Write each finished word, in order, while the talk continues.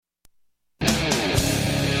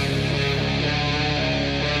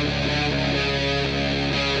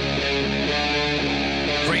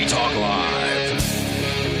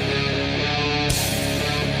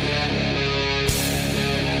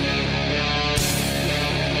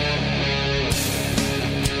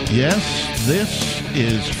Yes, this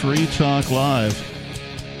is Free Talk Live,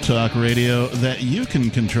 talk radio that you can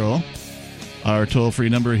control. Our toll-free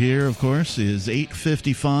number here, of course, is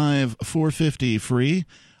 855-450-FREE,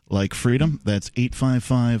 like freedom. That's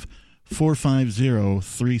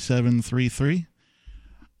 855-450-3733.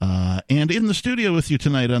 And in the studio with you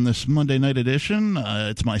tonight on this Monday night edition,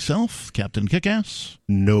 it's myself, Captain Kickass.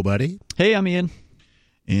 Nobody. Hey, I'm Ian.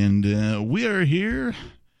 And we are here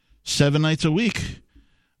 7 nights a week.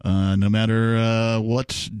 No matter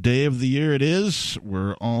what day of the year it is,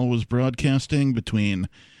 we're always broadcasting between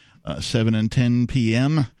 7 and 10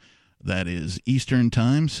 p.m. That is Eastern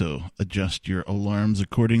Time, so adjust your alarms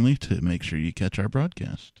accordingly to make sure you catch our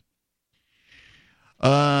broadcast.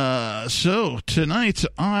 So tonight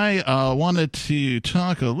I wanted to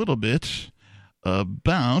talk a little bit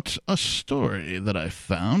about a story that I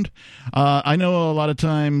found. I know a lot of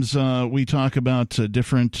times we talk about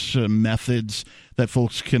different methods that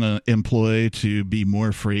folks can employ to be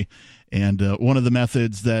more free. And one of the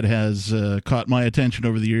methods that has caught my attention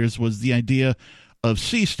over the years was the idea of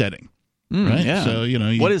seasteading. Right? Yeah. So,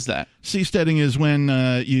 what is that? Seasteading is when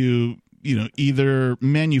you either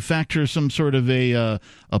manufacture some sort of a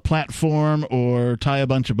platform or tie a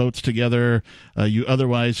bunch of boats together. You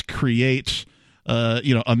otherwise create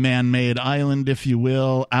a man-made island, if you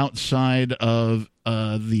will, outside of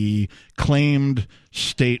the claimed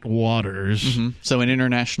state waters. Mm-hmm. So in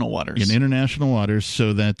international waters. In international waters,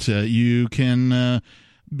 so that you can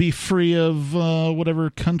be free of whatever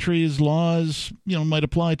country's laws might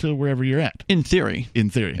apply to wherever you're at. In theory. In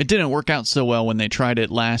theory. It didn't work out so well when they tried it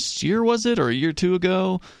last year, was it? Or a year or two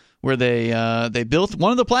ago, where they built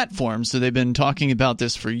one of the platforms. So they've been talking about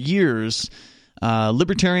this for years.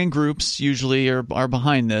 Libertarian groups usually are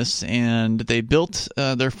behind this, and they built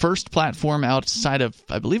their first platform outside of,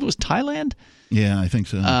 I believe it was Thailand? Yeah, I think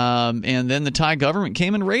so. And then the Thai government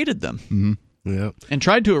came and raided them. Mm-hmm. Yeah. And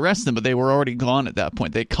tried to arrest them, but they were already gone at that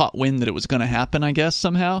point. They caught wind that it was going to happen, I guess,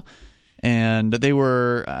 somehow. And they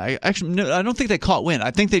were I don't think they caught wind.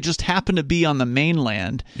 I think they just happened to be on the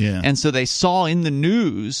mainland. Yeah. And so they saw in the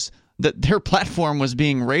news that their platform was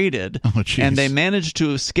being raided. Oh, geez. And they managed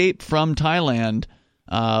to escape from Thailand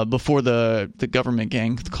before the government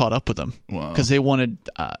gang caught up with them. Wow. Because they wanted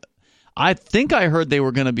I think I heard they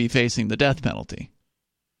were going to be facing the death penalty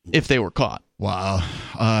if they were caught. Wow.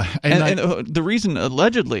 And the reason,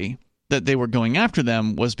 allegedly, that they were going after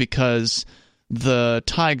them was because the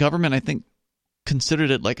Thai government, I think,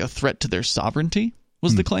 considered it like a threat to their sovereignty,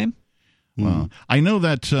 was the claim. Wow. I know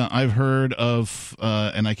that I've heard of,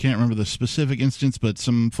 and I can't remember the specific instance, but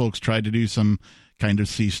some folks tried to do some kind of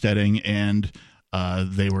seasteading, and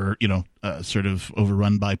they were, sort of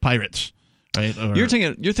overrun by pirates. Right? Or, you're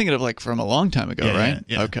thinking of like from a long time ago, right?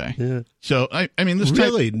 Yeah. Okay. Yeah. So I mean, this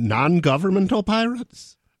really non-governmental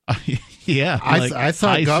pirates. Yeah, I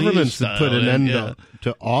thought governments had put an end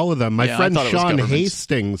to all of them. My friend Sean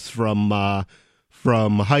Hastings from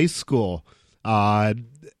high school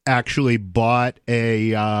actually bought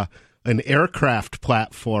an aircraft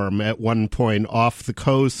platform at one point off the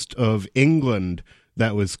coast of England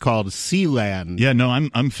that was called Sealand. Yeah, no,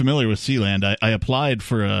 I'm familiar with Sealand. I applied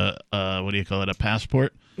for a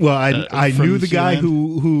passport. Well, I knew the guy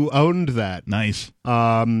who owned that. Nice.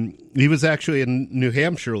 He was actually in New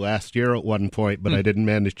Hampshire last year at one point, but I didn't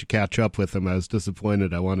manage to catch up with him. I was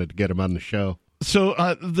disappointed. I wanted to get him on the show. So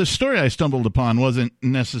the story I stumbled upon wasn't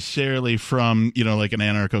necessarily from, like an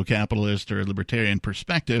anarcho-capitalist or libertarian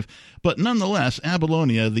perspective, but nonetheless,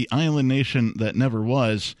 Abylonia, the island nation that never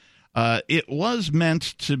was, it was meant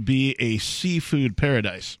to be a seafood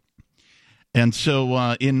paradise. And so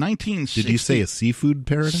in 1960... Did you say a seafood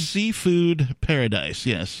paradise? Seafood paradise,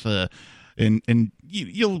 yes. And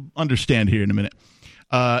you'll understand here in a minute.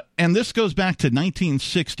 And this goes back to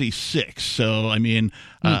 1966. So, I mean,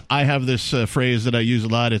 I have this phrase that I use a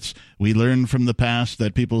lot. It's, we learn from the past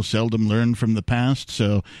that people seldom learn from the past.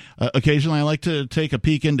 So occasionally I like to take a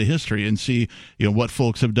peek into history and see, what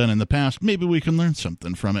folks have done in the past. Maybe we can learn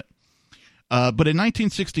something from it. But in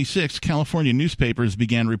 1966, California newspapers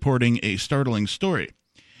began reporting a startling story.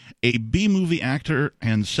 A B-movie actor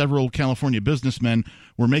and several California businessmen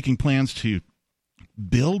were making plans to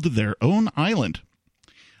build their own island.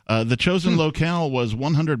 The chosen locale was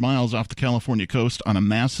 100 miles off the California coast on a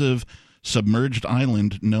massive submerged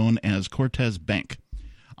island known as Cortez Bank.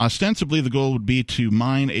 Ostensibly, the goal would be to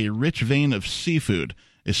mine a rich vein of seafood,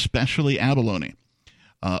 especially abalone.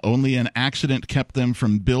 Only an accident kept them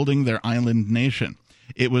from building their island nation.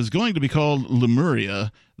 It was going to be called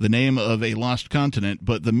Lemuria, the name of a lost continent,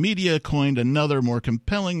 but the media coined another more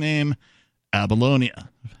compelling name,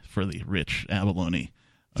 Abylonia, for the rich abalone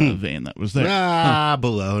vein that was there.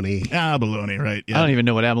 Baloney. Baloney, right. Yeah. I don't even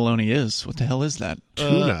know what abalone is. What the hell is that?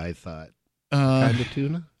 Tuna, I thought. Kind of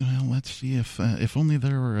tuna? Well, let's see if only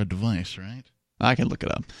there were a device, right? I can look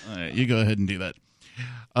it up. All right, you go ahead and do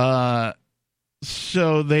that.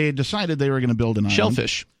 So they decided they were going to build an island.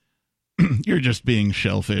 Shellfish. You're just being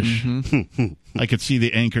shellfish. Mm-hmm. I could see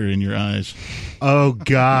the anchor in your eyes. Oh,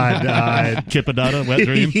 God. Kipadata, wet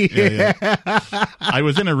dream? Yeah. I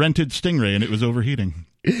was in a rented Stingray, and it was overheating.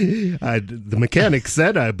 The mechanic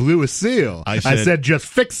said I blew a seal. I said, just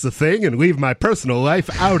fix the thing and leave my personal life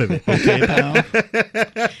out of it. Okay,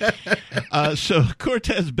 pal. So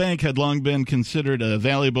Cortez Bank had long been considered a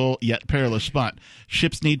valuable yet perilous spot.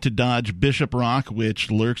 Ships need to dodge Bishop Rock,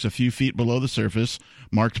 which lurks a few feet below the surface,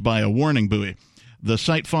 marked by a warning buoy. The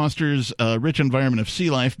site fosters a rich environment of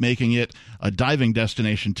sea life, making it a diving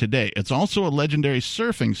destination today. It's also a legendary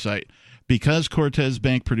surfing site because Cortez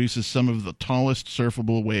Bank produces some of the tallest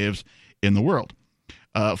surfable waves in the world.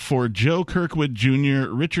 For Joe Kirkwood Jr.,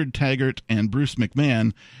 Richard Taggart, and Bruce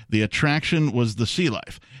McMahon, the attraction was the sea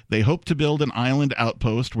life. They hoped to build an island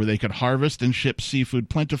outpost where they could harvest and ship seafood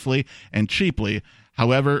plentifully and cheaply.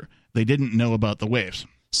 However, they didn't know about the waves.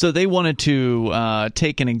 So they wanted to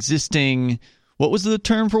take an existing, what was the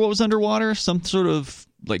term for what was underwater? Some sort of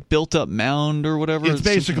like built-up mound or whatever? It's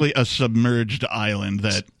basically a submerged island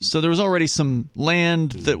that... So there was already some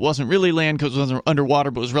land that wasn't really land because it wasn't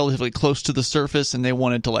underwater, but was relatively close to the surface, and they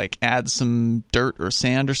wanted to like add some dirt or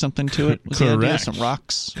sand or something to it? Was Correct. The idea? Some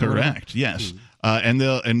rocks? Correct, yes.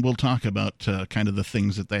 And we'll talk about kind of the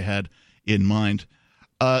things that they had in mind.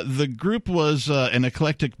 The group was an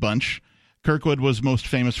eclectic bunch. Kirkwood was most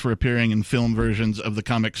famous for appearing in film versions of the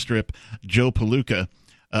comic strip Joe Palooka.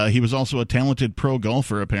 He was also a talented pro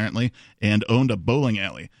golfer, apparently, and owned a bowling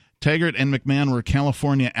alley. Taggart and McMahon were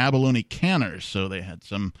California abalone canners, so they had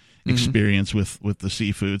some experience with the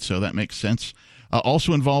seafood, so that makes sense.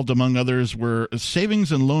 Also involved, among others, were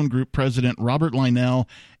Savings and Loan Group President Robert Lionel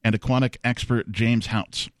and aquatic expert James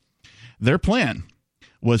Houts. Their plan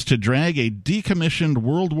was to drag a decommissioned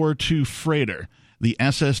World War II freighter, the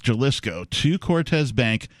SS Jalisco, to Cortez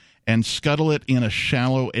Bank and scuttle it in a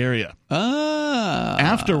shallow area.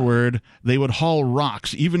 Afterward, they would haul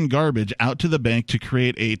rocks, even garbage, out to the bank to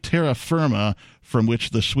create a terra firma from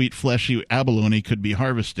which the sweet, fleshy abalone could be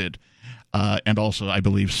harvested. And also, I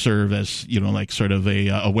believe, serve as, like sort of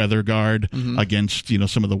a weather guard against,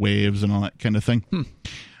 some of the waves and all that kind of thing.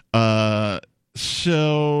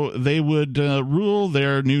 So they would rule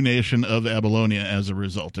their new nation of Abalonia as a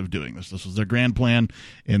result of doing this. This was their grand plan,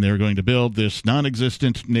 and they were going to build this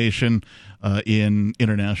non-existent nation in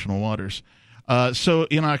international waters. So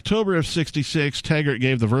in October of 1966, Taggart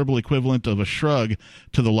gave the verbal equivalent of a shrug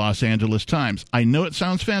to the Los Angeles Times. I know it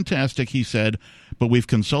sounds fantastic, he said, but we've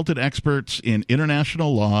consulted experts in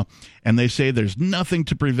international law, and they say there's nothing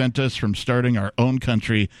to prevent us from starting our own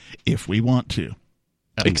country if we want to.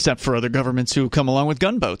 Except for other governments who come along with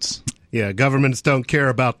gunboats. Yeah, governments don't care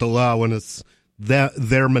about the law when it's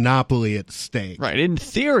their monopoly at stake. Right. In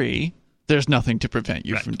theory, there's nothing to prevent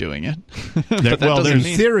you from doing it. In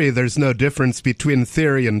theory, there's no difference between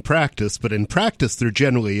theory and practice, but in practice, there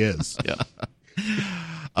generally is. Yeah.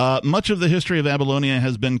 Much of the history of Abalonia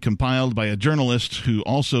has been compiled by a journalist who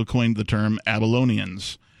also coined the term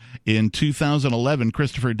Abalonians. In 2011,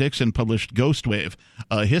 Christopher Dixon published Ghost Wave,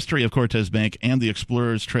 a history of Cortez Bank and the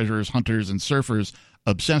explorers, treasurers, hunters, and surfers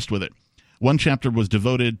obsessed with it. One chapter was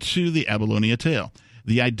devoted to the Abalonia tale.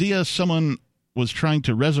 The idea someone was trying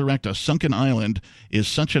to resurrect a sunken island is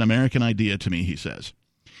such an American idea to me, he says.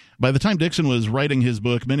 By the time Dixon was writing his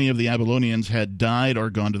book, many of the Abalonians had died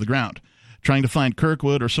or gone to the ground. Trying to find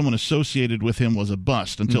Kirkwood or someone associated with him was a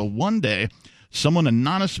bust, until one day, someone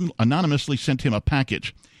anonymously sent him a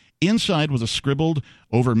package. Inside was a scribbled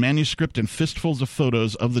over manuscript and fistfuls of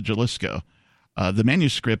photos of the Jalisco. The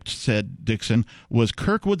manuscript, said Dixon, was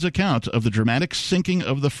Kirkwood's account of the dramatic sinking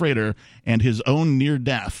of the freighter and his own near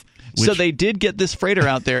death. So they did get this freighter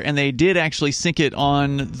out there, and they did actually sink it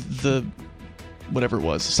on the whatever it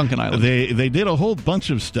was, sunken island. They did a whole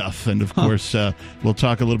bunch of stuff, and of course, we'll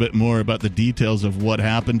talk a little bit more about the details of what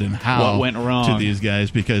happened and how what went wrong to these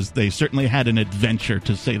guys, because they certainly had an adventure,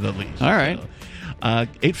 to say the least. All right. So,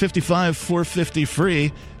 855-450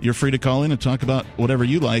 free. You're free to call in and talk about whatever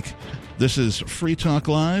you like. This is Free Talk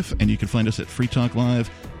Live, and you can find us at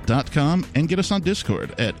freetalklive.com and get us on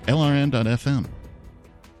Discord at lrn.fm.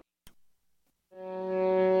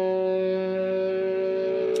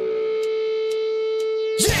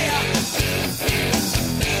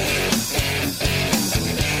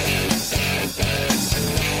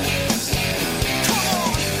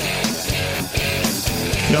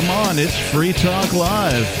 Come on. It's Free Talk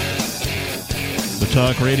Live, the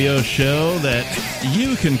talk radio show that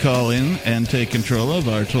you can call in and take control of.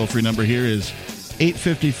 Our toll-free number here is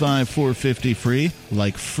 855-450-FREE,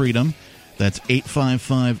 like freedom. That's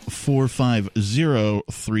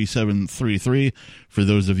 855-450-3733 for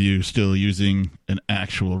those of you still using an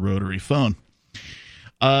actual rotary phone.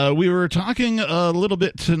 We were talking a little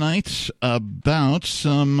bit tonight about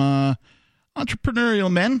some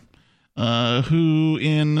entrepreneurial men who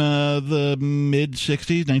in the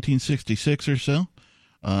mid-60s, 1966 or so,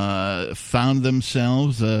 found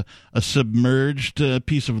themselves a submerged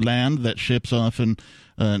piece of land that ships often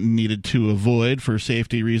needed to avoid for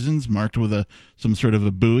safety reasons, marked with some sort of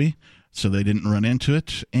a buoy so they didn't run into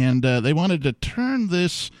it. And they wanted to turn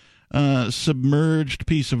this submerged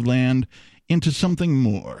piece of land into something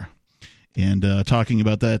more. And talking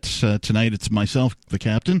about that tonight, it's myself, the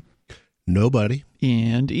captain. Nobody.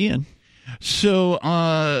 And Ian. So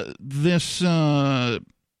this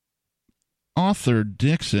author,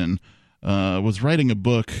 Dixon, was writing a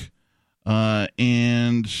book,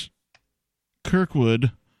 and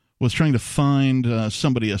Kirkwood was trying to find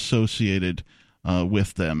somebody associated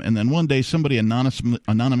with them. And then one day somebody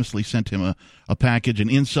anonymously sent him a package, and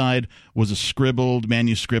inside was a scribbled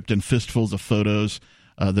manuscript and fistfuls of photos.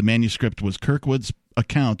 The manuscript was Kirkwood's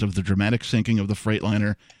account of the dramatic sinking of the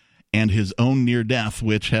Freightliner and his own near death,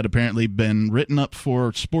 which had apparently been written up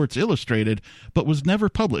for Sports Illustrated, but was never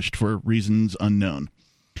published for reasons unknown.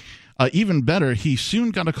 Even better, he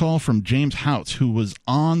soon got a call from James Houts, who was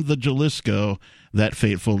on the Jalisco that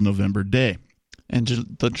fateful November day. And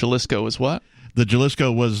the Jalisco was what? The Jalisco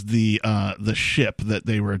was the ship that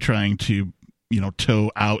they were trying to,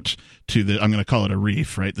 tow out to the, I'm going to call it a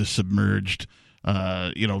reef, right? The submerged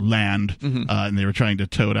land, and they were trying to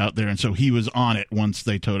tow it out there, and so he was on it once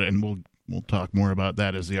they towed it, and we'll talk more about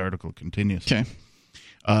that as the article continues. Okay.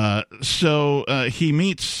 So he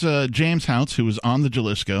meets James Houts, who was on the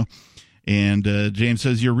Jalisco, and James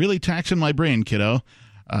says, "You're really taxing my brain, kiddo."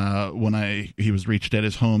 When he was reached at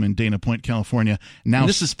his home in Dana Point, California. Now, and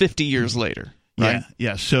this is 50 years later. Right?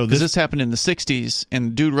 Yeah. So this happened in the 60s, and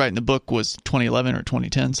the dude writing the book was 2011 or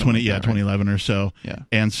 2010. 2011 or so. Yeah.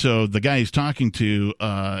 And so the guy he's talking to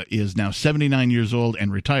is now 79 years old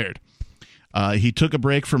and retired. He took a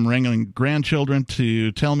break from wrangling grandchildren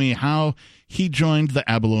to tell me how he joined the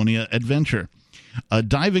Abalone adventure. A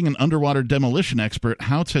diving and underwater demolition expert,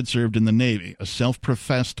 Houts had served in the Navy. A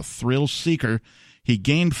self-professed thrill seeker, he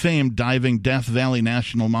gained fame diving Death Valley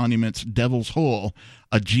National Monument's Devil's Hole,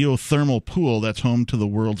 a geothermal pool that's home to the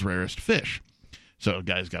world's rarest fish. So the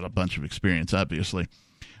guy's got a bunch of experience, obviously.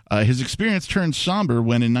 His experience turned somber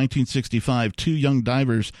when, in 1965, two young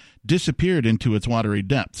divers disappeared into its watery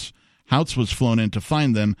depths. Houts was flown in to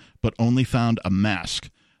find them, but only found a mask.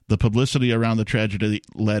 The publicity around the tragedy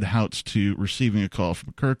led Houts to receiving a call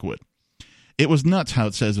from Kirkwood. It was nuts,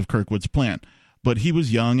 Houts says of Kirkwood's plan. But he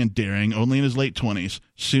was young and daring, only in his late 20s.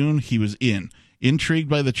 Soon he was intrigued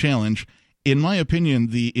by the challenge. In my opinion,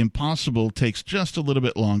 the impossible takes just a little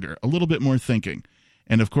bit longer, a little bit more thinking.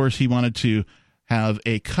 And of course, he wanted to have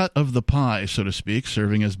a cut of the pie, so to speak,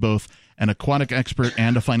 serving as both an aquatic expert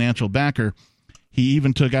and a financial backer. He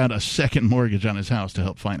even took out a second mortgage on his house to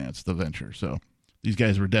help finance the venture. So these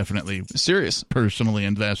guys were definitely serious, personally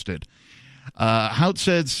invested. Houts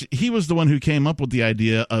says he was the one who came up with the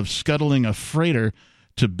idea of scuttling a freighter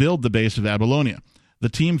to build the base of Abalone. The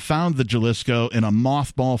team found the Jalisco in a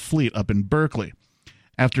mothball fleet up in Berkeley.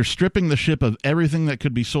 After stripping the ship of everything that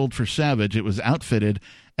could be sold for salvage, it was outfitted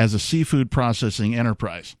as a seafood processing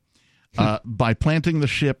enterprise. By planting the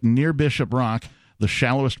ship near Bishop Rock, the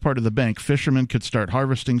shallowest part of the bank, fishermen could start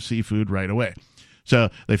harvesting seafood right away. So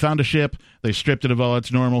they found a ship, they stripped it of all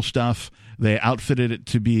its normal stuff, they outfitted it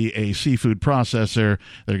to be a seafood processor.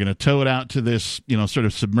 They're going to tow it out to this, sort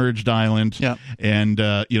of submerged island, and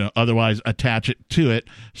otherwise attach it to it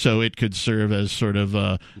so it could serve as sort of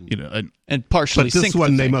and partially. But this sink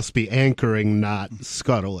one the they thing. must be anchoring, not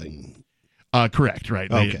scuttling. Correct,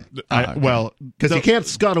 right. Okay. Well, because you can't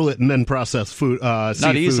scuttle it and then process food,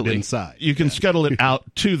 seafood easily. inside. You can scuttle it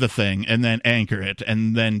out to the thing and then anchor it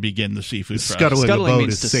and then begin the seafood process. Scuttling the boat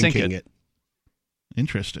means is to sink sinking it.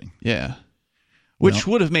 Interesting. Yeah. Which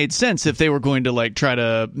would have made sense if they were going to try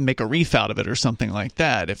to make a reef out of it or something like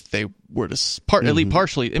that. If they were to at least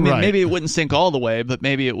partially, I mean, maybe it wouldn't sink all the way, but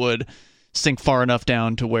maybe it would sink far enough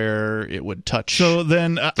down to where it would touch. So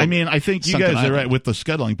then, I think you guys are right with the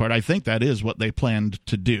scuttling part. I think that is what they planned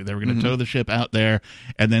to do. They were going to tow the ship out there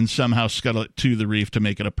and then somehow scuttle it to the reef to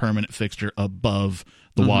make it a permanent fixture above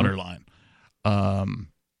the water line.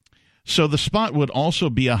 So the spot would also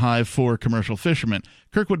be a hive for commercial fishermen.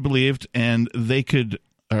 Kirkwood believed, and they could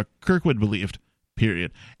Kirkwood believed.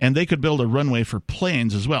 Period. And they could build a runway for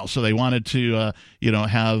planes as well. So they wanted to,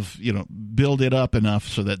 build it up enough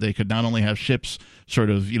so that they could not only have ships sort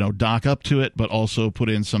of, dock up to it, but also put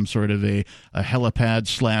in some sort of a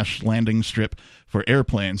helipad / landing strip for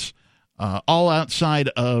airplanes, all outside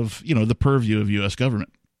of, the purview of U.S.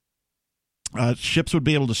 government. Ships would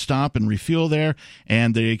be able to stop and refuel there,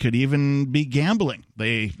 and they could even be gambling.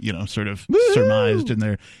 They, sort of surmised in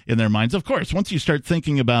their minds. Of course, once you start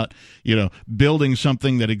thinking about, building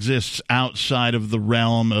something that exists outside of the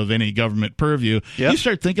realm of any government purview, you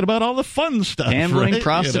start thinking about all the fun stuff. Gambling, right?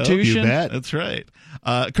 prostitution. You bet. That's right.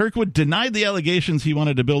 Kirkwood denied the allegations he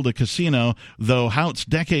wanted to build a casino, though Houts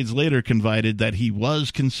decades later confided that he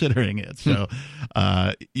was considering it. So,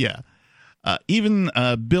 even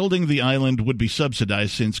building the island would be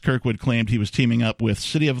subsidized, since Kirkwood claimed he was teaming up with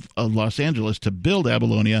City of Los Angeles to build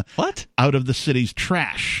Abylonia out of the city's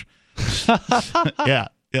trash. Yeah.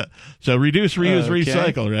 So reduce, reuse,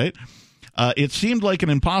 recycle, right? It seemed like an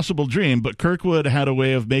impossible dream, but Kirkwood had a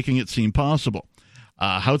way of making it seem possible.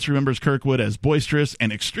 Houts remembers Kirkwood as boisterous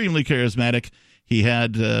and extremely charismatic. He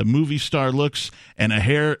had movie star looks and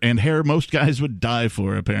hair most guys would die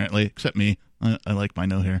for, apparently, except me. I like my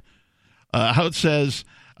no hair. Houts says,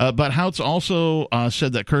 but Houts also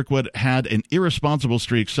said that Kirkwood had an irresponsible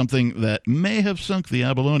streak, something that may have sunk the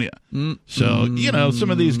Abylonia. So, some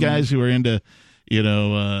of these guys who are into,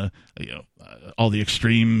 all the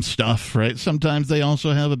extreme stuff, right? Sometimes they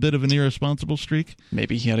also have a bit of an irresponsible streak.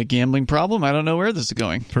 Maybe he had a gambling problem. I don't know where this is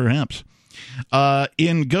going. Perhaps.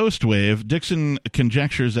 In Ghost Wave, Dixon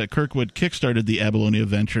conjectures that Kirkwood kickstarted the Abylonia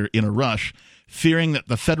venture in a rush, fearing that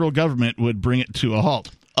the federal government would bring it to a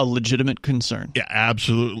halt. A legitimate concern. Yeah,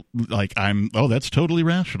 absolutely. That's totally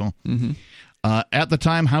rational. Mm-hmm. At the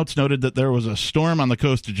time, Houts noted that there was a storm on the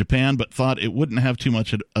coast of Japan, but thought it wouldn't have too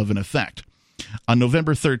much of an effect. On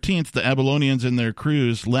November 13th, the Babylonians and their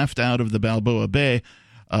crews left out of the Balboa Bay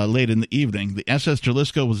late in the evening. The SS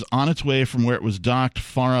Jalisco was on its way from where it was docked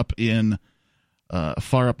far up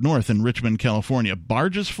north in Richmond, California.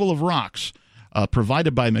 Barges full of rocks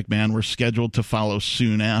provided by McMahon were scheduled to follow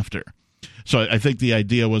soon after. So I think the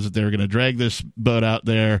idea was that they were going to drag this boat out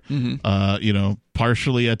there,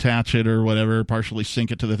 partially attach it or whatever, partially sink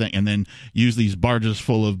it to the thing, and then use these barges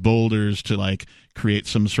full of boulders to create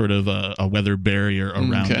some sort of a weather barrier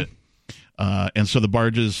around it. And so the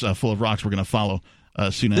barges full of rocks were going to follow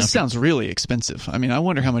soon after. This sounds really expensive. I mean, I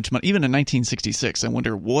wonder how much money, even in 1966, I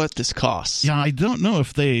wonder what this costs. Yeah, I don't know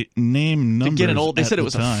if they name numbers. To get an old, they said it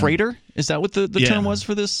was a freighter? Is that what the term was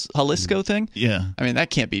for this Jalisco thing? Yeah. I mean, that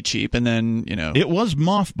can't be cheap. And then, It was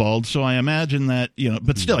mothballed, so I imagine that,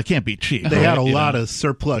 but still, it can't be cheap. They had a lot of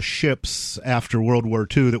surplus ships after World War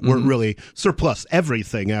II that weren't really surplus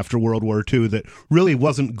everything after World War II that really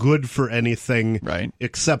wasn't good for anything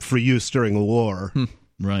except for use during a war.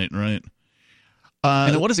 Right.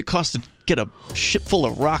 And what does it cost to get a ship full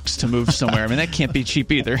of rocks to move somewhere? I mean, that can't be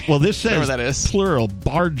cheap either. Well, this says that is. Plural,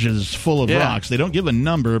 barges full of rocks. They don't give a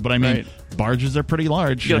number, but I mean, barges are pretty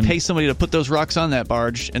large. You got to pay somebody to put those rocks on that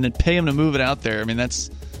barge and then pay them to move it out there. I mean,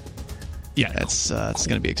 that's going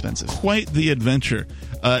to be expensive. Quite the adventure.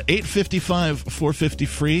 855-450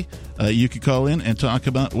 free. You could call in and talk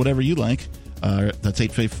about whatever you like. That's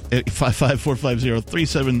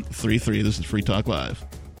 855-450-3733. This is Free Talk Live.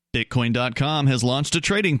 Bitcoin.com has launched a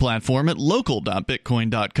trading platform at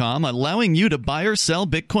local.bitcoin.com, allowing you to buy or sell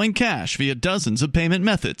Bitcoin Cash via dozens of payment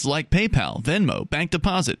methods like PayPal, Venmo, bank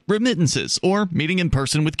deposit, remittances, or meeting in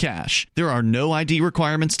person with cash. There are no ID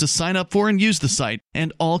requirements to sign up for and use the site,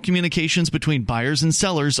 and all communications between buyers and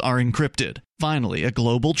sellers are encrypted. Finally, a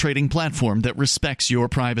global trading platform that respects your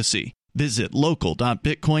privacy. Visit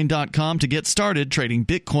local.bitcoin.com to get started trading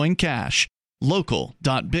Bitcoin Cash.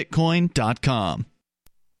 local.bitcoin.com.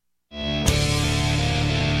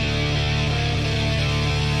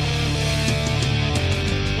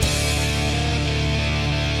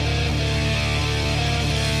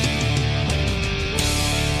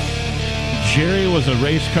 Jerry was a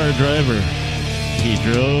race car driver. He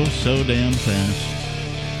drove so damn fast.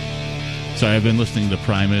 Sorry, I've been listening to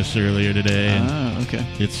Primus earlier today. Okay.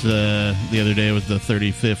 It's the other day was the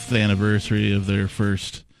 35th anniversary of their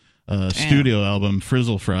first studio album,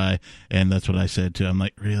 Frizzle Fry, and that's what I said too. I'm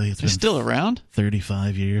like, really? They're still around?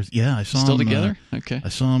 35 years. Yeah, I saw them. Still together? Okay. I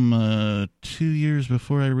saw them 2 years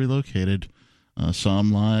before I relocated. Saw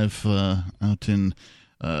them live out in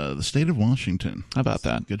the state of Washington. How about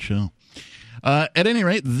that? Good show. At any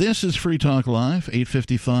rate, this is Free Talk Live,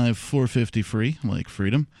 855-450-FREE, like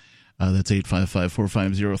freedom. That's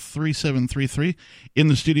 855-450-3733. In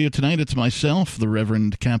the studio tonight, it's myself, the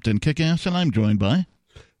Reverend Captain Kickass, and I'm joined by...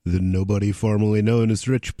 the nobody formerly known as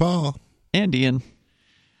Rich Paul. And Ian.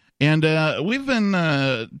 And we've been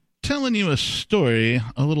telling you a story,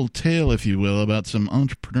 a little tale, if you will, about some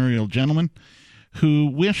entrepreneurial gentlemen who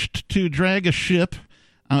wished to drag a ship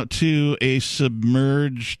out to a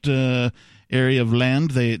submerged area of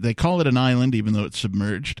land. They call it an island, even though it's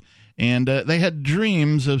submerged. And they had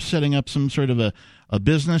dreams of setting up some sort of a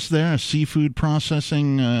business there, a seafood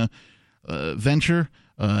processing venture.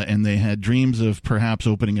 And they had dreams of perhaps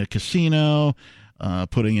opening a casino,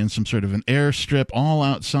 putting in some sort of an airstrip, all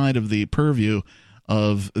outside of the purview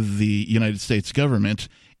of the United States government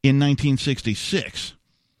in 1966.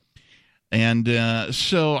 And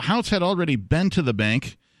so Houts had already been to the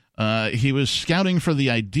bank. He was scouting for the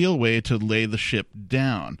ideal way to lay the ship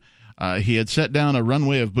down. He had set down a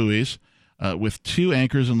runway of buoys with 2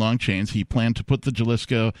 anchors and long chains. He planned to put the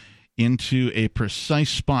Jalisco into a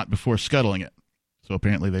precise spot before scuttling it. So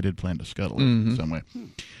apparently they did plan to scuttle it in some way.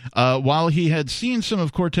 While he had seen some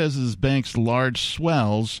of Cortez's bank's large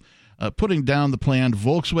swells, putting down the planned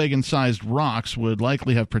Volkswagen-sized rocks would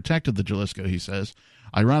likely have protected the Jalisco, he says.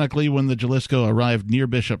 Ironically, when the Jalisco arrived near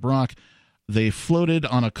Bishop Rock, they floated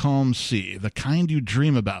on a calm sea, the kind you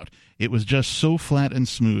dream about. It was just so flat and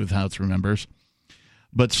smooth, Houts remembers.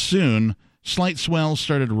 But soon, slight swells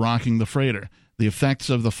started rocking the freighter. The effects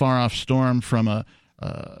of the far-off storm from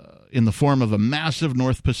in the form of a massive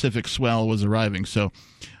North Pacific swell was arriving. So,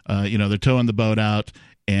 they're towing the boat out,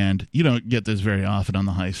 and you don't get this very often on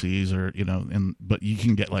the high seas, but you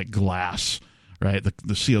can get like glass, right?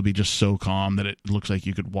 The sea will be just so calm that it looks like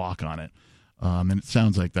you could walk on it. And it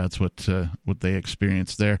sounds like that's what they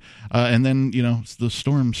experienced there. And then, the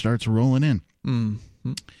storm starts rolling in.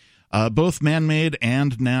 Mm-hmm. Both man-made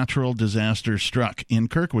and natural disasters struck. In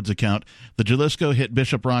Kirkwood's account, the Jalisco hit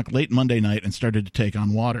Bishop Rock late Monday night and started to take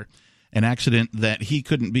on water, an accident that he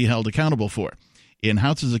couldn't be held accountable for. In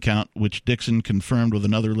Houts's account, which Dixon confirmed with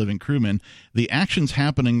another living crewman, the action's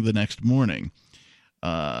happening the next morning.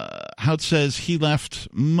 Houts says he left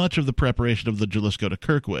much of the preparation of the Jalisco to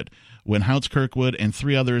Kirkwood. When Houts, Kirkwood, and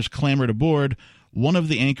 3 others clambered aboard, one of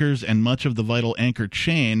the anchors and much of the vital anchor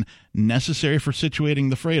chain necessary for situating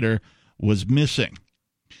the freighter was missing.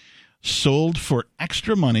 Sold for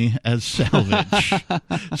extra money as salvage.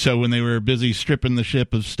 So when they were busy stripping the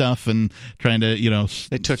ship of stuff and trying to,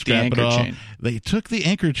 they took the anchor chain. They took the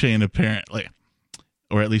anchor chain, apparently,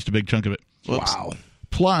 or at least a big chunk of it. Whoops. Wow.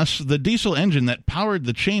 Plus, the diesel engine that powered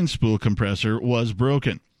the chain spool compressor was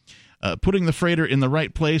broken. Putting the freighter in the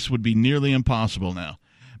right place would be nearly impossible now.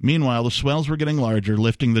 Meanwhile, the swells were getting larger,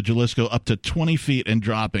 lifting the Jalisco up to 20 feet and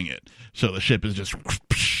dropping it. So the ship is just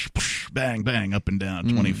bang, bang, up and down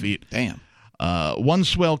 20 feet. Damn. One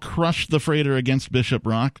swell crushed the freighter against Bishop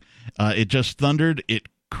Rock. It just thundered. It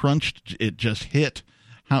crunched. It just hit.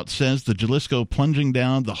 Houts says the Jalisco plunging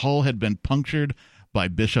down, the hull had been punctured by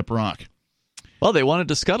Bishop Rock. Well, they wanted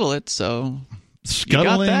to scuttle it, so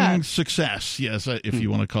scuttling success. Yes, if you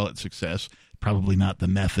want to call it success. Probably not the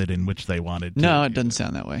method in which they wanted to. No, it doesn't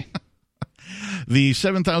sound that way. The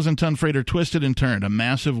 7,000-ton freighter twisted and turned. A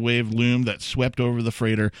massive wave loomed that swept over the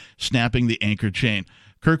freighter, snapping the anchor chain.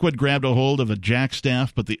 Kirkwood grabbed a hold of a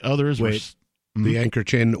jackstaff, but the others were... the anchor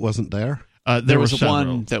chain wasn't there? There was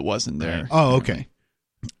one that wasn't there. Oh, okay.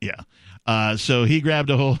 Yeah. So he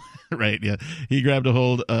grabbed a hold... right, yeah. He grabbed a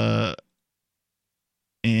hold...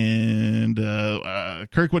 And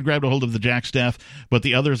Kirkwood grabbed a hold of the jackstaff, but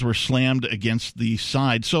the others were slammed against the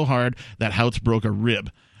side so hard that Houts broke a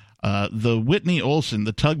rib. The Whitney Olsen,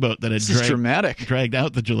 the tugboat that had dragged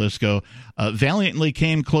out the Jalisco, valiantly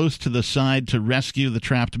came close to the side to rescue the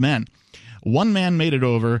trapped men. One man made it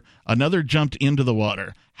over, another jumped into the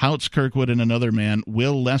water. Houts, Kirkwood, and another man,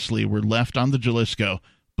 Will Leslie, were left on the Jalisco,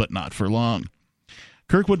 but not for long.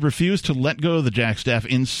 Kirkwood refused to let go of the jackstaff,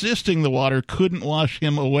 insisting the water couldn't wash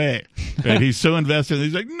him away. Right? He's so invested.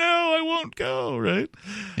 He's like, no, I won't go. Right?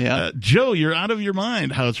 Yeah. Joe, you're out of your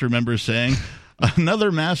mind, Houts remembers saying.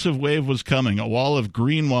 Another massive wave was coming, a wall of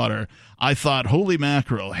green water. I thought, holy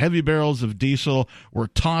mackerel, heavy barrels of diesel were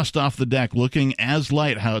tossed off the deck, looking as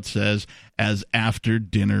light, Houts says, as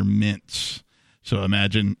after-dinner mints. So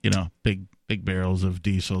imagine, big barrels of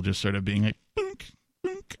diesel just sort of being like, boonk,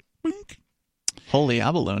 boonk, boonk. Holy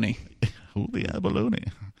abalone. Holy abalone.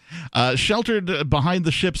 Sheltered behind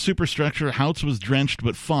the ship's superstructure, Houts was drenched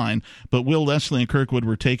but fine, but Will Leslie and Kirkwood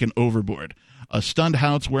were taken overboard. A stunned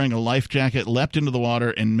Houts wearing a life jacket leapt into the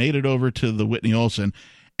water and made it over to the Whitney Olsen.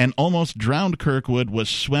 An almost drowned Kirkwood was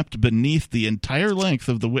swept beneath the entire length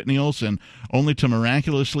of the Whitney Olsen, only to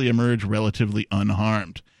miraculously emerge relatively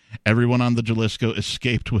unharmed. Everyone on the Jalisco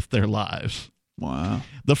escaped with their lives. Wow.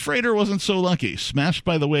 The freighter wasn't so lucky. Smashed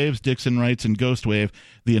by the waves, Dixon writes in Ghost Wave,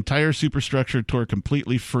 the entire superstructure tore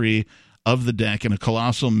completely free of the deck in a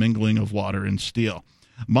colossal mingling of water and steel.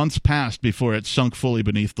 Months passed before it sunk fully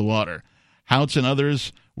beneath the water. Hauts and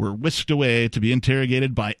others were whisked away to be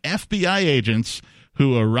interrogated by FBI agents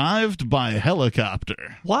who arrived by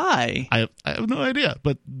helicopter. Why? I have no idea.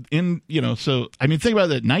 But think about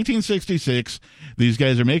that. 1966, these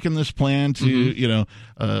guys are making this plan to,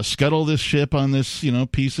 scuttle this ship on this,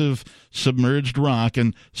 piece of submerged rock.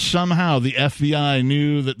 And somehow the FBI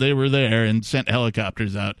knew that they were there and sent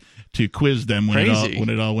helicopters out to quiz them when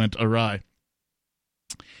it all went awry.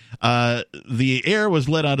 The air was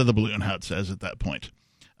let out of the balloon, Haut says at that point.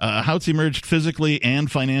 Hauts emerged physically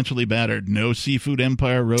and financially battered. No seafood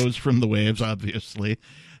empire rose from the waves, obviously.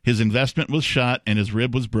 His investment was shot and his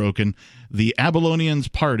rib was broken. The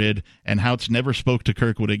Abalonians parted, and Hauts never spoke to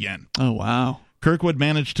Kirkwood again. Oh, wow. Kirkwood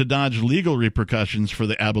managed to dodge legal repercussions for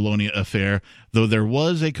the Abalonia affair, though there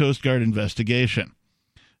was a Coast Guard investigation.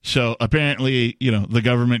 So apparently, the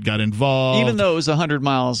government got involved. Even though it was 100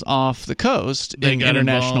 miles off the coast in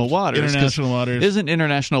international waters. Isn't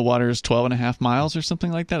international waters 12.5 miles or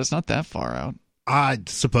something like that? It's not that far out.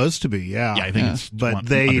 It's supposed to be, yeah. Yeah, I think it's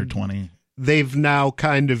under 20. They've now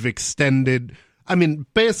kind of extended. I mean,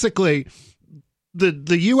 basically, the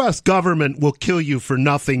U.S. government will kill you for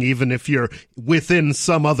nothing, even if you're within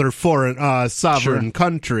some other foreign sovereign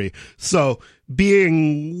country. So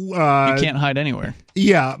being you can't hide anywhere.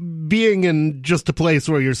 Yeah, being in just a place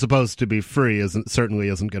where you're supposed to be free certainly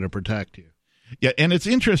isn't going to protect you. Yeah, and it's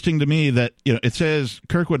interesting to me that it says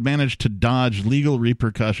Kirkwood managed to dodge legal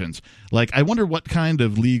repercussions. Like, I wonder what kind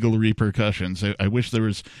of legal repercussions. I wish there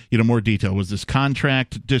was more detail. Was this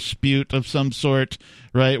contract dispute of some sort,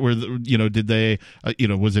 right? Where did they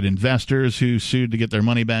was it investors who sued to get their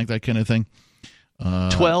money back, that kind of thing?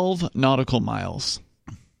 12 nautical miles.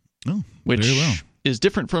 Oh, which very well. Is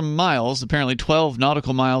different from miles. Apparently 12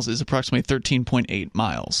 nautical miles is approximately 13.8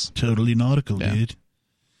 miles. Totally nautical, dude.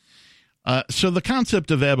 So the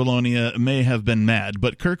concept of Abalonia may have been mad,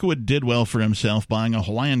 but Kirkwood did well for himself, buying a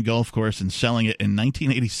Hawaiian golf course and selling it in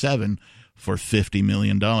 1987 for $50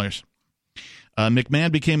 million.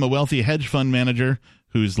 McMahon became a wealthy hedge fund manager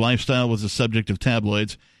whose lifestyle was the subject of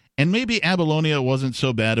tabloids, and maybe Abalonia wasn't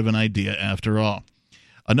so bad of an idea after all.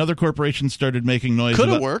 Another corporation started making noise. Could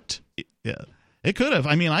have worked. Yeah. It could have.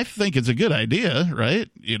 I mean, I think it's a good idea, right?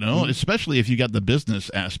 Especially if you got the business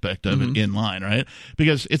aspect of it in line, right?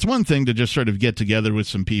 Because it's one thing to just sort of get together with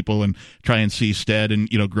some people and try and seastead and,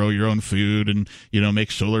 grow your own food and,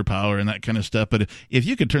 make solar power and that kind of stuff. But if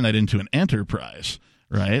you could turn that into an enterprise,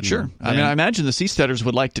 right? Sure. I imagine the seasteaders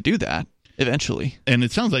would like to do that eventually. And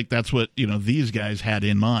it sounds like that's what, these guys had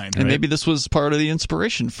in mind, And right? maybe this was part of the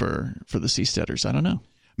inspiration for the seasteaders. I don't know.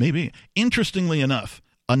 Maybe. Interestingly enough,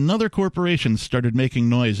 another corporation started making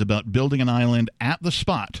noise about building an island at the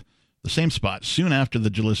same spot, soon after the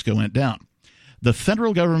Jalisco went down. The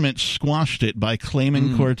federal government squashed it by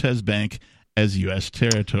claiming Cortez Bank as U.S.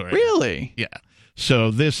 territory. Really? Yeah. So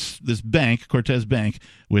this bank, Cortez Bank,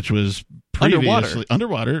 which was previously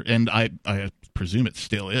underwater, and I presume it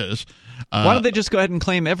still is. Why don't they just go ahead and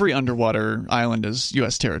claim every underwater island as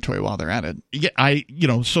U.S. territory while they're at it? Yeah,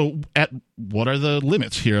 so what are the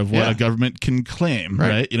limits here of what a government can claim,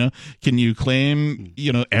 right? Can you claim,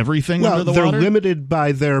 everything under the water? Well, they're limited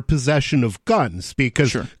by their possession of guns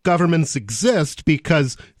because governments exist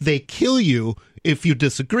because they kill you if you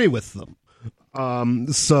disagree with them.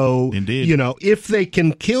 Indeed. If they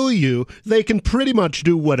can kill you, they can pretty much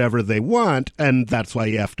do whatever they want, and that's why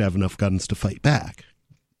you have to have enough guns to fight back.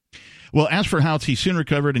 Well, as for Hauts, he soon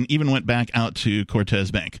recovered and even went back out to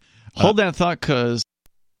Cortez Bank. Hold that thought, because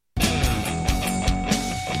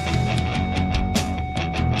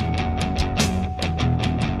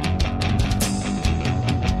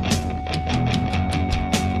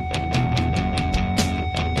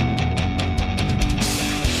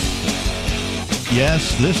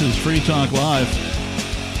yes, this is Free Talk Live,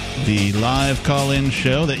 the live call-in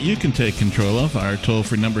show that you can take control of. Our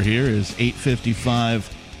toll-free number here is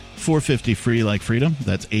 855-450-FREE like freedom.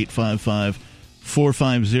 That's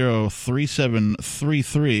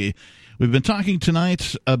 855-450-3733. We've been talking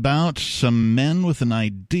tonight about some men with an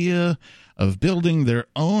idea of building their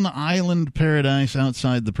own island paradise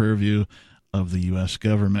outside the purview of the U.S.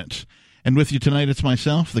 government. And with you tonight, it's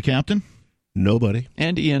myself, the captain. Nobody.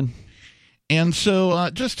 And Ian. And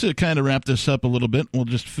so just to kind of wrap this up a little bit, we'll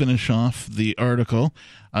just finish off the article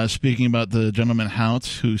speaking about the gentleman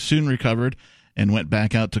Hauts, who soon recovered and went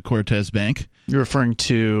back out to Cortez Bank. You're referring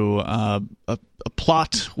to a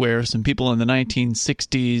plot where some people in the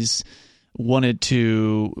 1960s wanted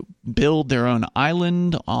to build their own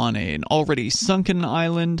island on an already sunken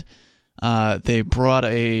island. They brought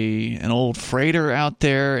an old freighter out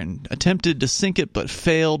there and attempted to sink it, but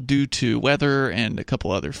failed due to weather and a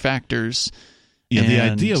couple other factors. Yeah, the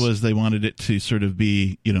idea was they wanted it to sort of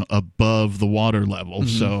be, above the water level.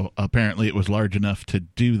 Mm-hmm. So apparently it was large enough to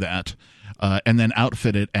do that. And then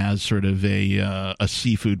outfit it as sort of a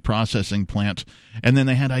seafood processing plant. And then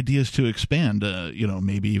they had ideas to expand,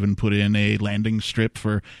 maybe even put in a landing strip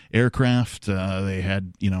for aircraft. They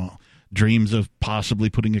had, dreams of possibly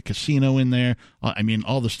putting a casino in there. I mean,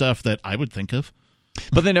 all the stuff that I would think of.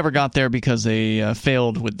 But they never got there because they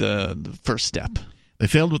failed with the first step. They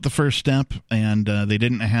failed with the first step, and they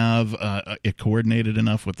didn't have it coordinated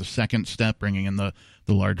enough with the second step, bringing in the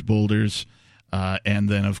large boulders. And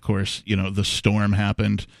then, of course, the storm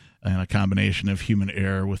happened, and a combination of human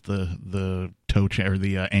error with the tow chain or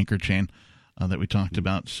the anchor chain that we talked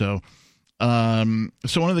about. So one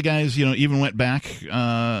of the guys, even went back,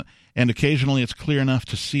 and occasionally it's clear enough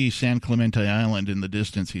to see San Clemente Island in the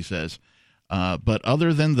distance, he says. But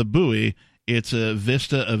other than the buoy, it's a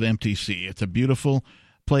vista of empty sea. It's a beautiful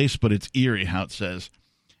place, but it's eerie, Hout says.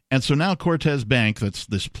 And so now Cortez Bank, that's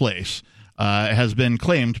this place, has been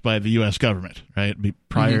claimed by the U.S. government, right?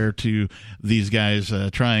 Prior to these guys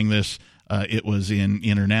trying this, it was in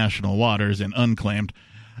international waters and unclaimed.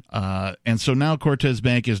 And so now Cortez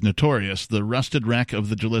Bank is notorious. The rusted wreck of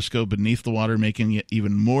the Jalisco beneath the water, making it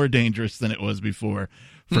even more dangerous than it was before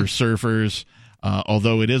for surfers,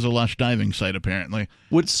 although it is a lush diving site, apparently.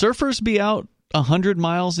 Would surfers be out 100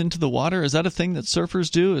 miles into the water? Is that a thing that surfers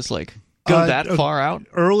do? Is like go that far out?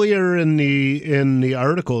 Earlier in the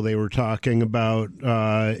article, they were talking about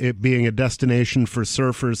it being a destination for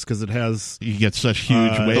surfers because it has you get such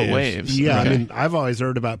huge waves. Yeah, okay. I mean, I've always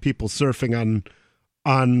heard about people surfing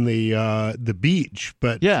on the beach,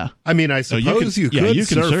 but yeah, I mean, I suppose you could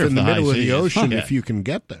surf in the middle of the ocean if you can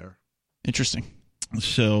get there. Interesting.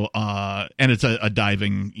 So, and it's a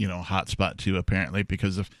diving, hot spot too, apparently,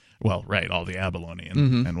 because of all the abalone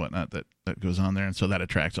and whatnot that goes on there, and so that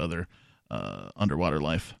attracts other underwater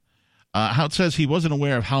life. Hout says he wasn't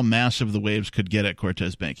aware of how massive the waves could get at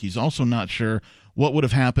Cortez Bank. He's also not sure what would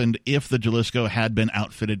have happened if the Jalisco had been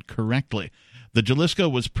outfitted correctly. The Jalisco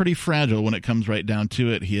was pretty fragile when it comes right down to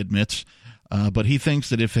it, he admits, but he thinks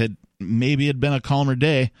that if it maybe had been a calmer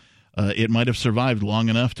day, it might have survived long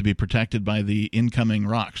enough to be protected by the incoming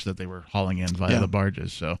rocks that they were hauling in via the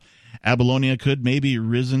barges. So Abalonia could maybe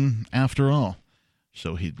risen after all.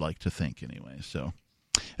 So he'd like to think anyway. So,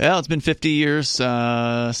 well, it's been 50 years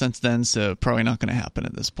since then, so probably not going to happen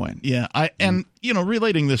at this point. Yeah,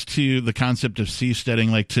 relating this to the concept of seasteading,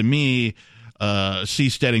 like to me,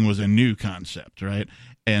 seasteading was a new concept, right?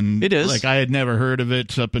 And it is. Like I had never heard of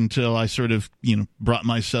it up until I sort of, brought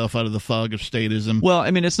myself out of the fog of statism. Well,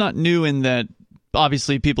 I mean, it's not new in that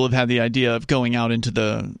obviously people have had the idea of going out into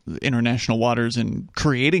the international waters and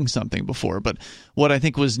creating something before. But what I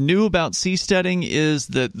think was new about seasteading is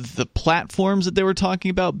that the platforms that they were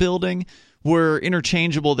talking about building were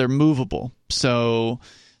interchangeable. They're movable. So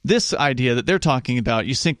this idea that they're talking about,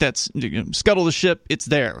 you sink that, scuttle the ship, it's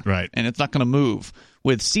there. Right. And it's not going to move.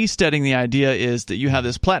 With seasteading, the idea is that you have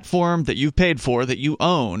this platform that you've paid for, that you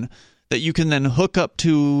own, that you can then hook up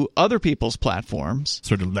to other people's platforms.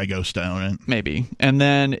 Sort of Lego style, right? Maybe. And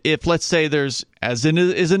then if, let's say there's, as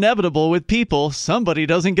is inevitable with people, somebody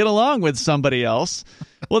doesn't get along with somebody else,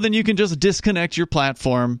 well, then you can just disconnect your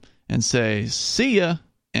platform and say, see ya,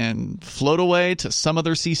 and float away to some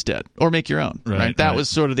other seastead or make your own. Right? That was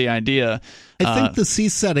sort of the idea. I think the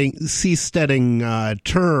seasteading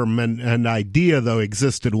term and idea, though,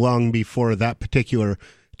 existed long before that particular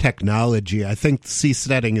technology. I think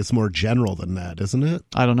seasteading is more general than that, isn't it?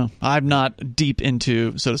 I don't know. I'm not deep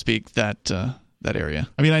into, so to speak, that area.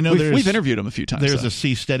 I mean, I know we've interviewed them a few times. There's a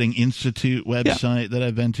Seasteading Institute website that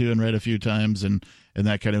I've been to and read a few times and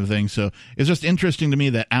that kind of thing. So it's just interesting to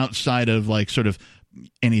me that outside of like sort of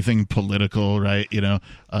anything political, right?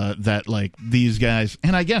 That like these guys,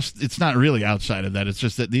 and I guess it's not really outside of that. It's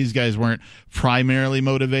just that these guys weren't primarily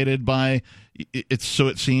motivated by it. So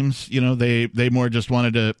it seems, they more just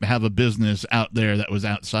wanted to have a business out there that was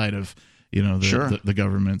outside of, the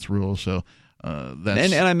government's rule. So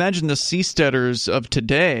that's... And I imagine the seasteaders of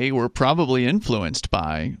today were probably influenced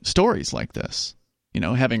by stories like this,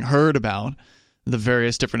 having heard about the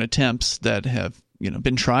various different attempts that have,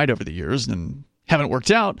 been tried over the years and haven't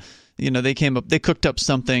worked out. They cooked up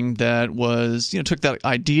something that was, took that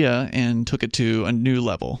idea and took it to a new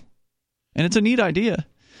level. And it's a neat idea.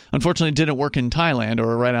 Unfortunately, it didn't work in Thailand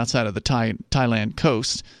or right outside of the Thailand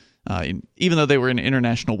coast. Even though they were in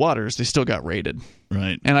international waters, they still got raided.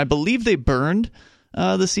 Right. And I believe they burned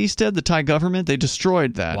the seastead, the Thai government. They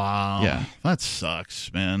destroyed that. Wow. Yeah. That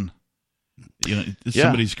sucks, man.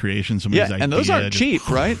 Somebody's creation, somebody's idea. And those aren't cheap,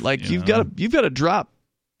 right? Like you've got to drop,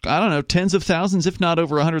 I don't know, tens of thousands, if not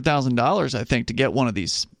over $100,000, I think, to get one of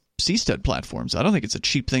these seastead platforms. I don't think it's a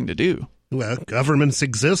cheap thing to do. Well, governments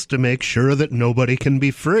exist to make sure that nobody can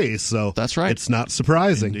be free, so that's right. It's not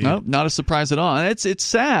surprising. Indeed. No, not a surprise at all. And it's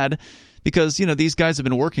sad because, these guys have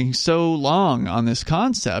been working so long on this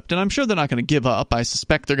concept, and I'm sure they're not going to give up. I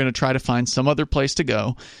suspect they're going to try to find some other place to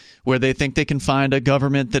go where they think they can find a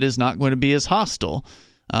government that is not going to be as hostile.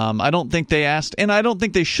 I don't think they asked, and I don't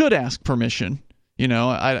think they should ask permission.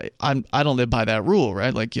 I don't live by that rule,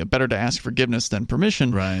 right? Like, better to ask forgiveness than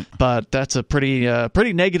permission. Right. But that's a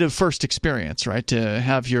pretty negative first experience, right? To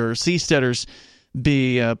have your seasteaders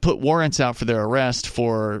be put warrants out for their arrest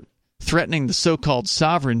for threatening the so-called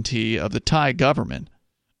sovereignty of the Thai government.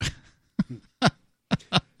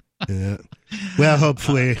 Yeah. Well,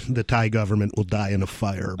 hopefully the Thai government will die in a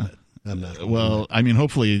fire, but I'm not. Well, I mean,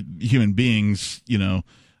 hopefully human beings,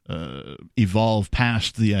 evolve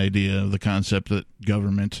past the idea of the concept that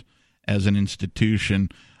government as an institution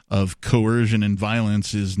of coercion and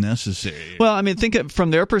violence is necessary. Well, I mean,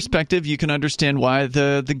 from their perspective, you can understand why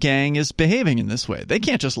the gang is behaving in this way. They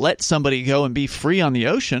can't just let somebody go and be free on the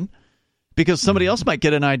ocean, because somebody else might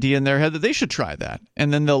get an idea in their head that they should try that,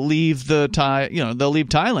 and then they'll leave they'll leave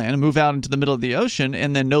Thailand and move out into the middle of the ocean,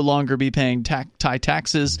 and then no longer be paying Thai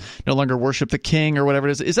taxes, no longer worship the king or whatever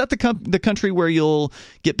it is. Is that the country where you'll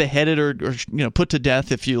get beheaded or put to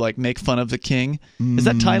death if you make fun of the king? Is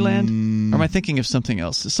that Thailand, or am I thinking of something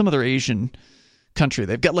else? It's some other Asian country.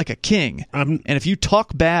 They've got a king, and if you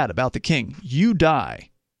talk bad about the king, you die.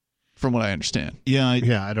 From what I understand. Yeah,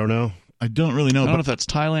 I don't know. I don't really know. I don't know if that's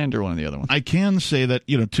Thailand or one of the other ones. I can say that,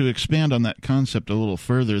 to expand on that concept a little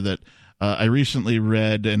further, that I recently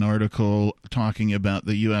read an article talking about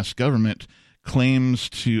the U.S. government claims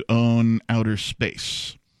to own outer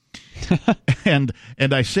space. and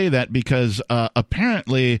I say that because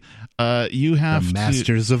apparently you have the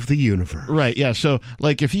masters of the universe. Right, yeah. So,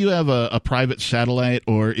 if you have a private satellite,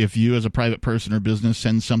 or if you as a private person or business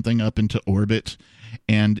send something up into orbit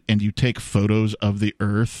and you take photos of the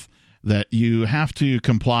Earth, that you have to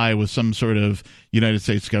comply with some sort of United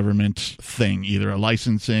States government thing, either a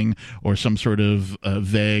licensing or some sort of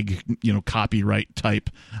vague, copyright type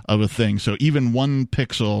of a thing. So even one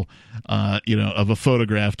pixel, of a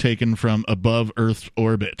photograph taken from above Earth's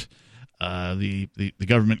orbit, the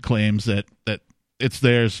government claims that it's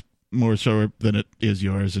theirs more so than it is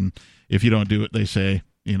yours. And if you don't do it, they say,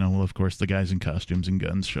 well, of course, the guys in costumes and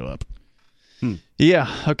guns show up. Yeah,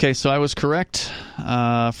 okay, so I was correct.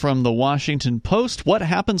 From the Washington Post, what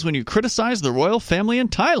happens when you criticize the royal family in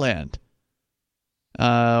Thailand?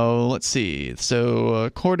 Let's see. So,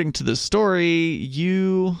 according to the story,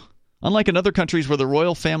 unlike in other countries where the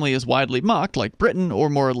royal family is widely mocked, like Britain, or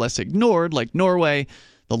more or less ignored, like Norway,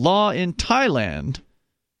 the law in Thailand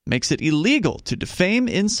makes it illegal to defame,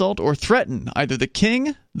 insult, or threaten either the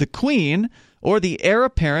king, the queen, or the heir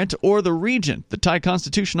apparent, or the regent. The Thai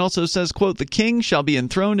constitution also says, quote, the king shall be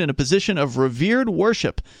enthroned in a position of revered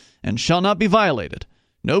worship and shall not be violated.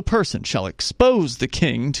 No person shall expose the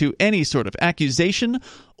king to any sort of accusation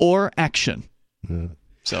or action.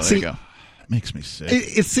 So there you go. It makes me sick.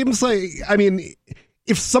 It seems like,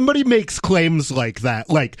 if somebody makes claims like that,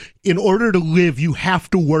 in order to live, you have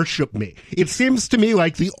to worship me. It seems to me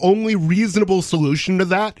like the only reasonable solution to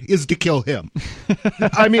that is to kill him.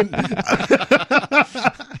 I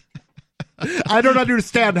don't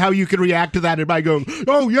understand how you can react to that by going,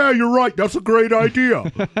 oh, yeah, you're right. That's a great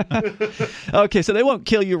idea. Okay, so they won't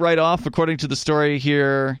kill you right off, according to the story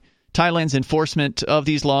here. Thailand's enforcement of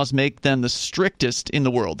these laws make them the strictest in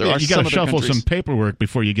the world. You got to shuffle some paperwork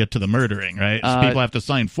before you get to the murdering, right? So people have to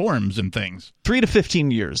sign forms and things. 3 to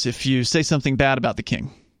 15 years if you say something bad about the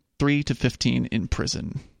king. 3 to 15 in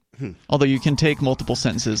prison. Although you can take multiple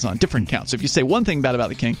sentences on different counts. If you say one thing bad about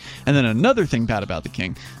the king and then another thing bad about the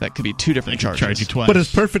king, that could be 2 different charges. Charge you twice. But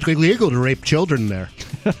it's perfectly legal to rape children there.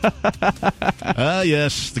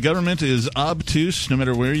 Yes, the government is obtuse no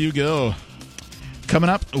matter where you go.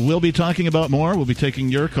 Coming up, we'll be talking about more. We'll be taking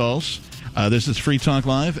your calls. This is Free Talk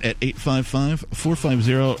Live at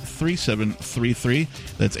 855-450-3733.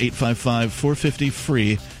 That's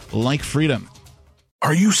 855-450-FREE, like freedom.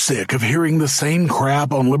 Are you sick of hearing the same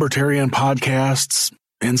crap on libertarian podcasts?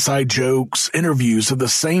 Inside jokes, interviews of the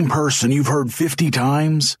same person you've heard 50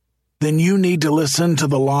 times? Then you need to listen to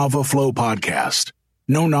the Lava Flow podcast.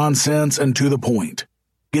 No nonsense and to the point.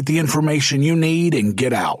 Get the information you need and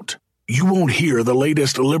get out. You won't hear the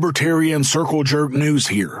latest libertarian circle jerk news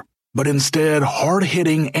here, but instead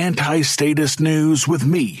hard-hitting anti-statist news with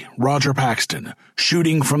me, Roger Paxton,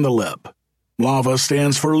 shooting from the lip. LAVA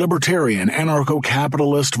stands for Libertarian,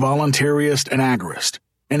 Anarcho-Capitalist, Voluntarist, and Agorist.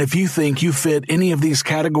 And if you think you fit any of these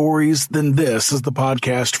categories, then this is the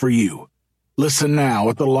podcast for you. Listen now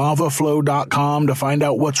at thelavaflow.com to find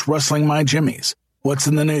out what's rustling my jimmies, what's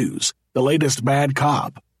in the news, the latest bad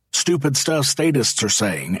cop, stupid stuff statists are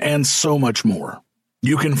saying, and so much more.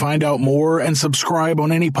 You can find out more and subscribe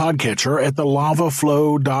on any podcatcher at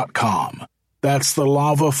thelavaflow.com. That's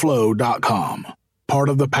thelavaflow.com, part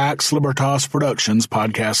of the Pax Libertas Productions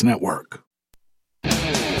podcast network.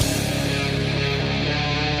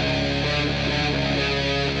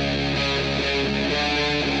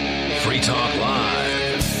 Free Talk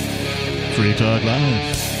Live. Free Talk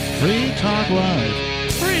Live. Free Talk Live.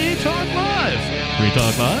 Free Talk Live. Free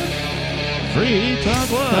Talk Live. Free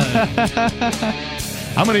Talk Live.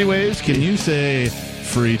 How many ways can you say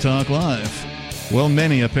Free Talk Live? Well,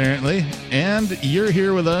 many apparently. And you're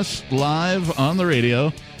here with us live on the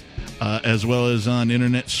radio, as well as on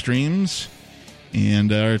internet streams.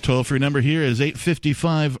 And our toll-free number here is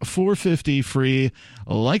 855-450-FREE,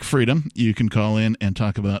 like freedom. You can call in and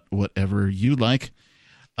talk about whatever you like.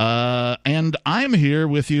 And I'm here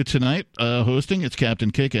with you tonight, hosting. It's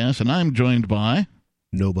Captain Kickass, and I'm joined by...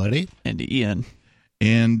 Nobody. And Ian.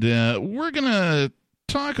 And we're going to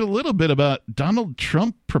talk a little bit about Donald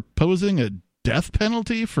Trump proposing a death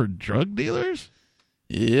penalty for drug dealers.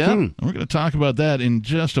 Yeah. We're going to talk about that in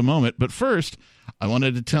just a moment. But first, I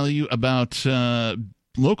wanted to tell you about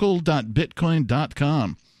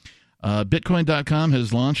local.bitcoin.com. Bitcoin.com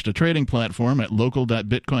has launched a trading platform at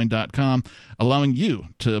local.bitcoin.com, allowing you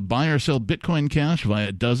to buy or sell Bitcoin Cash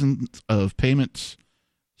via dozens of payment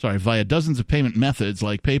methods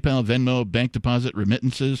like PayPal, Venmo, bank deposit,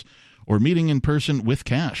 remittances, or meeting in person with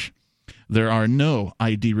cash. There are no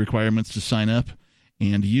ID requirements to sign up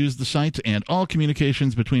and use the site, and all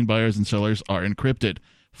communications between buyers and sellers are encrypted.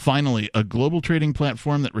 Finally, a global trading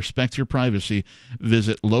platform that respects your privacy.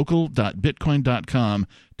 Visit local.bitcoin.com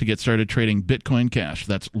to get started trading Bitcoin Cash.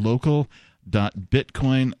 That's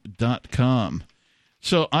local.bitcoin.com.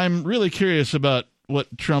 So I'm really curious about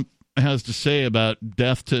what Trump has to say about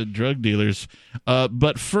death to drug dealers.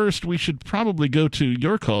 But first, we should probably go to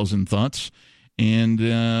your calls and thoughts. And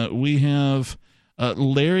we have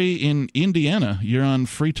Larry in Indiana. You're on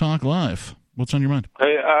Free Talk Live. What's on your mind?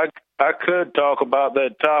 Hey, I could talk about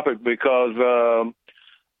that topic because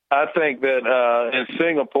I think that in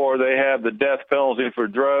Singapore they have the death penalty for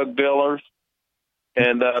drug dealers,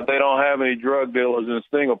 and they don't have any drug dealers in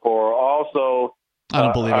Singapore. Also, I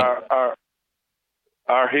don't believe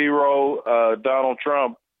our hero, Donald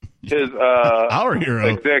Trump, his our hero.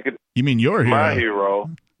 Executive. You mean your hero? My hero.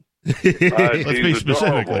 Let's be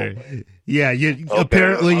specific, Larry. Yeah,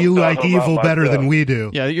 apparently you like evil better than we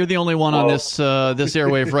do. Yeah, you're the only one on this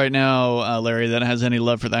airwave right now, Larry, that has any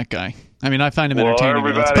love for that guy. I mean, I find him entertaining.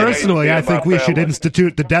 Personally, I think we should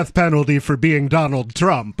institute the death penalty for being Donald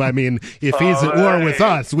Trump. I mean, if he's at war with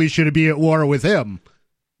us, we should be at war with him.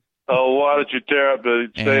 Oh, why don't you tear up the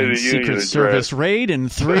State of the Union Secret address? Service raid in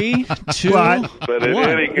 3, 2, But in 1.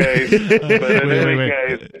 any case,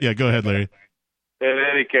 Yeah, go ahead, Larry. In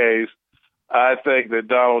any case, I think that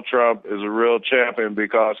Donald Trump is a real champion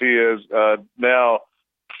because he has now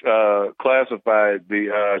classified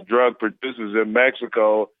the drug producers in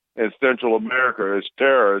Mexico and Central America as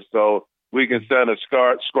terrorists. So we can send a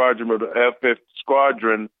squadron of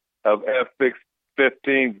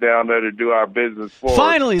F-15s down there to do our business for us.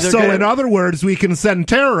 Finally, in other words, we can send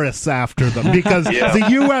terrorists after them because the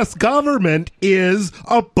U.S. government is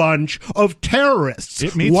a bunch of terrorists.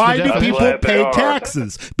 Why do people pay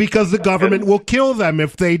taxes? Because the government will kill them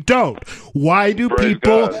if they don't. Why do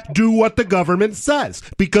people do what the government says?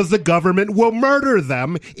 Because the government will murder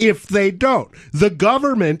them if they don't. The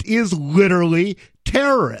government is literally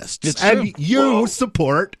terrorists, and you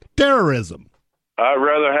support terrorism. I'd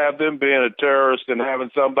rather have them being a terrorist than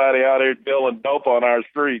having somebody out here dealing dope on our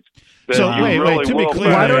streets. So wait, to be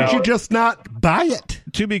clear, why don't you just not buy it?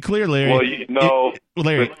 To be clear, Larry. Well,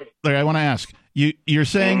 Larry, I want to ask you. You're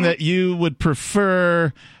saying that you would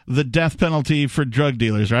prefer the death penalty for drug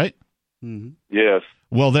dealers, right? Mm-hmm. Yes.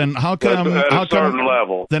 Well, then how come? At a certain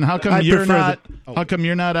level. Then how come you're not? How come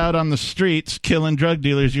you're not out on the streets killing drug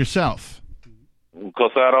dealers yourself?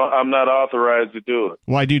 Because I'm not authorized to do it.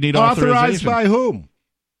 Why do you need authorization? Authorized by whom?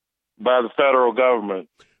 By the federal government.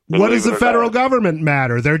 What does the federal government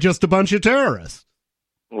matter? They're just a bunch of terrorists.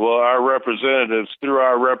 Well, our representatives, through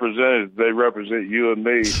our representatives, they represent you and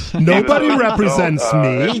me. Nobody represents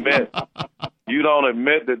me. you don't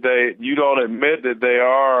admit that they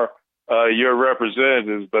are your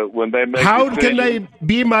representatives, but when they make how can they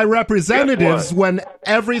be my representatives when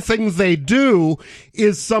everything they do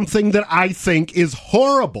is something that I think is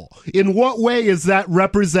horrible? In what way is that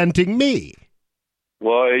representing me?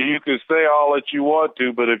 Well, you can say all that you want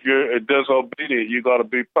to, but if you're disobedient, you're going to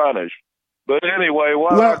be punished. But anyway,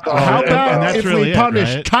 how about if we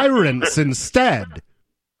punish tyrants instead?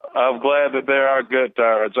 I'm glad that there are good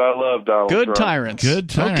tyrants. I love Donald Trump. Good tyrants. Good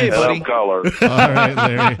tyrants. Okay, buddy. Color. All right,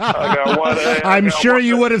 Larry. I'm sure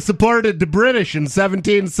you would have supported the British in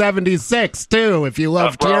 1776, too, if you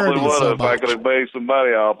loved tyranny so much. If I could have made some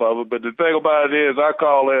money off of it. But the thing about it is,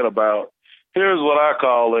 here's what I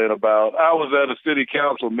call in about. I was at a city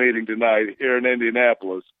council meeting tonight here in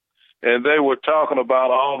Indianapolis, and they were talking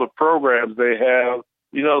about all the programs they have.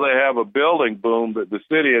 You know, they have a building boom that the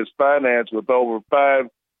city has financed with over $5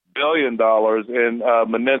 billion in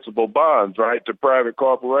municipal bonds, right, to private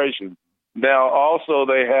corporations. Now, also,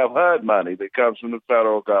 they have HUD money that comes from the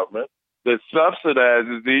federal government that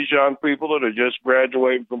subsidizes these young people that are just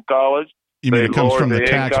graduating from college. You mean it comes from the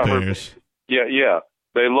taxpayers? Yeah.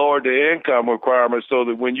 They lowered the income requirement so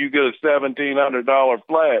that when you get a $1,700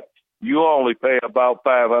 flat, you only pay about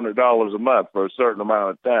 $500 a month for a certain amount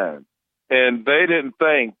of time. And they didn't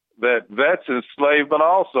think that that's enslavement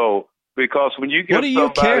also. Because when you get what do you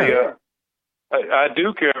care? I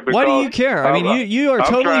do care. Because why do you care? I mean, you are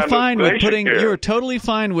totally fine with putting. You are totally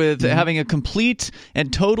fine with having a complete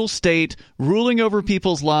and total state ruling over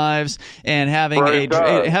people's lives and having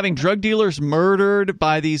having drug dealers murdered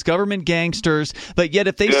by these government gangsters. But yet,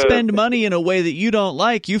 if they spend money in a way that you don't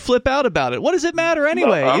like, you flip out about it. What does it matter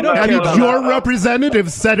anyway? No, you don't care about your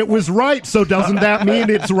representative said it was right, so doesn't that mean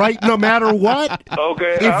it's right no matter what?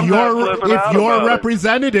 Okay. If your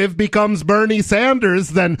representative becomes Bernie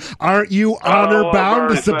Sanders, then aren't you honor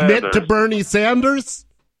bound to submit to Bernie Sanders?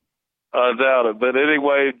 I doubt it. But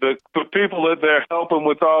anyway, the people that they're helping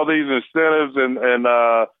with all these incentives and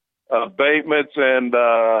abatements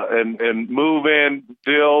and move-in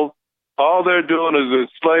deals, all they're doing is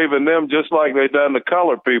enslaving them just like they've done the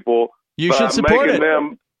colored people. You should support it.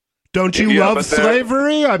 Don't you love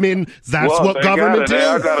slavery? I mean, that's what government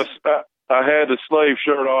is. I had the slave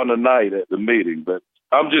shirt on tonight at the meeting, but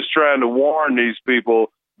I'm just trying to warn these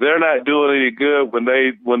people. They're not doing any good when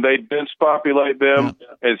they dispopulate them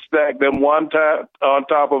and stack them one time on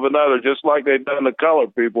top of another, just like they've done the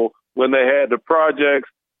colored people when they had the projects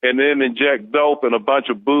and then inject dope in a bunch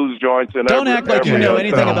of booze joints. And don't act like you know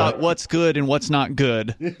anything about what's good and what's not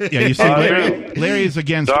good. Yeah, you see, Larry is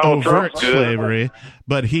against overt slavery,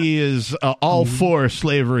 but he is all for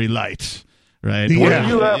slavery light, right?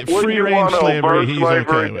 Yeah. Free-range slavery, he's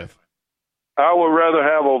okay with. I would rather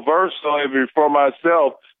have overt slavery for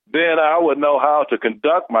myself. Then I would know how to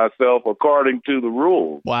conduct myself according to the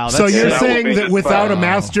rules. Wow! So you're saying that without a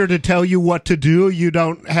master to tell you what to do, you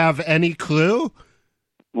don't have any clue?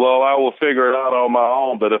 Well, I will figure it out on my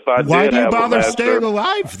own. But if I why did do you have bother a master, staying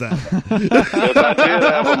alive then? If I did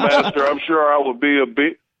have a master, I'm sure I would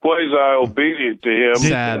be quasi-obedient to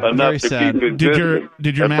him enough to keep it.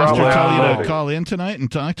 Did your master tell you to call in tonight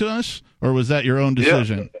and talk to us, or was that your own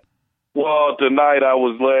decision? Yeah. Well, tonight I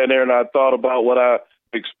was laying there and I thought about what I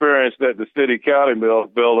experienced at the city county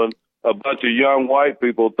building. A bunch of young white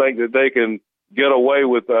people think that they can get away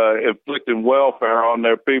with inflicting welfare on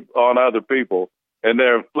other people, and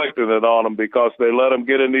they're inflicting it on them because they let them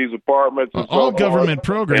get in these apartments. And all government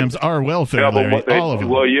programs are welfare, Larry. All of them.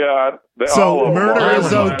 Well, yeah. So murder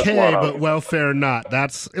is okay, but welfare not.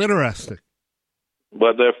 That's interesting.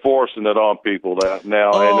 But they're forcing it on people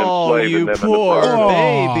now and enslaving them. Poor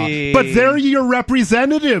baby. But they're your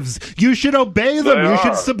representatives. You should obey them. You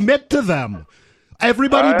should submit to them.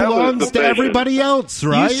 Everybody belongs to everybody else,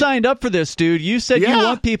 right? You signed up for this, dude. You said you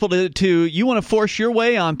want people you want to force your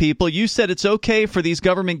way on people. You said it's okay for these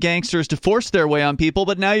government gangsters to force their way on people,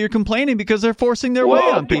 but now you're complaining because they're forcing their way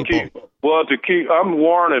on people. I'm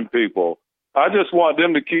warning people. I just want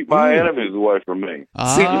them to keep my enemies away from me. You know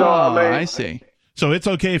what I mean? I see. So it's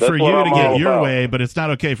okay for you to get your way, but it's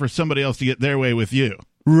not okay for somebody else to get their way with you.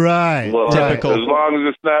 Right. Well, typical. As long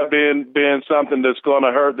as it's not being something that's going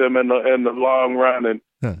to hurt them in the long run, and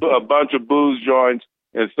a bunch of booze joints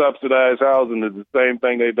and subsidized housing is the same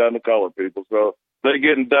thing they've done to colored people. So they're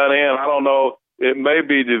getting done in. I don't know. It may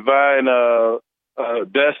be divine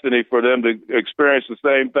destiny for them to experience the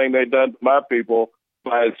same thing they've done to my people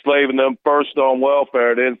by enslaving them first on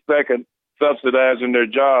welfare, then second subsidizing their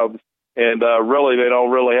jobs. And really, they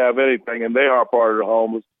don't really have anything, and they are part of the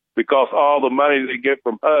homeless because all the money they get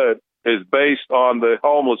from HUD is based on the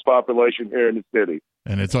homeless population here in the city.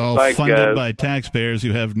 And it's all funded by taxpayers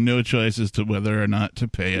who have no choice as to whether or not to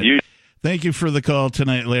pay it. Thank you for the call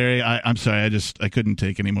tonight, Larry. I'm sorry, I couldn't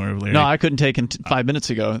take any more of Larry. No, I couldn't take him 5 minutes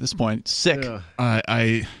ago at this point. Sick. Yeah.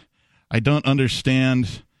 I don't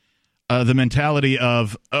understand the mentality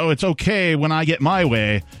of, it's okay when I get my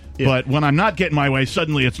way, but when I'm not getting my way,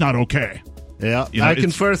 suddenly it's not okay. Yeah, I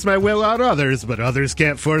can force my will on others, but others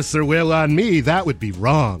can't force their will on me. That would be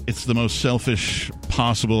wrong. It's the most selfish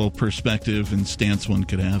possible perspective and stance one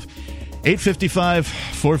could have. 855,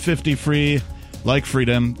 450 free, like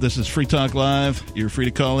freedom. This is Free Talk Live. You're free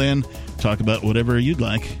to call in, talk about whatever you'd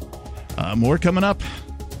like. More coming up.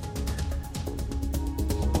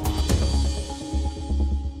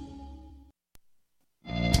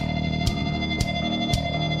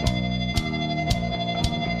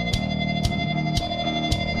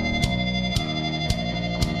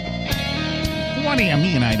 What do you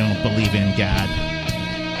mean I don't believe in God?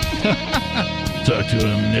 Talk to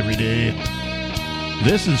him every day.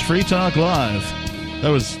 This is Free Talk Live. That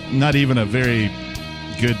was not even a very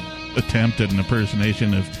good attempt at an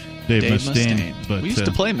impersonation of Dave Mustaine. But we used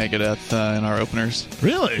to play Megadeth in our openers.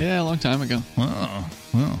 Really? Yeah, a long time ago. Oh,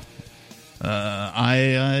 well.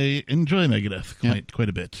 I enjoy Megadeth quite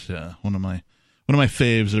a bit. One of my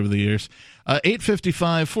faves over the years.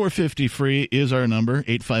 855 450 free is our number.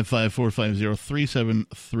 855 450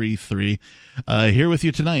 3733. Here with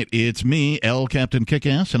you tonight, it's me, L. Captain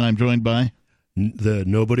Kickass, and I'm joined by the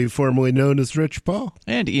nobody formerly known as Rich Paul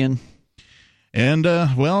and Ian. And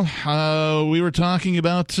we were talking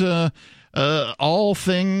about all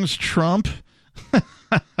things Trump.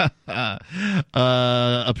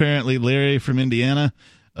 Apparently, Larry from Indiana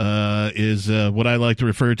is what I like to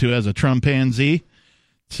refer to as a Trumpanzee.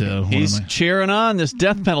 So he's cheering on this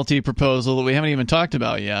death penalty proposal that we haven't even talked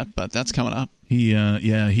about yet, but that's coming up. He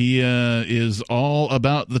is all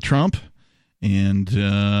about the Trump, and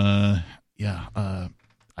I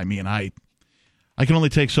mean, I can only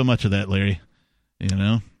take so much of that, Larry. You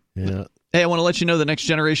know. Yeah. Hey, I want to let you know the next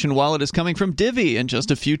generation wallet is coming from Divvy. In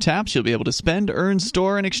just a few taps, you'll be able to spend, earn,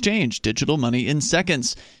 store, and exchange digital money in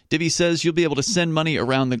seconds. Divvy says you'll be able to send money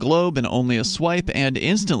around the globe in only a swipe and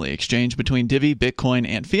instantly exchange between Divvy, Bitcoin,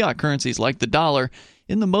 and fiat currencies like the dollar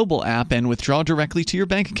in the mobile app and withdraw directly to your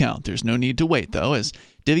bank account. There's no need to wait, though, as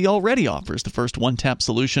Divvy already offers the first one-tap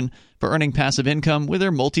solution for earning passive income with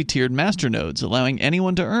their multi-tiered masternodes, allowing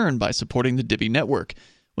anyone to earn by supporting the Divvy network.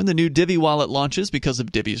 When the new Divvy wallet launches, because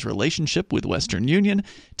of Divvy's relationship with Western Union,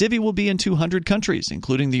 Divvy will be in 200 countries,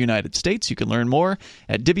 including the United States. You can learn more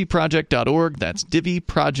at DivvyProject.org. That's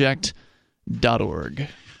DivvyProject.org.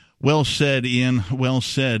 Well said, Ian. Well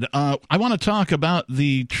said. I want to talk about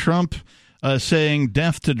the Trump saying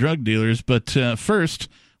death to drug dealers, but first,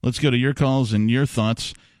 let's go to your calls and your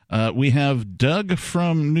thoughts. We have Doug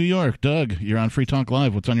from New York. Doug, you're on Free Talk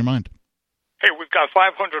Live. What's on your mind? Hey, we've got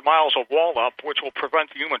 500 miles of wall up, which will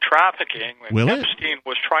prevent human trafficking. Will Epstein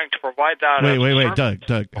was trying to provide that. Wait,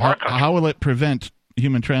 Doug. How will it prevent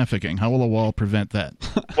human trafficking? How will a wall prevent that?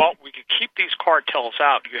 Well, we can keep these cartels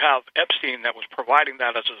out. You have Epstein that was providing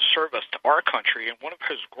that as a service to our country, and one of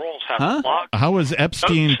his girls had a blog. How is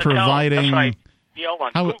Epstein providing?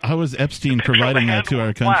 How is Epstein providing that to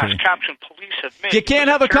our country? You can't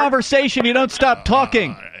have a conversation. You don't stop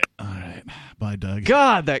talking. All right. Bye, Doug.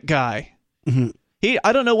 God, that guy.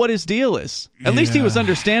 I don't know what his deal is. At least he was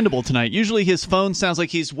understandable tonight. Usually his phone sounds like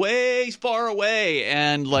he's way far away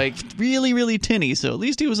and like really, really tinny. So at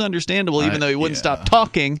least he was understandable, even though he wouldn't stop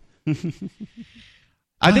talking.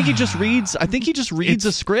 I think he just reads. I think he just reads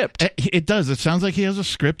a script. It does. It sounds like he has a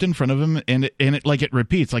script in front of him, and it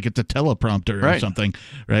repeats like it's a teleprompter or something,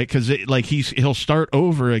 right? Because he'll start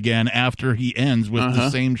over again after he ends with the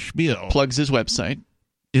same spiel. Plugs his website.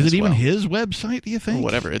 Is it even his website, do you think? Or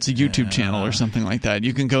whatever. It's a YouTube channel or something like that.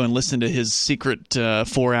 You can go and listen to his secret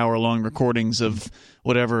 4-hour-long recordings of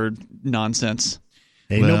whatever nonsense.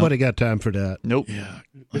 Ain't nobody got time for that. Nope. Yeah.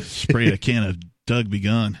 Sprayed a can of Doug Be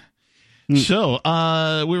Gone. So,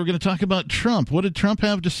 we were going to talk about Trump. What did Trump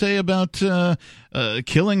have to say about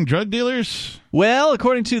killing drug dealers? Well,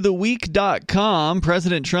 according to TheWeek.com,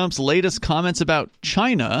 President Trump's latest comments about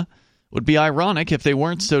China would be ironic if they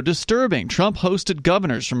weren't so disturbing. Trump hosted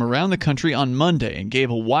governors from around the country on Monday and gave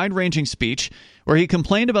a wide-ranging speech where he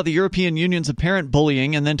complained about the European Union's apparent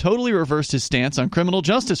bullying and then totally reversed his stance on criminal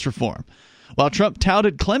justice reform. While Trump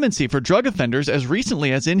touted clemency for drug offenders as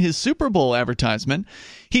recently as in his Super Bowl advertisement,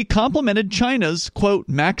 he complimented China's, quote,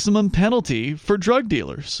 maximum penalty for drug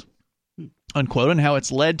dealers, unquote, and how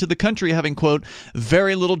it's led to the country having, quote,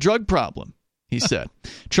 very little drug problem. He said.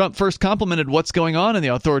 Trump first complimented what's going on in the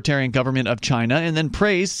authoritarian government of China and then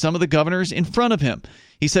praised some of the governors in front of him.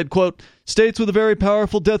 He said, quote, "States with a very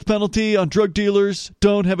powerful death penalty on drug dealers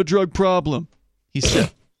don't have a drug problem," he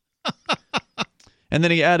said. And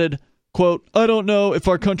then he added, quote, "I don't know if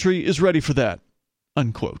our country is ready for that,"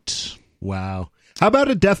 unquote. Wow. How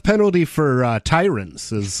about a death penalty for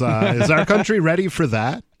tyrants? Is our country ready for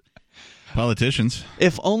that? Politicians.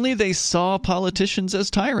 If only they saw politicians as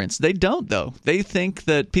tyrants. They don't, though. They think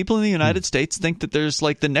that people in the United States think that there's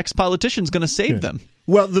like the next politician's going to save them.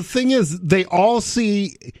 Well, the thing is, they all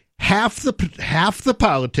see half the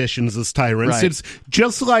politicians as tyrants. Right. It's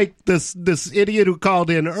just like this idiot who called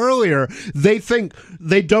in earlier. They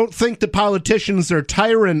don't think the politicians are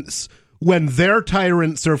tyrants when their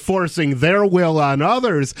tyrants are forcing their will on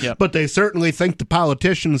others, but they certainly think the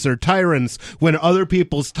politicians are tyrants when other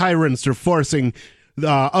people's tyrants are forcing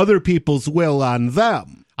other people's will on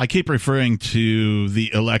them. I keep referring to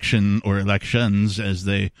the election or elections as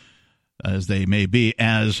they may be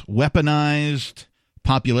as weaponized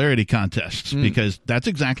popularity contests, because that's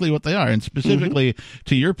exactly what they are. And specifically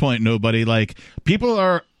to your point, Nobody, like, people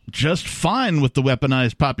are just fine with the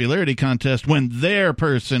weaponized popularity contest when their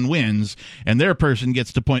person wins and their person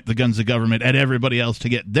gets to point the guns of government at everybody else to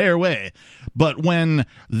get their way. But when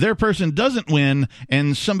their person doesn't win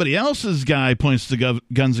and somebody else's guy points the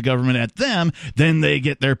guns of government at them, then they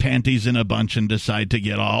get their panties in a bunch and decide to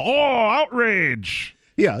get all, outrage.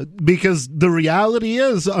 Yeah, because the reality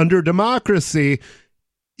is, under democracy,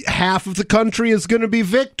 half of the country is going to be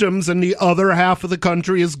victims and the other half of the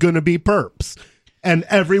country is going to be perps. And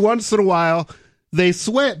every once in a while, they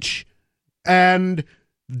switch, and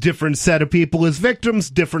different set of people as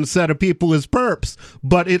victims, different set of people as perps.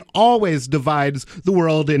 But it always divides the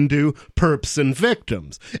world into perps and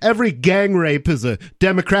victims. Every gang rape is a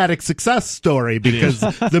democratic success story because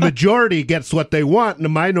the majority gets what they want and the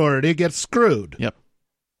minority gets screwed. Yep.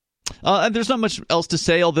 And there's not much else to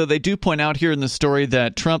say, although they do point out here in the story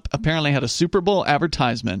that Trump apparently had a Super Bowl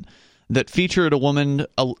advertisement that featured a woman,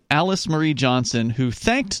 Alice Marie Johnson, who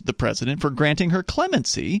thanked the president for granting her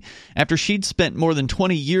clemency after she'd spent more than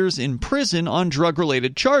 20 years in prison on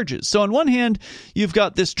drug-related charges. So on one hand, you've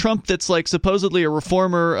got this Trump that's like supposedly a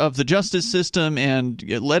reformer of the justice system and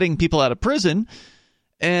letting people out of prison.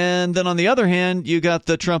 And then on the other hand, you got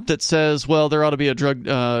the Trump that says, well, there ought to be a drug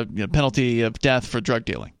penalty of death for drug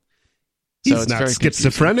dealing. So he's not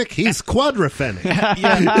schizophrenic, confusing. He's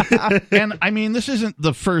quadrophenic. And I mean, this isn't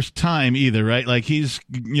the first time either, right? Like, he's,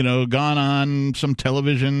 gone on some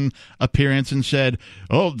television appearance and said,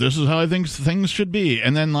 oh, this is how I think things should be.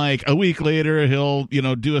 And then, like, a week later, he'll,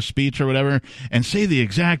 do a speech or whatever and say the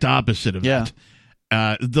exact opposite of that.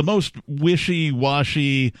 The most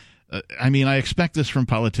wishy-washy, I expect this from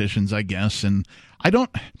politicians, I guess. And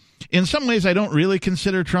in some ways, I don't really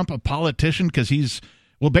consider Trump a politician because he's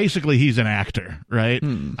an actor, right?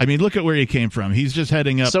 I mean, look at where he came from. He's just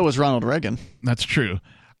heading up. So was Ronald Reagan. That's true.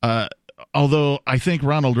 Although I think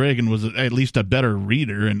Ronald Reagan was at least a better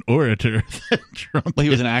reader and orator than Trump. Well,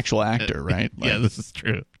 he was an actual actor, right? Yeah, this is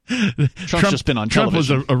true. Trump's just been on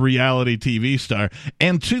television. Trump was a reality TV star.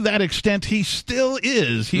 And to that extent, he still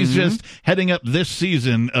is. He's just heading up this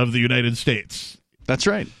season of the United States. That's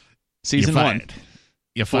right. Season 1.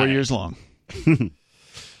 4 years long.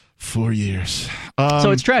 4 years.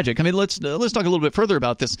 So it's tragic. I mean, let's talk a little bit further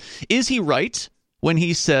about this. Is he right when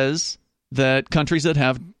he says that countries that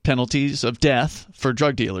have penalties of death for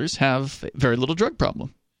drug dealers have very little drug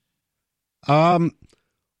problem?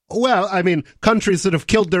 Well, I mean, countries that have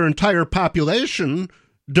killed their entire population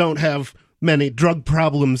don't have many drug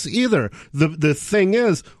problems either. The thing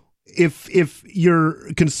is, if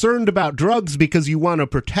you're concerned about drugs because you want to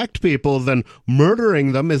protect people, then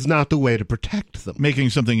murdering them is not the way to protect them. Making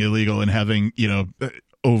something illegal and having,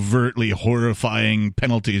 overtly horrifying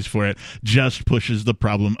penalties for it just pushes the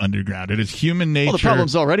problem underground. It is human nature. Well, the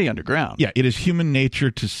problem's already underground. Yeah, it is human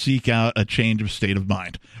nature to seek out a change of state of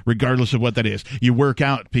mind, regardless of what that is. You work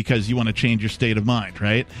out because you want to change your state of mind,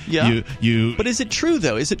 right? Yeah. But is it true,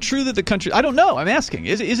 though? Is it true that the country... I don't know. I'm asking.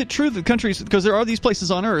 Is it true that countries... Because there are these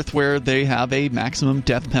places on Earth where they have a maximum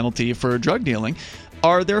death penalty for drug dealing.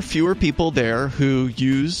 Are there fewer people there who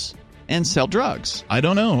use and sell drugs? I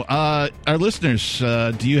don't know. Our listeners,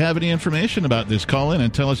 do you have any information about this? Call in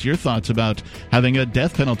and tell us your thoughts about having a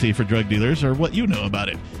death penalty for drug dealers or what you know about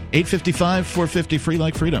it. 855-450 free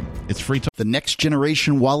like freedom. It's free talk. The next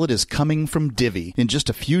generation wallet is coming from Divvy. In just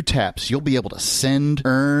a few taps, you'll be able to send,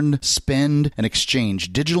 earn, spend, and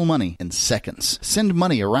exchange digital money in seconds. Send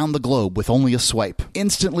money around the globe with only a swipe.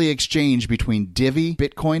 Instantly exchange between Divvy,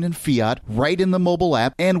 Bitcoin, and fiat right in the mobile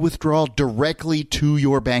app and withdraw directly to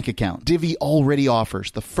your bank account. down. Divvy already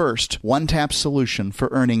offers the first one-tap solution for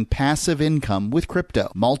earning passive income with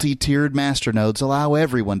crypto. Multi-tiered masternodes allow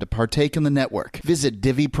everyone to partake in the network. Visit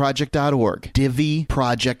DivvyProject.org.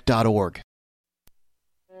 DivvyProject.org.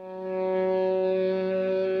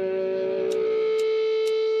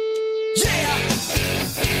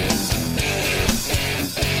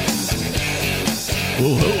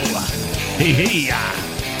 Whoa. Hey.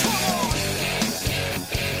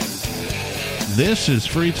 This is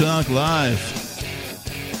Free Talk Live.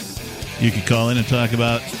 You can call in and talk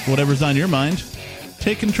about whatever's on your mind.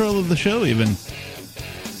 Take control of the show, even.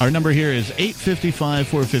 Our number here is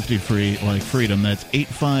 855-450-FREE, like freedom. That's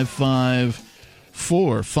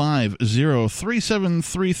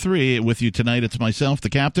 855-450-3733. With you tonight, it's myself, the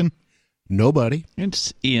captain. Nobody.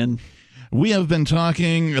 It's Ian. We have been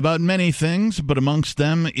talking about many things, but amongst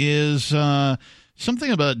them is something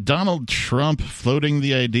about Donald Trump floating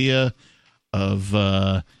the idea of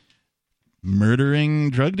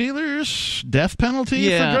murdering drug dealers, death penalty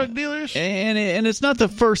for drug dealers. And it's not the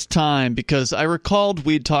first time, because I recalled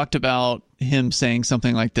we'd talked about him saying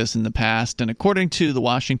something like this in the past, and according to the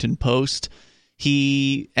Washington Post,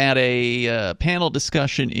 he, at a panel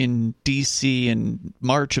discussion in D.C. in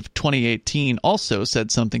March of 2018, also said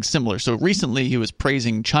something similar. So recently he was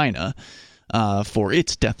praising China for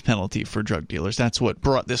its death penalty for drug dealers. That's what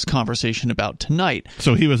brought this conversation about tonight.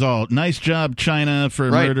 So he was all, nice job, China, for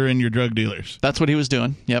murdering your drug dealers. That's what he was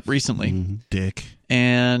doing. Yep, recently. Dick.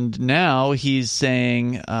 And now he's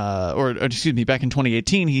saying, or excuse me, back in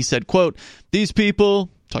 2018, he said, quote, "These people,"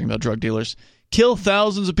 talking about drug dealers, "kill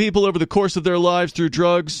thousands of people over the course of their lives through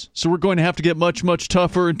drugs, so we're going to have to get much, much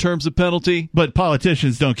tougher in terms of penalty." But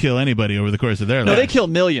politicians don't kill anybody over the course of their lives. No, they kill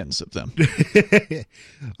millions of them.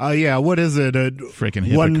 Yeah, what is it? Freaking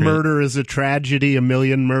hypocrite. One murder is a tragedy, a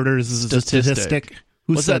million murders is a statistic.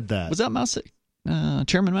 Who said that? Was that Mouse?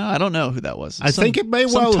 Chairman Mao? I don't know who that was. I think it may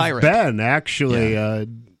well have been, actually. Yeah.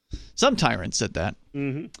 Some tyrant said that.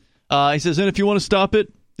 He says, and if you want to stop it,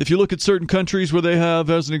 if you look at certain countries where they have,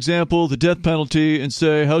 as an example, the death penalty and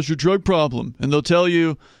say, how's your drug problem? And they'll tell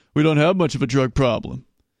you, we don't have much of a drug problem.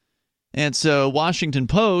 And so Washington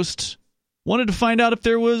Post wanted to find out if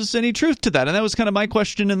there was any truth to that. And that was kind of my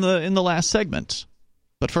question in the last segment.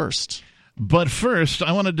 But first,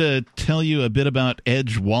 I wanted to tell you a bit about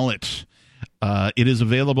Edge Wallet. It is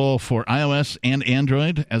available for iOS and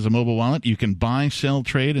Android as a mobile wallet. You can buy, sell,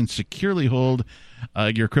 trade, and securely hold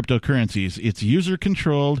your cryptocurrencies. It's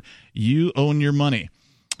user-controlled. You own your money.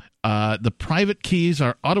 The private keys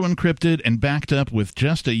are auto-encrypted and backed up with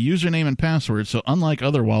just a username and password, so unlike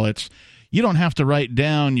other wallets, you don't have to write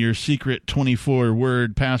down your secret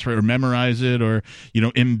 24-word password or memorize it or,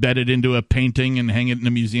 embed it into a painting and hang it in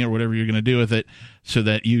a museum or whatever you're going to do with it so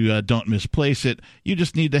that you don't misplace it. You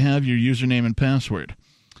just need to have your username and password.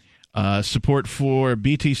 Support for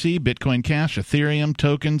BTC, Bitcoin Cash, Ethereum,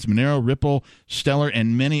 tokens, Monero, Ripple, Stellar,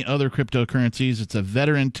 and many other cryptocurrencies. It's a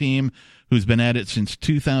veteran team who's been at it since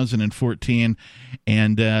 2014,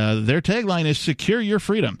 and their tagline is Secure Your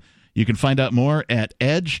Freedom. You can find out more at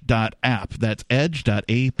edge.app. That's edge.app.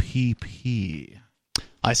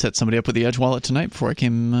 I set somebody up with the Edge wallet tonight before I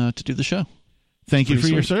came to do the show. Thank you for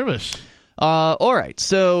your service. All right,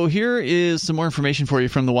 so here is some more information for you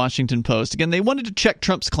from the Washington Post. Again, they wanted to check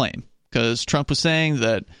Trump's claim because Trump was saying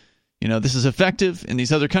that, this is effective in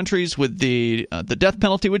these other countries with the death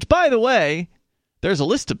penalty, which, by the way, there's a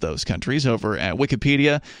list of those countries over at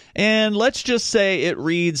Wikipedia, and let's just say it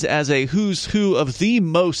reads as a who's who of the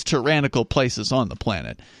most tyrannical places on the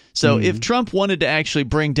planet. So if Trump wanted to actually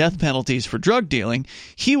bring death penalties for drug dealing,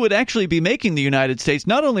 he would actually be making the United States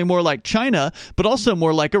not only more like China, but also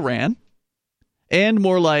more like Iran and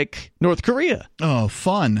more like North Korea. Oh,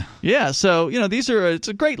 fun. Yeah, so, it's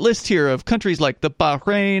a great list here of countries like the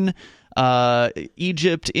Bahrain,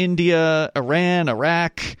 Egypt, India, Iran,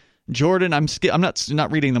 Iraq, Jordan. I'm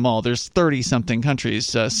not reading them all. There's 30-something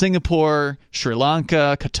countries. Singapore, Sri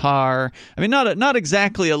Lanka, Qatar. I mean, not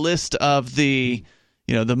exactly a list of the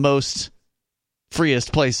most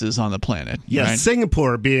freest places on the planet. Yes, right?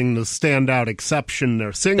 Singapore being the standout exception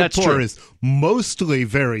there. Singapore is mostly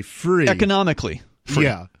very free. Economically free.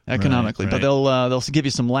 Yeah. Economically. Right. But they'll give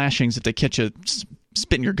you some lashings if they catch you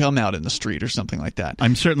spitting your gum out in the street or something like that.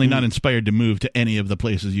 I'm certainly not inspired to move to any of the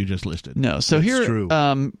places you just listed. No. So That's true.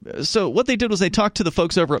 So what they did was they talked to the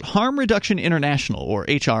folks over at Harm Reduction International, or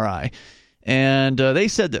HRI, and they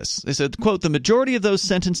said this. They said, quote, "The majority of those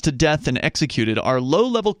sentenced to death and executed are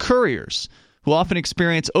low-level couriers who often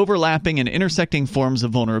experience overlapping and intersecting forms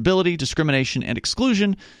of vulnerability, discrimination, and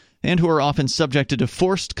exclusion, and who are often subjected to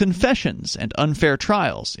forced confessions and unfair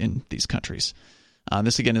trials in these countries.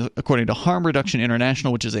 This, again, is according to Harm Reduction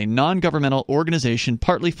International, which is a non-governmental organization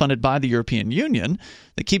partly funded by the European Union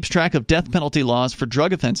that keeps track of death penalty laws for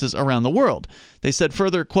drug offenses around the world. They said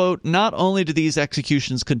further, quote, not only do these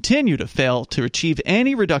executions continue to fail to achieve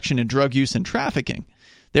any reduction in drug use and trafficking,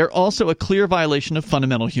 they're also a clear violation of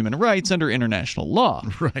fundamental human rights under international law.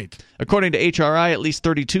 Right. According to HRI, at least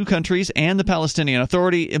 32 countries and the Palestinian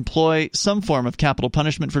Authority employ some form of capital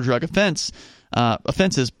punishment for drug offenses,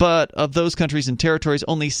 but of those countries and territories,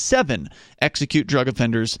 only 7 execute drug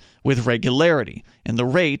offenders with regularity, and the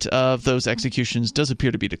rate of those executions does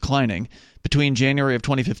appear to be declining. Between January of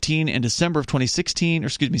 2015 and December of 2017,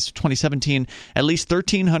 at least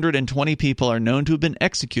 1,320 people are known to have been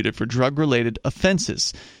executed for drug-related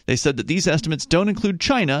offenses. They said that these estimates don't include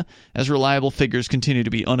China, as reliable figures continue to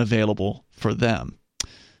be unavailable for them.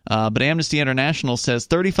 But Amnesty International says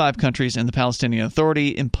 35 countries and the Palestinian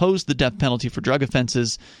Authority imposed the death penalty for drug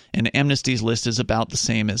offenses, and Amnesty's list is about the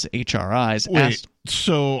same as HRI's. Wait,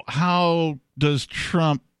 so how does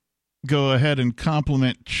Trump go ahead and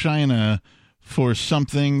compliment China for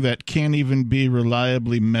something that can't even be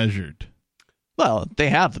reliably measured? Well, they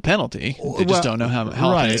have the penalty. They just don't know how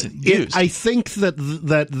often it's used. I think that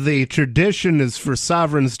the tradition is for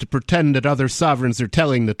sovereigns to pretend that other sovereigns are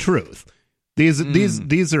telling the truth.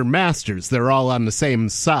 These are masters. They're all on the same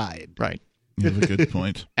side. Right. You have a good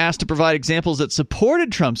point. Asked to provide examples that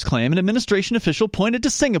supported Trump's claim, an administration official pointed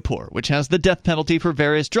to Singapore, which has the death penalty for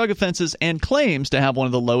various drug offenses and claims to have one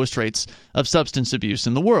of the lowest rates of substance abuse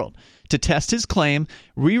in the world. To test his claim,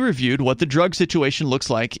 we reviewed what the drug situation looks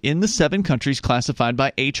like in the 7 countries classified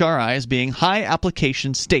by HRI as being high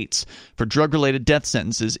application states for drug-related death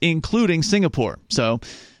sentences, including Singapore. So,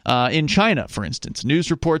 in China, for instance, news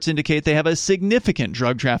reports indicate they have a significant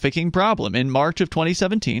drug trafficking problem. In March of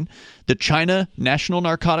 2017, the China National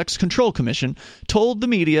Narcotics Control Commission told the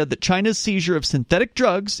media that China's seizure of synthetic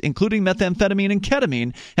drugs, including methamphetamine and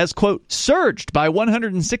ketamine, has, quote, surged by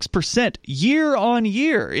 106% year on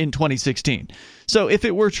year in 2016. So if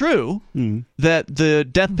it were true that the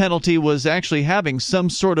death penalty was actually having some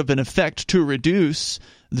sort of an effect to reduce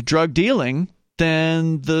the drug dealing,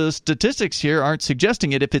 then the statistics here aren't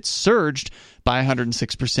suggesting it if it's surged by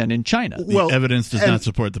 106% in China. The evidence does not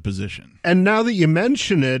support the position. And now that you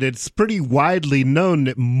mention it, it's pretty widely known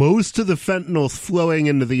that most of the fentanyl flowing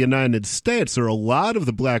into the United States, or a lot of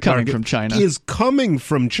the black market, from China, is coming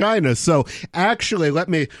from China. So actually, let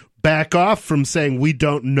me back off from saying we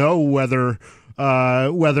don't know whether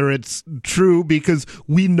it's true, because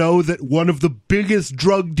we know that one of the biggest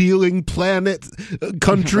drug dealing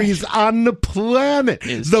countries on the planet,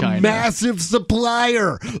 is the China. Massive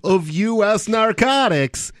supplier of U.S.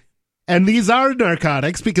 narcotics. And these are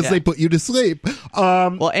narcotics because they put you to sleep.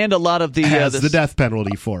 And a lot of the death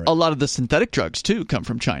penalty for it. A lot of the synthetic drugs too come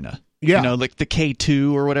from China. Yeah. You know, like the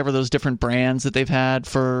K2 or whatever, those different brands that they've had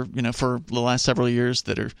for the last several years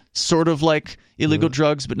that are sort of like illegal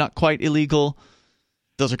drugs, but not quite illegal.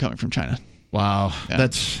 Those are coming from China. Wow. Yeah.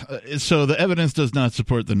 That's so the evidence does not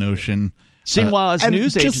support the notion. Xinhua's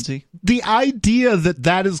news agency. The idea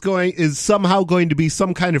that is somehow going to be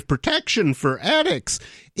some kind of protection for addicts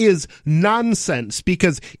is nonsense,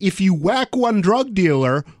 because if you whack one drug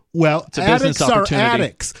dealer, well, addicts are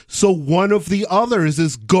addicts. So one of the others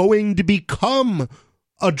is going to become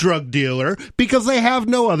a drug dealer because they have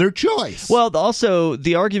no other choice. Well, also,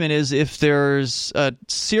 the argument is if there's a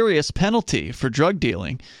serious penalty for drug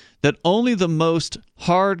dealing, that only the most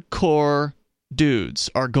hardcore dudes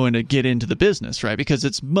are going to get into the business, right? Because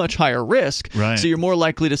it's much higher risk. Right. So you're more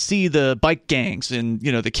likely to see the bike gangs and,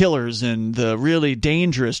 the killers and the really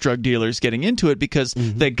dangerous drug dealers getting into it, because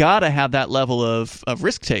they got to have that level of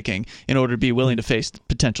risk taking in order to be willing to face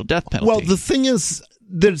potential death penalty. Well, the thing is,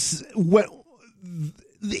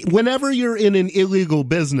 whenever you're in an illegal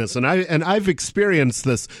business, and I've experienced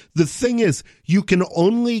this, the thing is, you can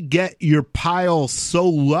only get your pile so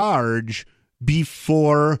large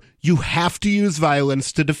before you have to use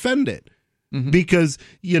violence to defend it. Because,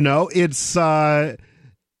 it's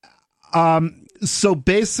so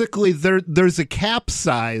basically there's a cap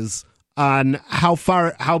size on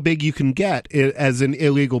how big you can get as an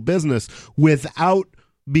illegal business without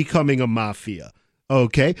becoming a mafia.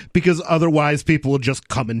 Okay, because otherwise people will just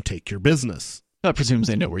come and take your business. That presumes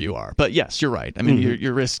they know where you are. But yes, you're right. I mean,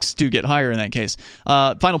 your risks do get higher in that case.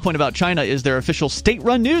 Final point about China is their official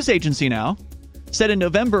state-run news agency now said in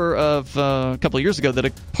November of a couple of years ago that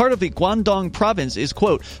a part of the Guangdong province is,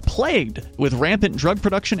 quote, plagued with rampant drug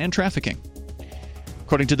production and trafficking.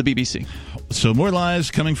 according to the BBC. So more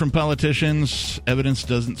lies coming from politicians. Evidence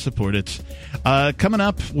doesn't support it. Coming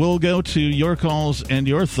up, we'll go to your calls and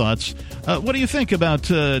your thoughts. What do you think about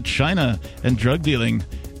China and drug dealing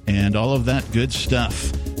and all of that good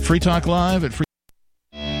stuff? Free Talk Live at Free.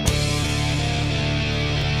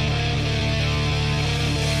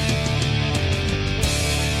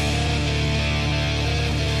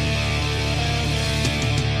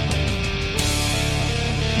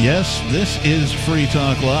 Yes, this is Free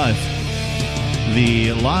Talk Live,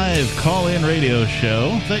 the live call-in radio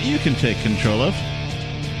show that you can take control of.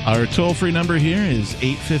 Our toll-free number here is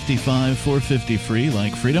 855-450-FREE,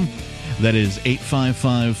 like freedom. That is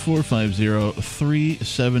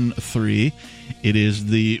 855-450-373. It is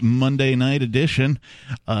the Monday night edition.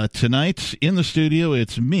 Tonight in the studio,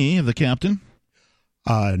 it's me, the captain.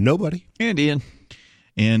 Nobody. And Ian.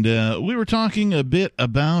 And we were talking a bit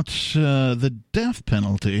about the death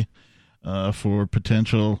penalty for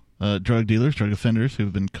potential drug dealers, drug offenders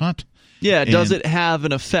who've been caught. Yeah, does it have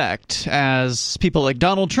an effect, as people like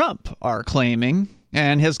Donald Trump are claiming,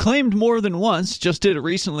 and has claimed more than once, just did it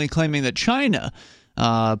recently, claiming that China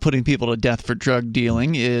putting people to death for drug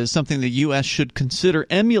dealing is something the U.S. should consider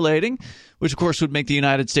emulating, which, of course, would make the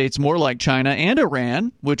United States more like China and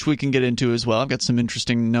Iran, which we can get into as well. I've got some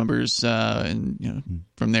interesting numbers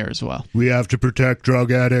from there as well. We have to protect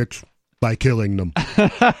drug addicts by killing them. We'll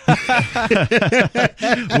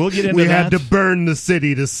get into that. We had to burn the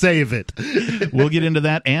city to save it. We'll get into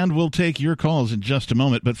that, and we'll take your calls in just a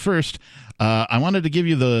moment. But first, I wanted to give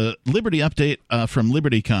you the Liberty update from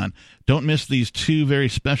LibertyCon. Don't miss these two very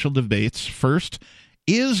special debates. First,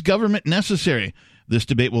 is government necessary? This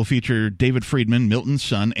debate will feature David Friedman, Milton's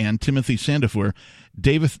son, and Timothy Sandefur.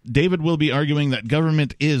 David will be arguing that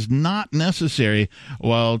government is not necessary,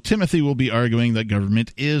 while Timothy will be arguing that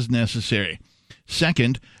government is necessary.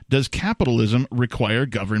 Second, does capitalism require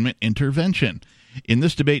government intervention? In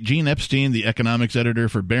this debate, Gene Epstein, the economics editor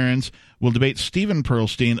for Barron's, will debate Stephen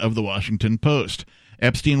Pearlstein of The Washington Post.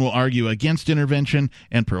 Epstein will argue against intervention,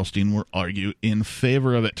 and Pearlstein will argue in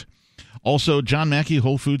favor of it. Also, John Mackey,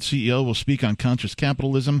 Whole Foods CEO, will speak on conscious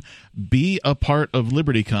capitalism. Be a part of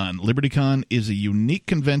LibertyCon. LibertyCon is a unique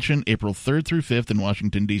convention, April 3rd through 5th in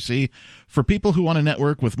Washington, D.C., for people who want to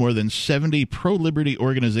network with more than 70 pro-liberty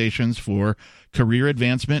organizations for career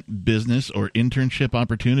advancement, business, or internship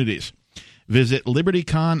opportunities. Visit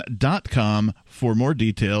LibertyCon.com for more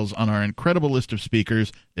details on our incredible list of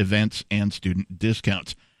speakers, events, and student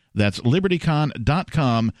discounts. That's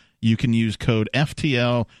LibertyCon.com. You can use code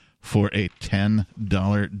FTL for a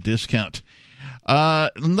 $10 discount.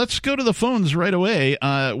 Let's go to the phones right away.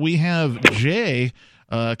 We have Jay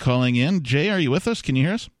calling in. Jay, are you with us? Can you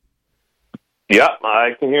hear us? Yep,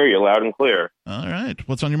 I can hear you loud and clear. All right.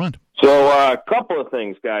 What's on your mind? So a couple of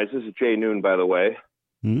things, guys. This is Jay Noon, by the way.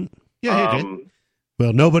 Yeah, hey, Jay.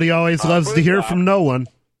 Well, nobody always loves to hear from no one.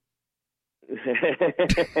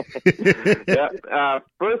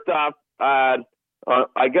 First off, I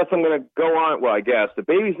guess I'm going to go on. Well, I guess the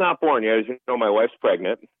baby's not born yet. As you know, my wife's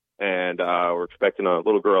pregnant, and we're expecting a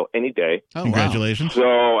little girl any day. Oh, congratulations! So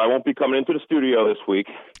I won't be coming into the studio this week,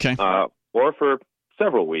 okay, or for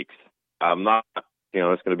several weeks. I'm not. It's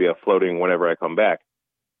going to be a floating whenever I come back.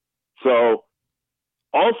 So,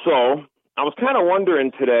 also, I was kind of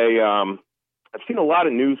wondering today. I've seen a lot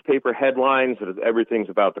of newspaper headlines that everything's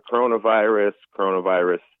about the coronavirus.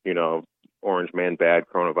 Orange man bad,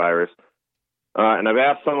 coronavirus. And I've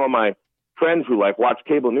asked some of my friends who watch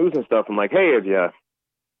cable news and stuff. I'm like, hey, have you?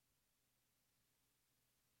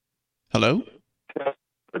 Hello?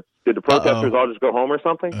 Did the protesters all just go home or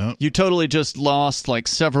something? You totally just lost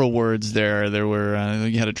several words there. There were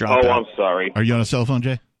you had to drop out. I'm sorry. Are you on a cell phone,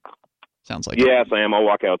 Jay? Sounds like yes, I am. I'll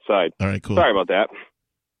walk outside. All right, cool. Sorry about that.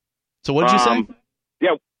 So what did you say?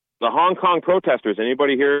 Yeah, the Hong Kong protesters.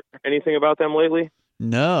 Anybody hear anything about them lately?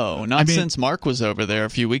 No, not since Mark was over there a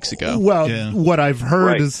few weeks ago. Well, what I've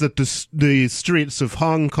heard is that the streets of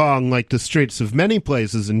Hong Kong, like the streets of many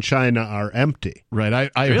places in China, are empty. Right.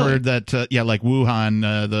 I heard that, like Wuhan,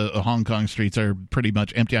 the Hong Kong streets are pretty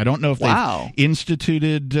much empty. I don't know if they've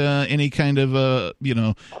instituted any kind of,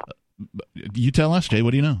 you tell us, Jay, what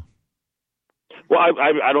do you know? Well,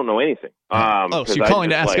 I don't know anything. So you're calling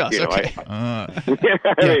to ask us? Okay. I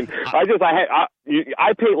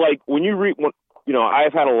pay when you read.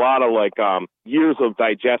 I've had a lot of years of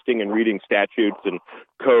digesting and reading statutes and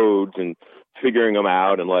codes and figuring them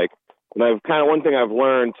out, and I've one thing I've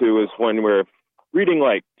learned too is when we're reading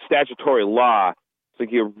statutory law,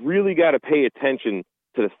 it's you really got to pay attention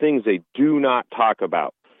to the things they do not talk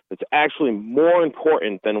about. It's actually more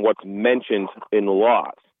important than what's mentioned in the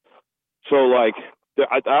laws. So,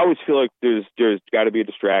 I always feel like there's got to be a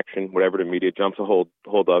distraction, whatever the media jumps a hold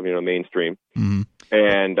of, mainstream. Mm-hmm.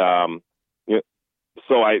 And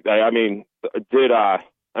so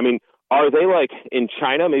are they like in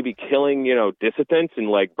China maybe killing dissidents and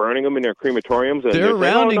like burning them in their crematoriums? And they're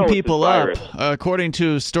rounding people up. According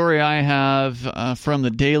to a story I have from the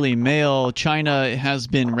Daily Mail, China has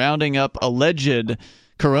been rounding up alleged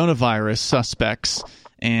coronavirus suspects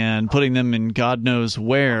and putting them in God knows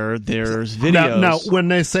where. There's videos. Now, when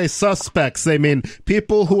they say suspects, they mean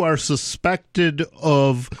people who are suspected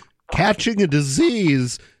of catching a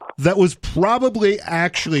disease that was probably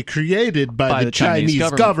actually created by the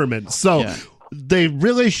Chinese government. So they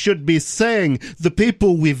really should be saying the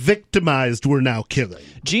people we victimized we're now killing.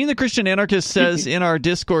 Gene the Christian Anarchist says in our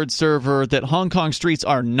Discord server that Hong Kong streets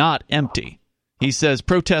are not empty. He says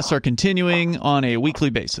protests are continuing on a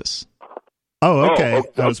weekly basis. Oh, okay.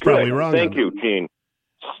 I was probably wrong. Thank you, Gene.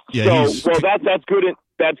 Yeah, that's good.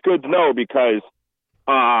 That's good to know because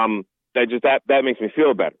that makes me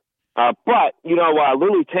feel better. But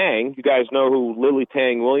Lily Tang, you guys know who Lily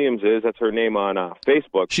Tang Williams is. That's her name on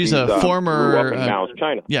Facebook. She's a former grew up in Mao's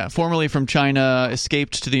China. Yeah, formerly from China,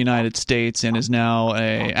 escaped to the United States, and is now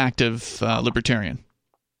a active libertarian.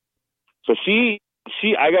 So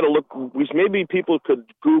I got to look. Maybe people could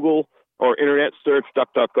Google or internet search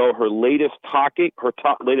DuckDuckGo her latest talk.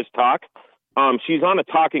 She's on a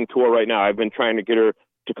talking tour right now. I've been trying to get her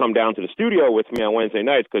to come down to the studio with me on Wednesday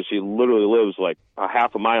nights because she literally lives like a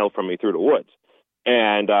half a mile from me through the woods.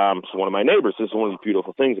 And she's one of my neighbors. This is one of the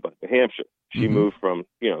beautiful things about New Hampshire. She moved from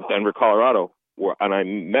Denver, Colorado, and I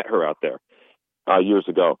met her out there years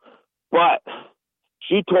ago. But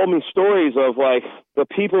she told me stories of like the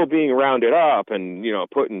people being rounded up and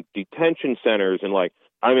put in detention centers and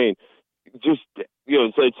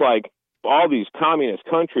it's like all these communist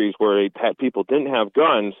countries where people didn't have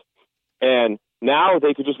guns, and now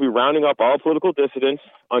they could just be rounding up all political dissidents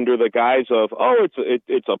under the guise of,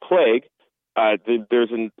 it's a plague. I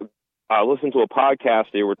listened to a podcast.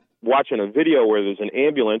 They were watching a video where there's an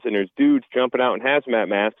ambulance and there's dudes jumping out in hazmat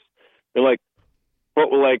masks. They're like,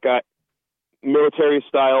 military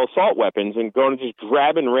style assault weapons and going and just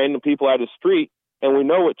grabbing random people out of the street. And we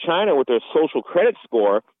know with China, with their social credit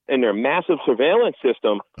score and their massive surveillance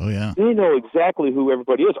system, they know exactly who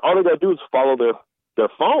everybody is. All they got to do is follow their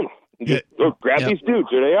phone. Grab these dudes.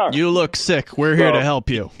 Here they are. You look sick. We're here to help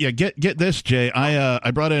you. Yeah, get this, Jay.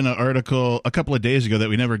 I brought in an article a couple of days ago that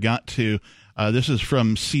we never got to. This is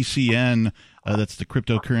from CCN. That's the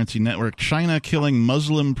Cryptocurrency Network. China killing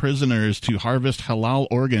Muslim prisoners to harvest halal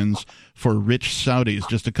organs for rich Saudis.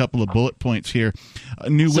 Just a couple of bullet points here.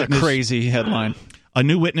 It's a crazy headline. A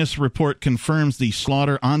new witness report confirms the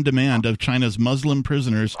slaughter on demand of China's Muslim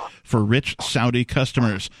prisoners for rich Saudi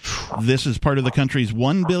customers. This is part of the country's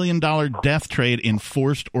 $1 billion death trade in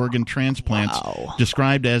forced organ transplants,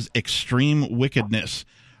 described as extreme wickedness.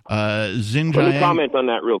 Xinjiang. Let me comment on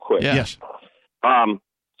that real quick. Yeah. Yes.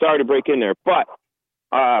 Sorry to break in there, but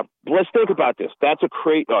let's think about this. That's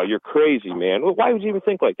you're crazy, man. Well, why would you even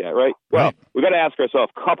think like that, right? Well, we got to ask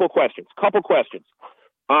ourselves a couple questions.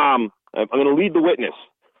 I'm going to lead the witness.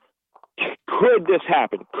 Could this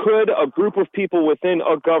happen? Could a group of people within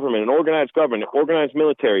a government, an organized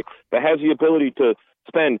military that has the ability to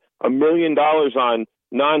spend $1 million on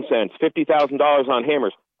nonsense, $50,000 on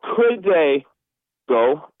hammers, could they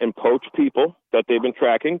go and poach people that they've been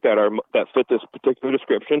tracking that fit this particular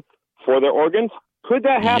description for their organs? Could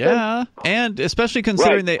that happen? Yeah, and especially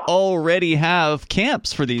considering they already have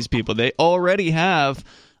camps for these people. They already have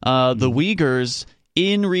the Uyghurs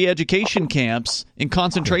in re-education camps, in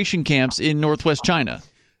concentration camps in northwest China.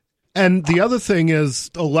 And the other thing is,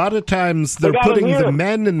 a lot of times they're putting the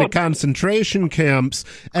men in the concentration camps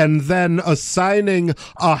and then assigning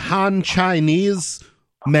a Han Chinese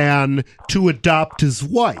man to adopt his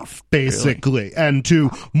wife, basically, and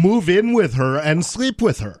to move in with her and sleep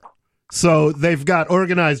with her. So they've got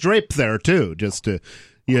organized rape there, too, just to,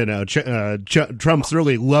 Trump's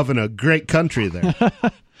really loving a great country there.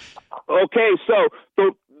 Okay, so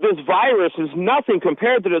this virus is nothing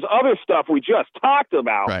compared to this other stuff we just talked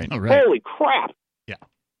about. Right. Oh, right. Holy crap. Yeah.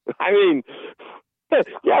 I mean,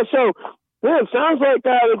 yeah, so it sounds like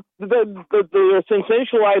they're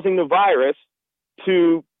sensationalizing the virus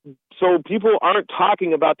so people aren't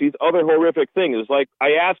talking about these other horrific things. It's like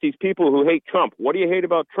I asked these people who hate Trump, what do you hate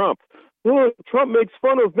about Trump? Oh, Trump makes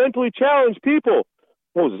fun of mentally challenged people.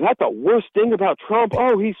 Oh, is that the worst thing about Trump?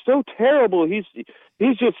 Oh, he's so terrible. He's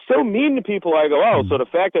just so mean to people. I go, so the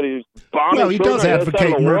fact that he's bombing. Well, he does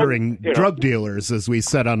advocate murdering drug dealers, as we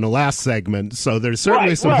said on the last segment. So there's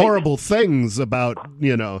certainly some horrible things about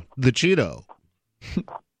the Cheeto.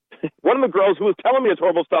 one of the girls who was telling me this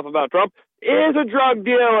horrible stuff about Trump is a drug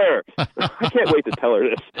dealer. I can't wait to tell her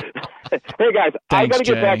this. Hey, guys, I got to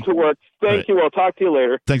get back to work. Thank you. I'll talk to you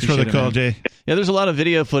later. Thanks for the call, Jay. Yeah, there's a lot of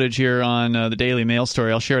video footage here on the Daily Mail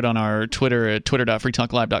story. I'll share it on our Twitter at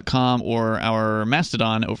twitter.freetalklive.com or our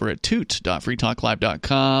Mastodon over at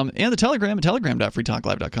toot.freetalklive.com and the Telegram at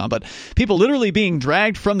telegram.freetalklive.com. But people literally being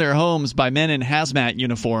dragged from their homes by men in hazmat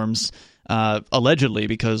uniforms, allegedly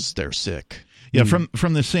because they're sick. Yeah,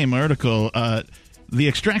 from the same article, the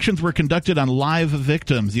extractions were conducted on live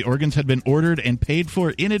victims. The organs had been ordered and paid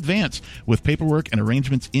for in advance with paperwork and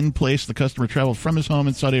arrangements in place. The customer traveled from his home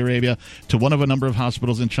in Saudi Arabia to one of a number of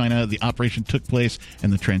hospitals in China. The operation took place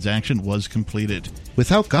and the transaction was completed.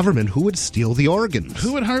 Without government, who would steal the organs?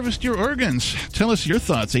 Who would harvest your organs? Tell us your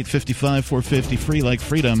thoughts. 855-450, free like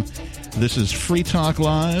freedom. This is Free Talk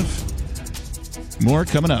Live. More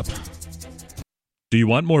coming up. Do you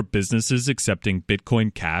want more businesses accepting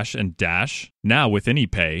Bitcoin Cash and Dash? Now with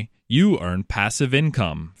AnyPay, you earn passive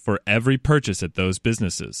income for every purchase at those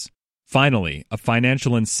businesses. Finally, a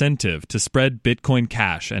financial incentive to spread Bitcoin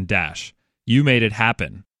Cash and Dash. You made it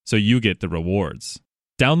happen, so you get the rewards.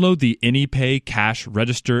 Download the AnyPay Cash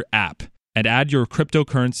Register app and add your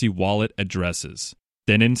cryptocurrency wallet addresses.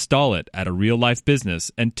 Then install it at a real-life business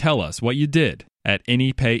and tell us what you did at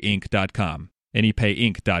AnyPayInc.com.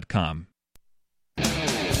 AnyPayInc.com.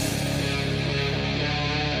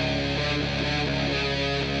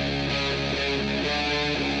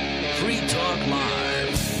 Free Talk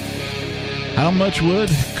Live. How much wood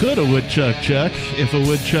could a woodchuck chuck if a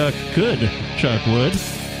woodchuck could chuck wood?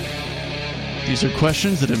 These are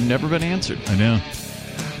questions that have never been answered. I know.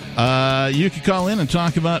 You can call in and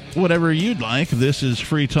talk about whatever you'd like. This is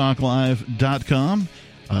freetalklive.com.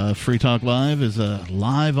 Free Talk Live is a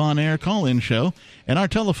live on-air call-in show, and our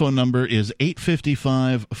telephone number is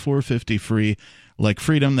 855-450-FREE. Like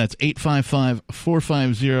freedom, that's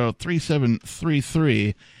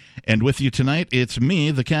 855-450-3733. And with you tonight, it's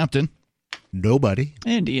me, the captain. Nobody.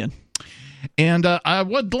 And Ian. And I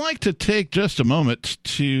would like to take just a moment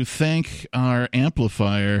to thank our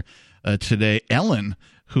amplifier today, Ellen,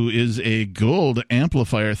 who is a gold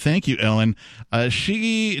amplifier. Thank you, Ellen.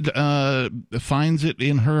 She finds it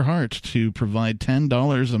in her heart to provide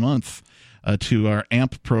 $10 a month to our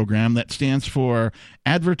AMP program. That stands for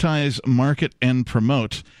Advertise, Market, and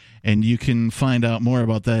Promote. And you can find out more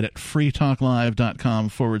about that at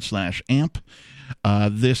freetalklive.com/AMP.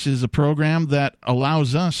 This is a program that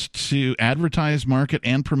allows us to advertise, market,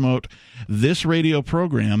 and promote this radio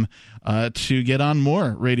program to get on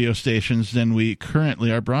more radio stations than we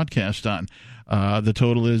currently are broadcast on. The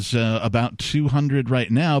total is about 200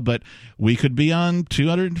 right now, but we could be on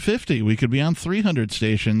 250. We could be on 300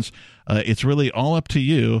 stations. It's really all up to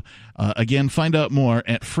you. Again, find out more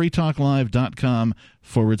at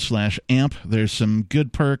freetalklive.com/AMP. There's some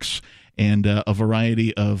good perks and a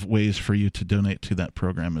variety of ways for you to donate to that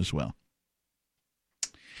program as well.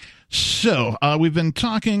 So we've been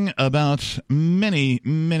talking about many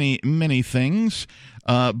things,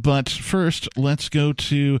 but first let's go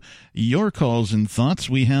to your calls and thoughts.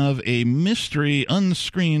 We have a mystery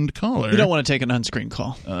unscreened caller. You don't want to take an unscreened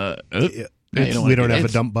call. We don't have a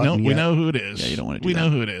dump button yet. We know who it is. Yeah, you don't want to do We that. know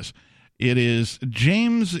who it is. It is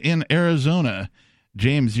James in Arizona.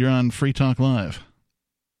 James, you're on Free Talk Live.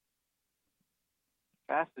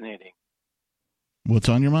 Fascinating. What's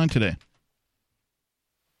on your mind today?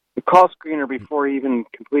 The call screener before he even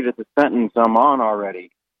completed the sentence, I'm on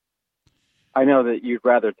already. I know that you'd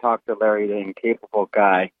rather talk to Larry, the incapable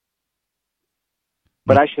guy.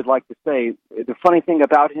 But I should like to say, the funny thing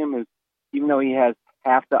about him is, even though he has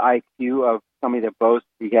half the IQ of somebody that boasts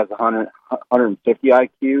he has 150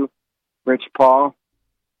 IQ, Rich Paul,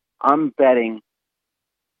 I'm betting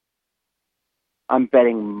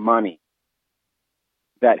money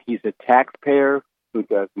that he's a taxpayer who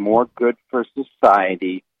does more good for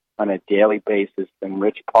society on a daily basis than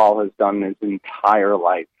Rich Paul has done his entire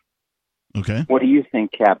life. Okay. What do you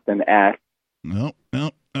think, Captain Ass? No.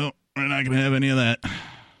 We're not going to have any of that.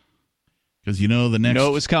 Because you know the next. You know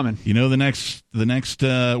it was coming. You know the next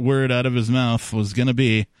word out of his mouth was going to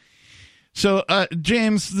be. So,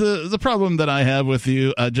 James, the problem that I have with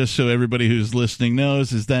you, just so everybody who's listening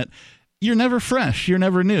knows, is that you're never fresh. You're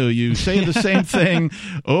never new. You say the same thing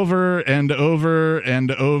over and over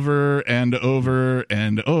and over and over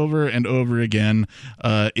and over and over again.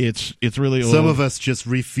 It's really old. Some of us just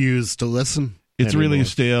refuse to listen. It's really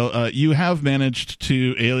stale. You have managed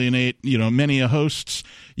to alienate, many hosts.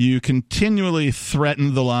 You continually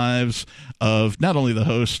threaten the lives of not only the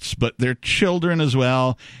hosts but their children as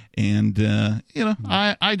well. And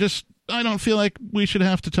I I don't feel like we should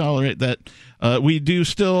have to tolerate that. We do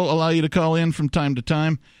still allow you to call in from time to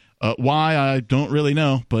time. Why, I don't really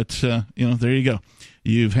know, but there you go.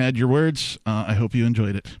 You've had your words. I hope you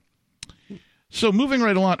enjoyed it. So moving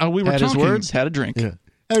right along, we were had talking. His words, had a drink. Yeah.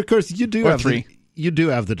 And of course, you do or have three. You do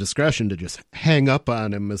have the discretion to just hang up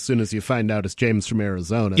on him as soon as you find out it's James from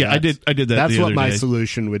Arizona. Yeah, I did that. That's the what other my day.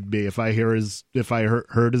 solution would be if I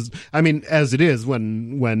heard his. I mean, as it is,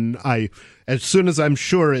 as soon as I'm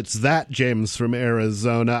sure it's that James from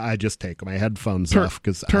Arizona, I just take my headphones off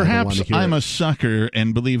because perhaps I'm a a sucker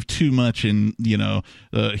and believe too much in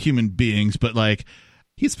human beings, but like.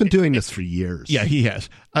 He's been doing this for years. Yeah, he has.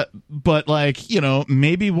 But,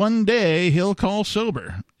 maybe one day he'll call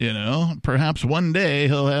sober. Perhaps one day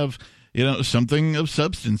he'll have, something of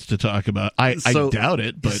substance to talk about. I doubt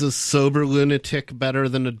it. But is a sober lunatic better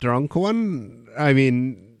than a drunk one? I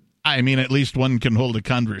mean, at least one can hold a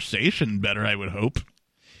conversation better, I would hope.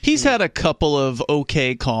 He's had a couple of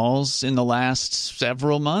okay calls in the last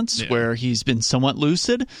several months where he's been somewhat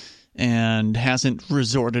lucid and hasn't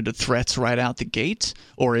resorted to threats right out the gate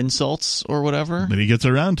or insults or whatever. But he gets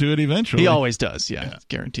around to it eventually. He always does, yeah.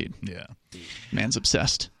 Guaranteed. Yeah. Man's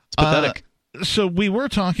obsessed. It's pathetic. So we were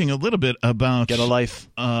talking a little bit about Get a life.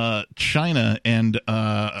 China and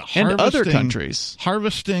other countries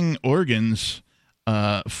harvesting organs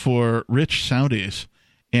for rich Saudis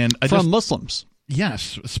and from Muslims.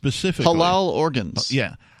 Yes, specifically halal organs.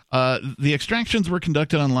 Yeah. The extractions were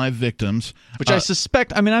conducted on live victims. Which I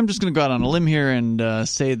suspect, I'm just going to go out on a limb here and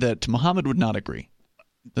say that Muhammad would not agree.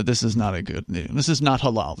 That this is not this is not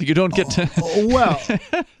halal. You don't get to... Well,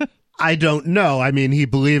 I don't know. He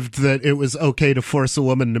believed that it was okay to force a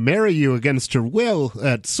woman to marry you against her will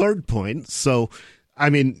at sword point. So,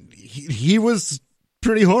 he was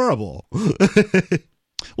pretty horrible.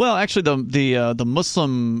 Well, actually, the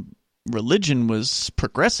Muslim religion was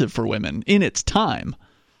progressive for women in its time.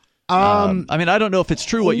 I don't know if it's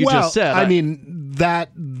true what you just said.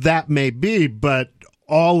 That may be, but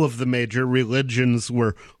all of the major religions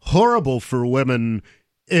were horrible for women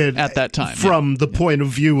at that time, from the point of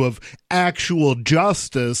view of actual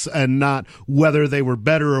justice and not whether they were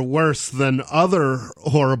better or worse than other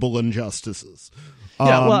horrible injustices.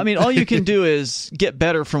 Yeah, all you can do is get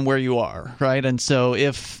better from where you are, right? And so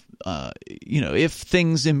if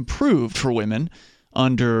things improved for women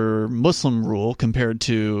under Muslim rule compared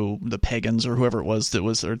to the pagans or whoever it was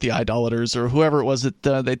or the idolaters or whoever it was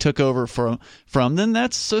that they took over from, then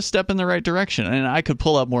that's a step in the right direction. And I could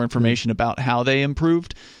pull up more information about how they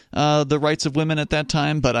improved the rights of women at that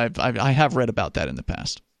time, but I have read about that in the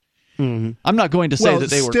past. Mm-hmm. I'm not going to say that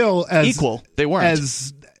they were equal. They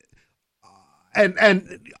weren't.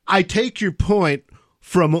 And I take your point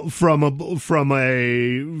from the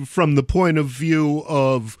point of view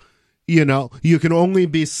of, you can only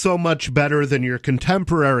be so much better than your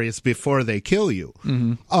contemporaries before they kill you.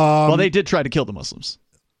 Mm-hmm. Well, they did try to kill the Muslims.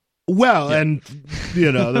 Well, yeah. And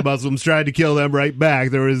the Muslims tried to kill them right back.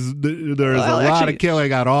 There was a lot of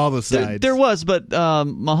killing on all the sides. There was, but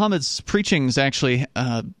Muhammad's preachings actually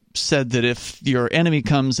said that if your enemy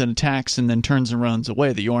comes and attacks and then turns and runs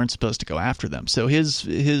away, that you aren't supposed to go after them. So his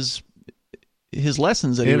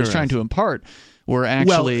lessons that he was trying to impart were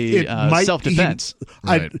actually self-defense.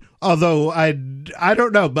 Right. Although I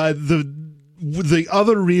don't know, but the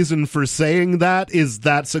other reason for saying that is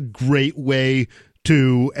that's a great way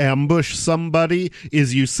to ambush somebody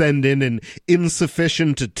is you send in an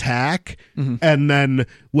insufficient attack, mm-hmm. and then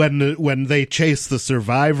when they chase the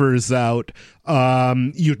survivors out,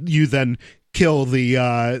 you then kill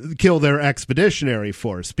their expeditionary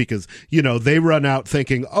force because they run out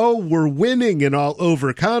thinking, oh, we're winning and all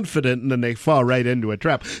overconfident, and then they fall right into a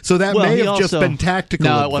trap. So that may have just been tactical.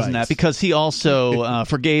 No, advice. It wasn't that, because he also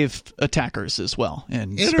forgave attackers as well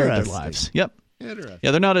and spared their lives. Yep. Yeah,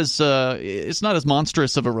 they're not as it's not as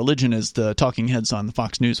monstrous of a religion as the talking heads on the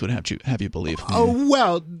Fox News would have you believe. Oh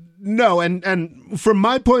well, no, and from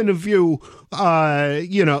my point of view,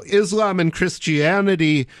 Islam and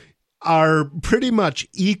Christianity are pretty much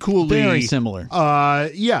equally very similar.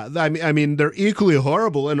 Yeah, I mean they're equally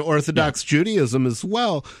horrible, and Orthodox Judaism as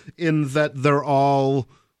well, in that they're all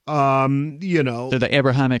they're the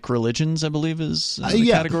Abrahamic religions, I believe, is the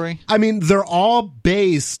category. I mean, they're all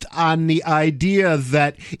based on the idea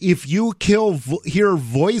that if you hear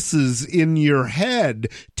voices in your head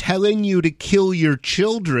telling you to kill your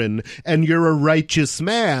children and you're a righteous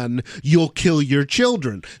man, you'll kill your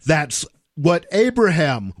children. That's what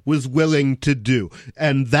Abraham was willing to do,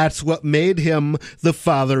 and that's what made him the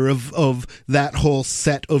father of that whole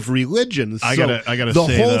set of religions. I gotta the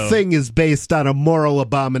say, whole though, thing is based on a moral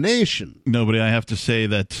abomination. Nobody, I have to say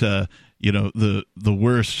that the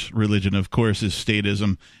worst religion, of course, is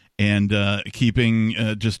statism. And keeping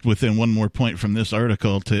just within one more point from this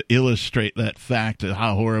article to illustrate that fact of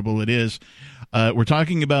how horrible it is, we're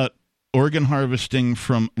talking about organ harvesting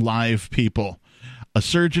from live people. A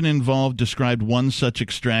surgeon involved described one such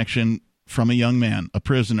extraction from a young man, a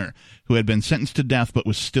prisoner, who had been sentenced to death but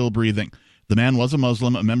was still breathing. The man was a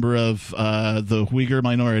Muslim, a member of the Uyghur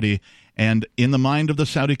minority, and in the mind of the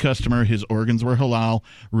Saudi customer, his organs were halal,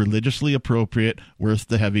 religiously appropriate, worth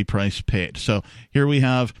the heavy price paid. So here we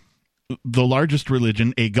have the largest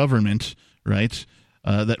religion, a government, right,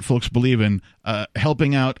 that folks believe in,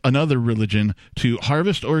 helping out another religion to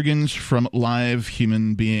harvest organs from live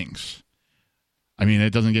human beings. I mean, it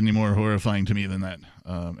doesn't get any more horrifying to me than that,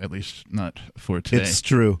 at least not for today. It's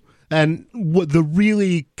true. And the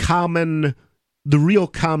real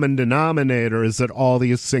common denominator is that all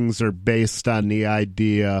these things are based on the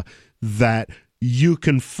idea that you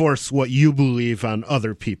can force what you believe on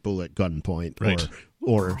other people at gunpoint, right,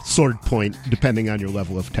 or sword point, depending on your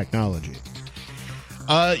level of technology.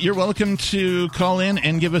 You're welcome to call in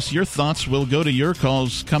and give us your thoughts. We'll go to your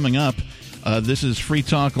calls coming up. This is Free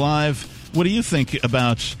Talk Live. What do you think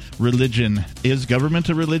about religion? Is government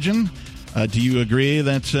a religion? Do you agree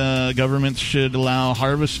that governments should allow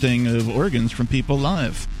harvesting of organs from people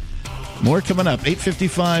live? More coming up.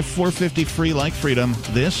 855 450 free like freedom.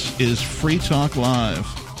 This is Free Talk Live.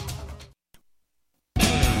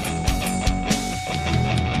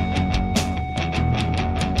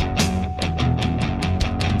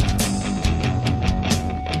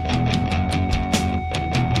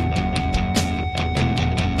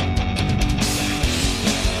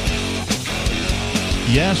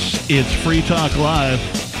 Yes, it's Free Talk Live.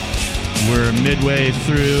 We're midway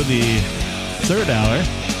through the third hour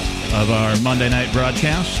of our Monday night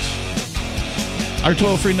broadcast. Our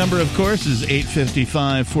toll-free number, of course, is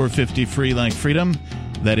 855-450-FREE like freedom.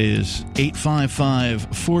 That is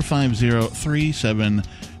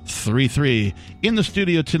 855-450-3733. In the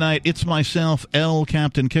studio tonight, it's myself, L.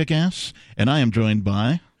 Captain Kickass, and I am joined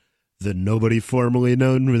by the nobody formerly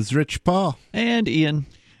known as Rich Paul. And Ian.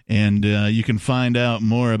 And you can find out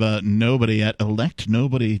more about Nobody at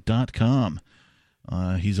electnobody.com.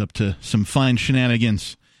 He's up to some fine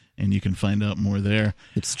shenanigans, and you can find out more there.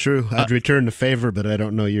 It's true. I'd return the favor, but I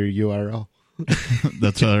don't know your URL.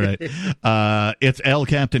 That's all right. It's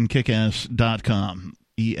elcaptainkickass.com.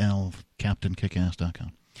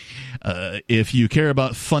 elcaptainkickass.com. If you care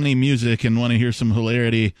about funny music and want to hear some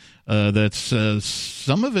hilarity, that's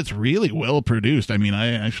some of it's really well produced. I mean,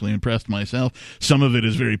 I actually impressed myself. Some of it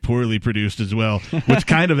is very poorly produced as well, which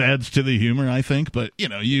kind of adds to the humor, I think. But,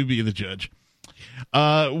 you be the judge.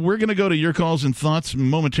 We're going to go to your calls and thoughts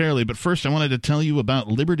momentarily, but first I wanted to tell you about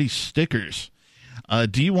Liberty Stickers.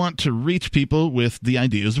 Do you want to reach people with the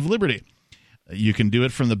ideas of liberty? You can do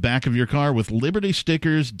it from the back of your car with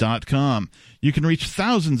LibertyStickers.com. You can reach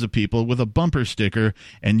thousands of people with a bumper sticker,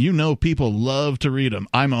 and people love to read them.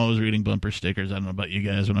 I'm always reading bumper stickers. I don't know about you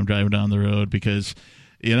guys when I'm driving down the road because,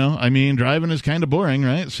 driving is kind of boring,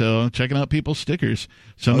 right? So checking out people's stickers.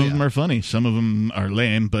 Some of them are funny. Some of them are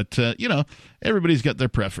lame, but, everybody's got their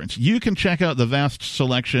preference. You can check out the vast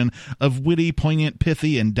selection of witty, poignant,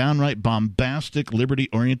 pithy, and downright bombastic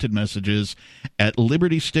liberty-oriented messages at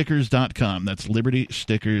LibertyStickers.com. That's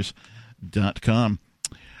LibertyStickers.com.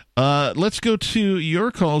 Let's go to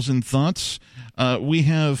your calls and thoughts. We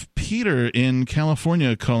have Peter in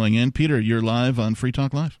California calling in. Peter, you're live on Free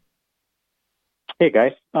Talk Live. Hey,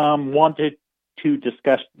 guys. Wanted to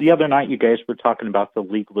discuss, the other night you guys were talking about the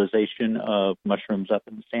legalization of mushrooms up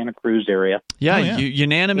in the Santa Cruz area. Yeah, you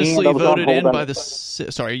unanimously voted in by the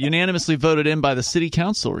city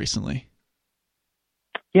council recently.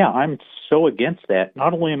 Yeah, I'm so against that.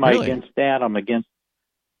 Not only am I against that, I'm against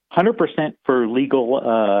 100% for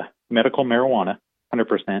legal medical marijuana,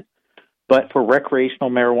 100%. But for recreational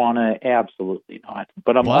marijuana, absolutely not.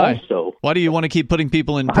 But I'm also... Why do you want to keep putting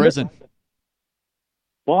people in prison?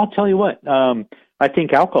 Well, I'll tell you what. I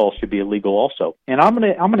think alcohol should be illegal also. And I'm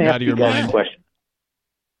gonna ask you guys a question.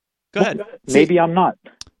 Go ahead. Maybe I'm not.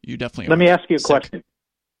 You definitely Let me ask you a question.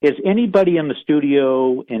 Is anybody in the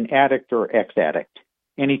studio an addict or ex-addict?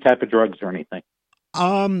 Any type of drugs or anything?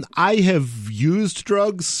 I have used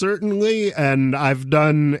drugs, certainly, and I've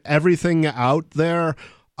done everything out there.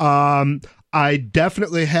 I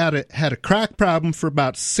definitely had a crack problem for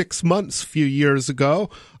about 6 months a few years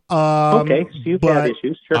ago. Okay, so you've had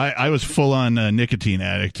issues. Sure. I was full-on nicotine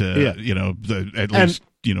addict, at least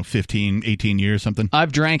 15, 18 years, something.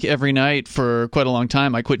 I've drank every night for quite a long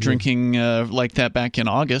time. I quit drinking like that back in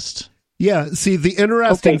August. Yeah, see, the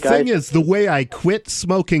interesting thing is the way I quit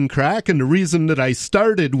smoking crack, and the reason that I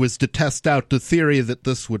started was to test out the theory that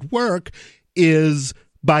this would work, is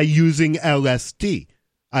by using LSD.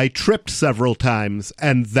 I tripped several times,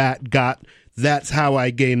 and that's how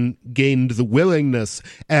I gained the willingness,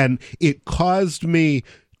 and it caused me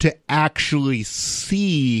to actually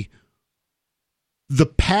see the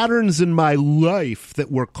patterns in my life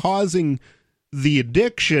that were causing the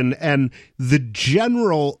addiction and the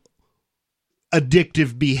general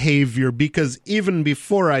addictive behavior, because even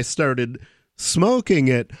before I started smoking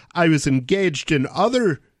it, I was engaged in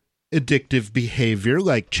other addictive behavior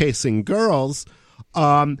like chasing girls,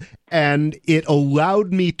 and it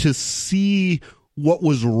allowed me to see what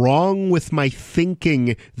was wrong with my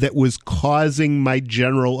thinking that was causing my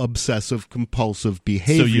general obsessive compulsive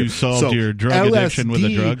behavior. So you solved your drug addiction with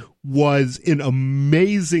a drug? Was an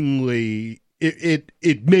amazingly...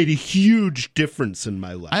 It made a huge difference in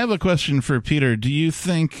my life. I have a question for Peter. Do you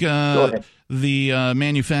think the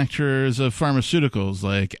manufacturers of pharmaceuticals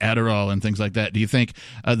like Adderall and things like that, do you think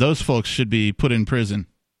those folks should be put in prison?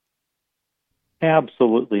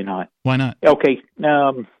 Absolutely not. Why not? Okay,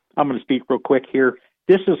 I'm going to speak real quick here.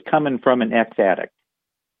 This is coming from an ex-addict.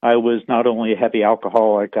 I was not only a heavy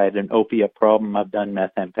alcoholic, I had an opiate problem, I've done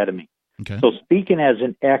methamphetamine. Okay. So speaking as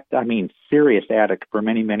an serious addict for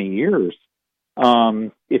many, many years,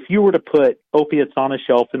 if you were to put opiates on a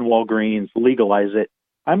shelf in Walgreens, legalize it,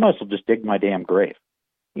 I might as well just dig my damn grave.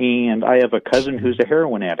 And I have a cousin who's a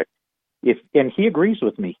heroin addict. And he agrees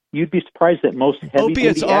with me. You'd be surprised that most heavy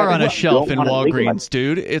opiates are on a shelf in Walgreens,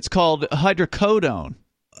 dude. It's called hydrocodone.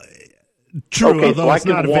 True, although it's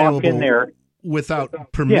not available in there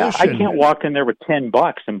without permission. Yeah, I can't walk in there with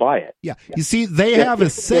 $10 and buy it. Yeah, you see, they have a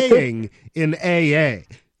saying in AA.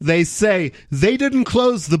 They say they didn't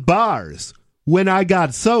close the bars when I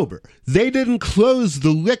got sober. They didn't close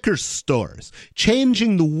the liquor stores.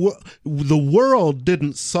 Changing the world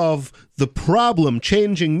didn't solve the problem.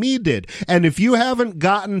 Changing me did. And if you haven't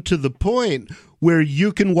gotten to the point where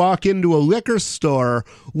you can walk into a liquor store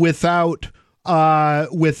without buying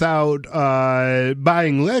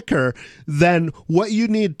liquor, then what you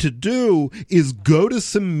need to do is go to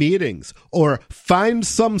some meetings or find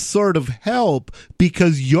some sort of help,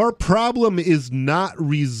 because your problem is not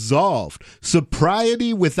resolved.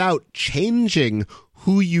 Sobriety without changing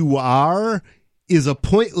who you are is a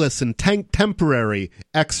pointless and temporary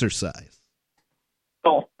exercise.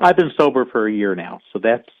 Well, I've been sober for a year now, so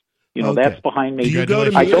that's that's behind me. Do you go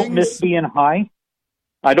to I meetings? don't miss being high.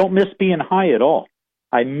 I don't miss being high at all.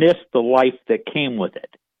 I miss the life that came with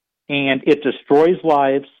it. And it destroys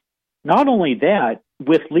lives. Not only that,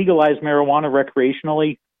 with legalized marijuana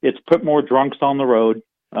recreationally, it's put more drunks on the road.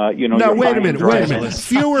 Now, wait a minute.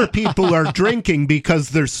 Fewer people are drinking because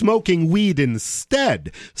they're smoking weed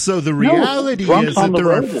instead. So the reality is that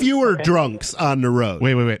there are fewer drunks on the road.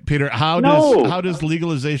 Wait. Peter, how does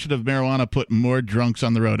legalization of marijuana put more drunks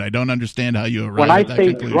on the road? I don't understand how you arrive at that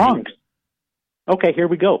conclusion. When I say drunks, okay, here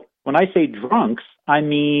we go. When I say drunks, I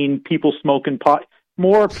mean people smoking pot,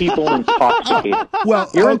 more people intoxicated. Well,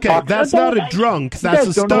 okay, that's not a drunk. That's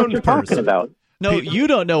a stoned person. About. No, you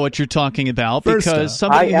don't know what you're talking about, because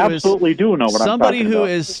somebody do know what somebody who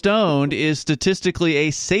is stoned is statistically a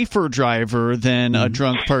safer driver than a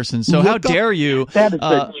drunk person. So how dare you? That is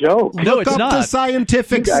a joke. No, it's not. Look up the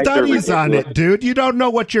scientific studies on it, dude. You don't know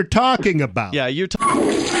what you're talking about. Yeah, you're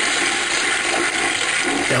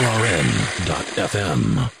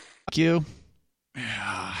LRN.FM. Fuck you.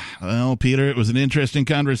 Well, Peter, it was an interesting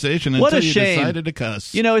conversation until you decided to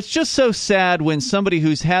cuss. You know, it's just so sad when somebody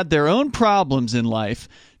who's had their own problems in life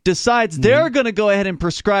decides they're going to go ahead and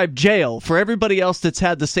prescribe jail for everybody else that's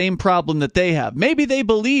had the same problem that they have. Maybe they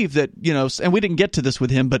believe that, and we didn't get to this with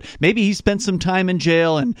him, but maybe he spent some time in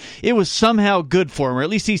jail and it was somehow good for him, or at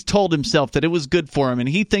least he's told himself that it was good for him, and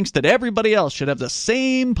he thinks that everybody else should have the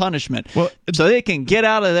same punishment so they can get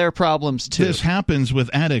out of their problems too. This happens with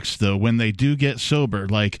addicts, though, when they do get sober.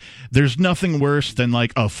 Like, there's nothing worse than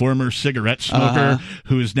like a former cigarette smoker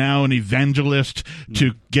who is now an evangelist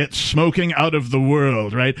to get smoking out of the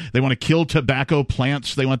world, right? They want to kill tobacco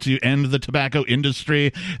plants. They want to end the tobacco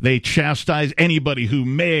industry. They chastise anybody who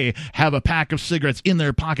may have a pack of cigarettes in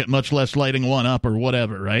their pocket, much less lighting one up or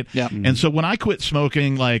whatever, right? Yeah. And so when I quit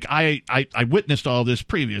smoking, like I witnessed all this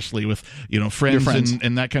previously with, friends.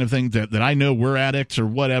 And that kind of thing that I know were addicts or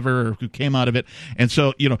whatever, or who came out of it. And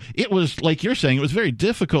so, it was like you're saying, it was very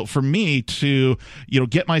difficult for me to,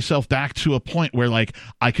 get myself back to a point where like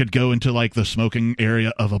I could go into like the smoking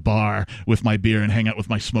area of a bar with my beer and hang out with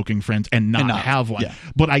my smoking friends and not have one. Yeah.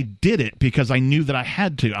 But I did it because I knew that I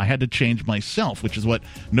had to. I had to change myself, which is what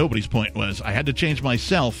nobody's point was. I had to change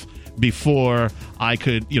myself before I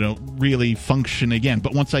could, really function again.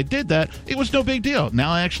 But once I did that, it was no big deal.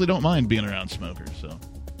 Now I actually don't mind being around smokers. So,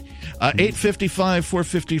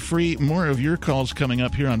 855-450-FREE. More of your calls coming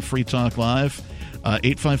up here on Free Talk Live.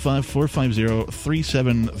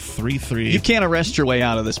 855-450-3733. You can't arrest your way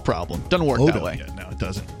out of this problem. Doesn't work that way. Yeah, no, it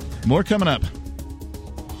doesn't. More coming up.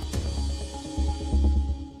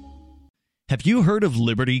 Have you heard of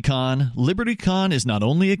LibertyCon? LibertyCon is not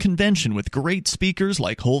only a convention with great speakers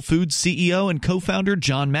like Whole Foods CEO and co-founder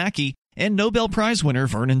John Mackey and Nobel Prize winner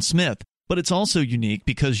Vernon Smith, but it's also unique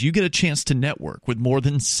because you get a chance to network with more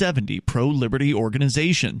than 70 pro-liberty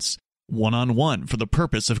organizations, one-on-one for the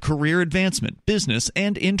purpose of career advancement, business,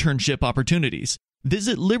 and internship opportunities.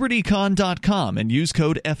 Visit LibertyCon.com and use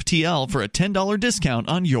code FTL for a $10 discount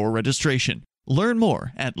on your registration. Learn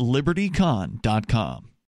more at LibertyCon.com.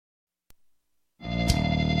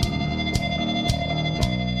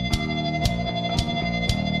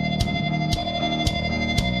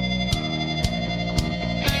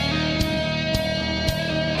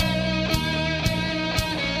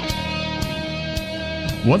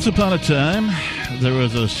 Once upon a time, there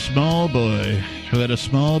was a small boy who had a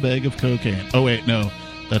small bag of cocaine. Oh, wait, no.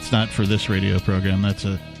 That's not for this radio program. That's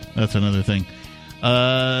another thing.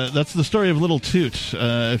 That's the story of Little Toot.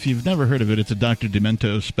 If you've never heard of it, it's a Dr.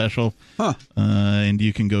 Demento special. Huh. And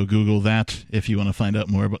you can go Google that if you want to find out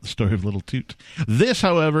more about the story of Little Toot. This,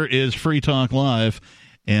 however, is Free Talk Live,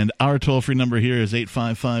 and our toll-free number here is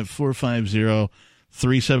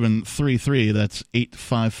 855-450-3733. That's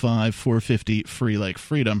 855-450-FREE like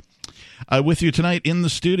freedom. With you tonight in the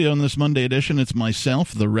studio on this Monday edition, it's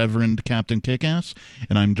myself, the Reverend Captain Kickass,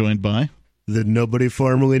 and I'm joined by... the nobody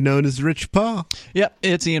formerly known as Rich Paul. Yep,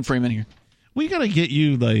 it's Ian Freeman here. We got to get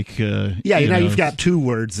you like you've got two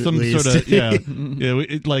words at least. Sort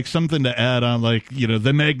of like something to add on, like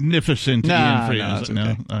the magnificent Ian Freeman. No,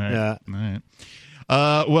 okay. All right, yeah. All right.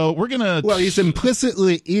 Well, we're gonna. Well, he's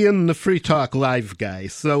implicitly Ian, the Free Talk Live guy,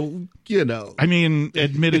 so I mean,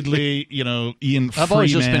 admittedly, Ian Freeman. I've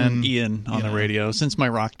always just been Ian on the radio since my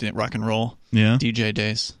rock and roll DJ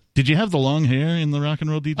days. Did you have the long hair in the rock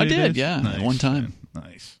and roll DJ days? I did, yeah, nice. one time.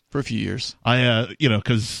 Nice. For a few years. I,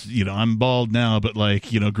 because, I'm bald now, but,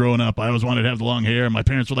 growing up, I always wanted to have the long hair, and my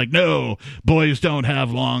parents were like, no, boys don't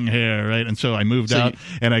have long hair, right? And so I moved out,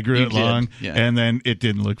 and I grew it long, and then it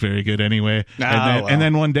didn't look very good anyway. And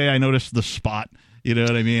then one day I noticed the spot. You know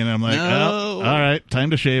what I mean? And I'm like, oh, all right,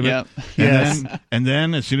 time to shave it. And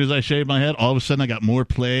then as soon as I shaved my head, all of a sudden I got more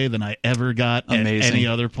play than I ever got at any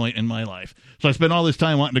other point in my life. So I spent all this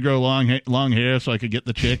time wanting to grow long hair so I could get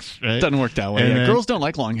the chicks, right? Doesn't work that way. Then, girls don't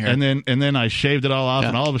like long hair. And then I shaved it all off,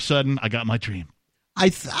 and all of a sudden I got my dream.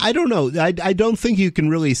 I don't know. I don't think you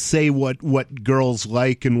can really say what girls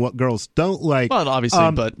like and what girls don't like. Well,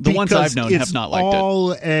 obviously, but the ones I've known have not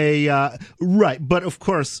liked it. Right, but of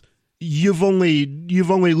course, you've only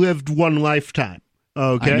lived one lifetime.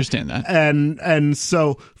 Okay, I understand that. And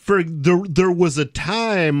so there was a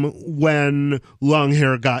time when long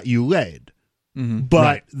hair got you laid. Mm-hmm.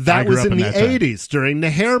 But that was in the 80s during the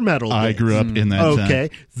hair metal days. I grew up in that time. Okay,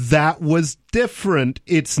 that was different.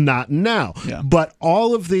 It's not now. Yeah. But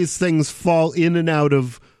all of these things fall in and out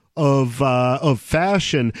of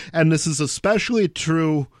fashion, and this is especially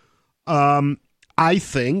true, I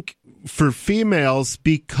think, for females,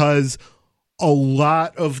 because a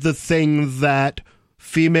lot of the thing that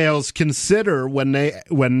females consider when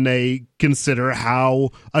they consider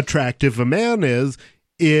how attractive a man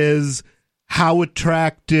is how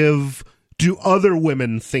attractive do other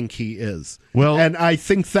women think he is? Well, and I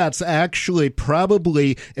think that's actually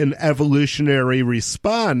probably an evolutionary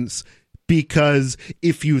response, because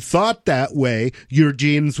if you thought that way, your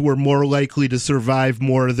genes were more likely to survive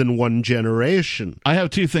more than one generation. I have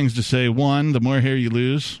two things to say. One, the more hair you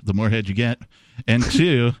lose, the more head you get. And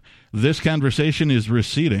two, this conversation is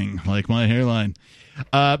receding like my hairline.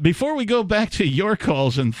 Before we go back to your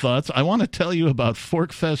calls and thoughts, I want to tell you about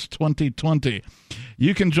ForkFest 2020.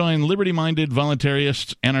 You can join liberty-minded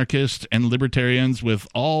voluntarists, anarchists, and libertarians with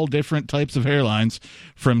all different types of hairlines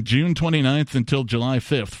from June 29th until July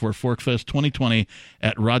 5th for ForkFest 2020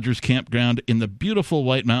 at Rogers Campground in the beautiful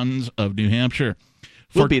White Mountains of New Hampshire.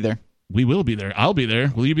 We'll be there. We will be there. I'll be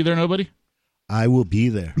there. Will you be there, nobody? I will be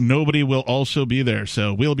there. Nobody will also be there,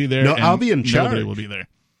 so we'll be there. No, I'll be in charge. Nobody will be there.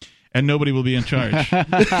 And nobody will be in charge.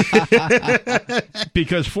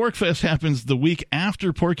 Because ForkFest happens the week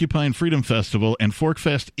after Porcupine Freedom Festival, and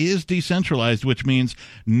ForkFest is decentralized, which means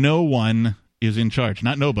no one is in charge.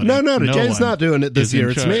 Not nobody. No, Jay's not doing it this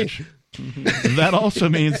year. It's me. That also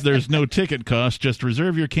means there's no ticket cost. Just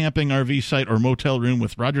reserve your camping, RV site, or motel room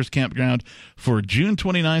with Rogers Campground for June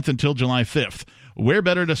 29th until July 5th. where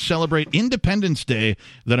better to celebrate Independence Day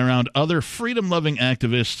than around other freedom-loving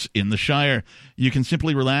activists in the Shire? You can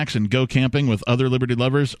simply relax and go camping with other liberty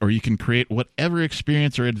lovers, or you can create whatever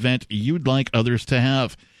experience or event you'd like others to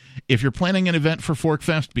have. If you're planning an event for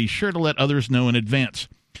ForkFest, be sure to let others know in advance.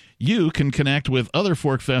 You can connect with other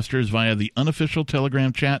ForkFesters via the unofficial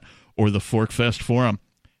Telegram chat or the ForkFest forum.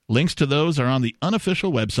 Links to those are on the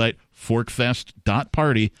unofficial website,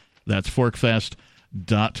 forkfest.party. That's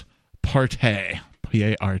forkfest.party.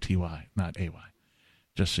 P-A-R-T-Y, not A-Y.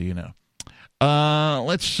 Just so you know.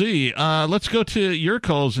 Let's see. Let's go to your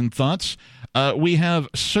calls and thoughts. We have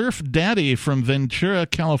Surf Daddy from Ventura,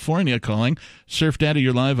 California calling. Surf Daddy,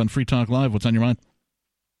 you're live on Free Talk Live. What's on your mind?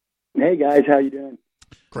 Hey, guys. How you doing?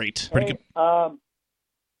 Great. Pretty good.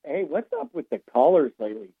 Hey, what's up with the callers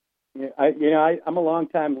lately? I'm a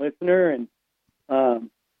long-time listener, and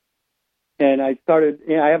I started.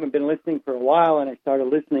 I haven't been listening for a while, and I started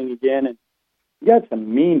listening again, and you got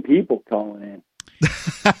some mean people calling in.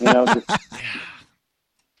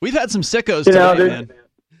 We've had some sickos today, man.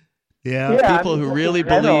 Yeah, people who really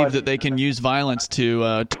believe that they can use violence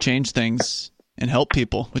to change things and help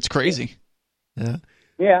people. It's crazy.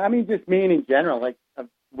 Yeah, I mean, just mean in general. Like a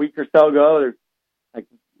week or so ago, there's like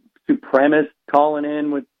supremacists calling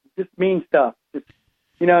in with just mean stuff. Just,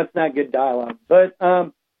 it's not good dialogue. But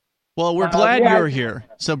well, we're glad you're here.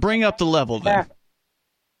 So bring up the level then.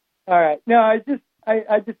 All right. No, I just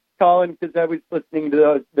calling because I was listening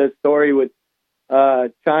to the story with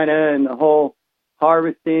China and the whole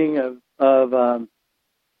harvesting of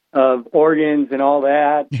organs and all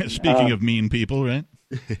that. Yeah, speaking of mean people, right?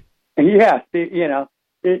 Yeah,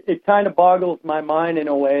 it kind of boggles my mind in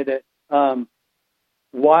a way that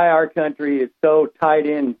why our country is so tied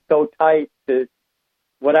to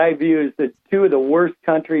what I view as the two of the worst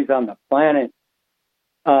countries on the planet,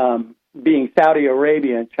 being Saudi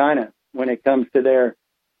Arabia and China when it comes to the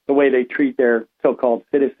way they treat their so-called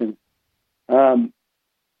citizens. But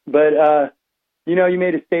you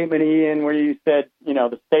made a statement, Ian, where you said,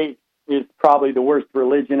 the state is probably the worst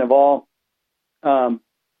religion of all. And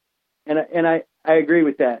I agree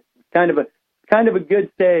with that. It's kind of a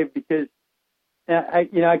good save because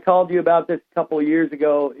I called you about this a couple of years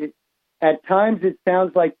ago. At times it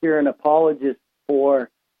sounds like you're an apologist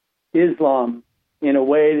for Islam in a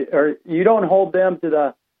way, or you don't hold them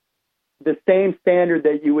to the same standard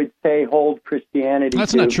that you would say hold Christianity.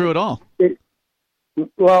 That's not true at all. It's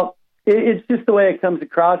just the way it comes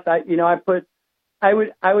across. I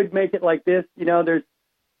would make it like this. There's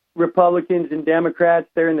Republicans and Democrats.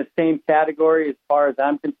 They're in the same category as far as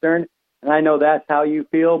I'm concerned, and I know that's how you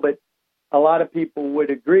feel. But a lot of people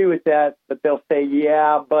would agree with that. But they'll say,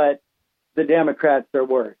 "Yeah, but the Democrats are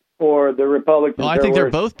worse, or the Republicans." Well, I think they're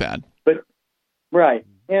both bad. But right,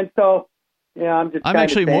 and so. I'm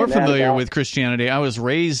actually more familiar with Christianity. I was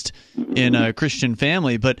raised in a Christian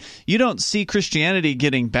family, but you don't see Christianity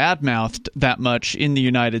getting badmouthed that much in the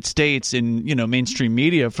United States in mainstream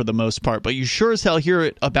media for the most part. But you sure as hell hear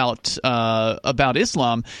it about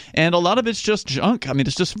Islam, and a lot of it's just junk. I mean,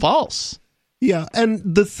 it's just false. Yeah, and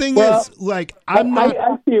the thing is, like, I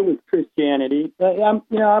see it with Christianity. I'm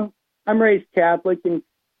raised Catholic, and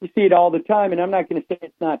you see it all the time. And I'm not going to say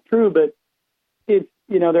it's not true, but it's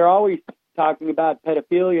they're always talking about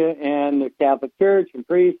pedophilia and the Catholic Church and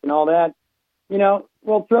priests and all that.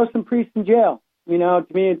 Well, throw some priests in jail. To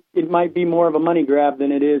me, it might be more of a money grab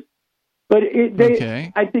than it is. But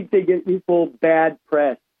I think they get equal bad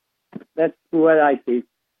press. That's what I see,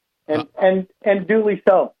 and duly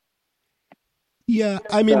so. Yeah,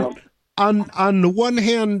 I mean, on the one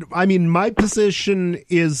hand, I mean, my position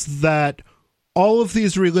is that all of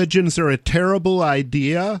these religions are a terrible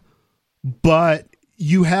idea, but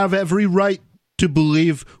you have every right to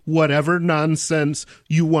believe whatever nonsense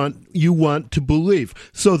you want to believe.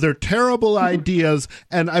 So they're terrible ideas,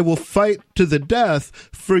 and I will fight to the death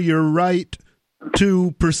for your right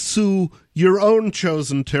to pursue your own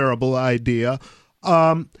chosen terrible idea.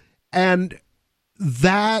 And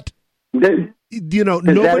that,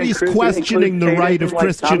 nobody's questioning the right of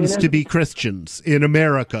Christians to be Christians in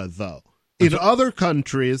America, though. In other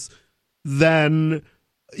countries, then,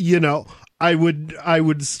 I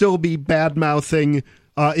would still be bad-mouthing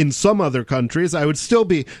in some other countries. I would still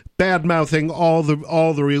be bad-mouthing all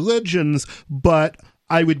the religions, but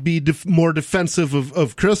I would be more defensive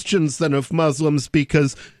of Christians than of Muslims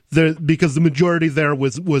because the majority there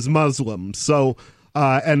was Muslim. So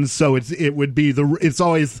and so it would be it's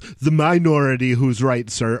always the minority whose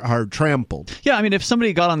rights are trampled. Yeah, I mean, if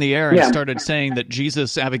somebody got on the air and started saying that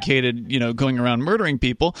Jesus advocated, going around murdering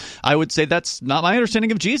people, I would say that's not my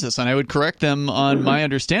understanding of Jesus, and I would correct them on my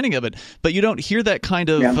understanding of it. But you don't hear that kind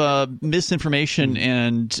of misinformation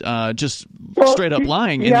and just straight up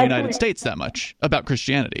lying in the United States that much about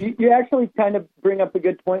Christianity. You actually kind of bring up a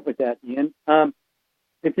good point with that, Ian.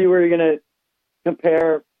 If you were going to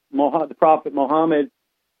compare the Prophet Muhammad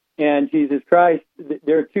and Jesus Christ,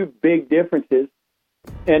 there are two big differences.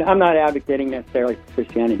 And I'm not advocating necessarily for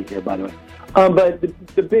Christianity here, by the way. But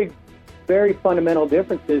the big, very fundamental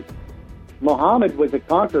difference is Muhammad was a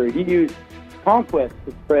conqueror. He used conquest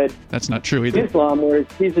to spread That's not true either. Islam, whereas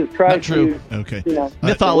Jesus Christ not true. used okay.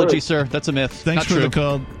 Mythology, sir. That's a myth. Thanks for the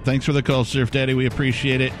call. Thanks for the call, Surf Daddy. We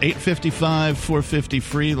appreciate it.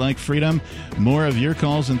 855-450-FREE, like freedom. More of your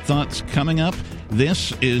calls and thoughts coming up.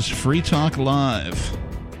 This is Free Talk Live.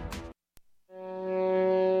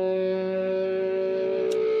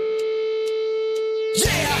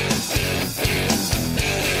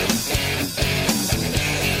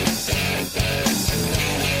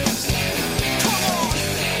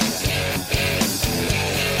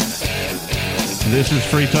 This is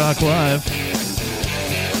Free Talk Live.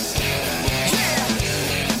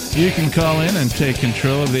 You can call in and take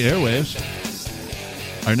control of the airwaves.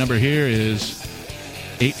 Our number here is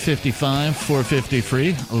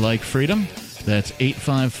 855-450-FREE, like freedom. That's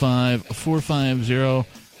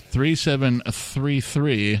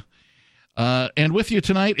 855-450-3733. And with you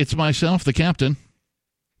tonight, it's myself, the captain.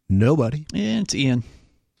 Nobody. And it's Ian.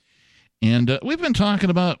 And we've been talking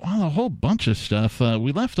about a whole bunch of stuff.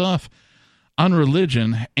 We left off on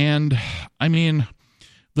religion, and I mean,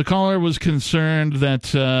 the caller was concerned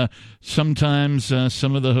that sometimes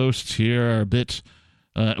some of the hosts here are a bit,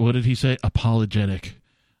 what did he say, apologetic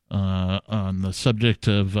on the subject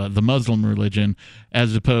of the Muslim religion,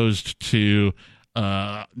 as opposed to,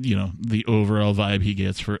 the overall vibe he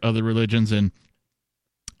gets for other religions. And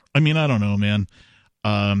I mean, I don't know, man.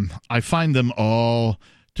 I find them all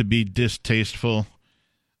to be distasteful.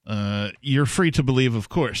 You're free to believe, of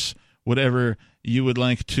course, whatever you would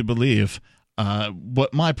like to believe.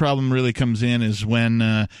 What my problem really comes in is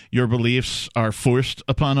when your beliefs are forced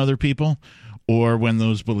upon other people, or when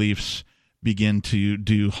those beliefs begin to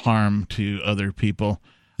do harm to other people.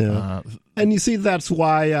 Yeah. And you see, that's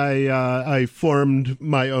why I formed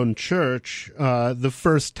my own church, the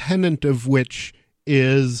first tenet of which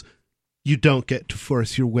is you don't get to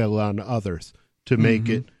force your will on others, to make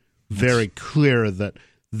it very clear that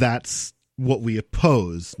that's what we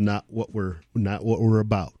oppose, not what we're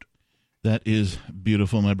about. That is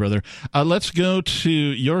beautiful, my brother. Let's go to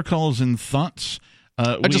your calls and thoughts.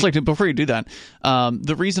 I'd just like to, before you do that,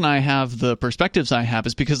 the reason I have the perspectives I have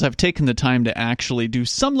is because I've taken the time to actually do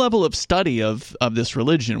some level of study of this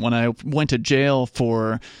religion. When I went to jail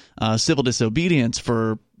for civil disobedience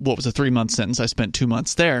for what was a 3-month sentence, I spent 2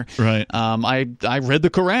 months there. Right. I read the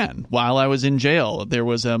Quran while I was in jail. There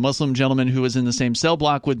was a Muslim gentleman who was in the same cell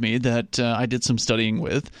block with me that I did some studying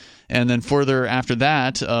with. And then further after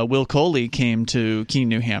that, Will Coley came to Keene,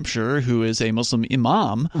 New Hampshire, who is a Muslim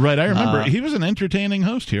imam. Right, I remember. He was an entertaining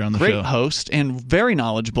host here on the show. Great host and very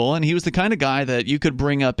knowledgeable. And he was the kind of guy that you could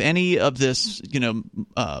bring up any of this,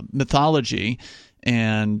 mythology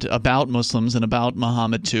and about Muslims and about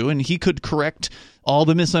Muhammad too, and he could correct all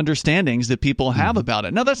the misunderstandings that people have about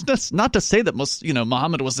it. Now, that's not to say that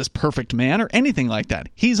Muhammad was this perfect man or anything like that.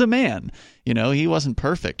 He's a man. He wasn't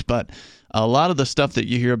perfect, but a lot of the stuff that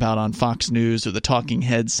you hear about on Fox News or the talking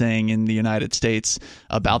heads saying in the United States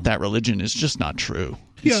about that religion is just not true.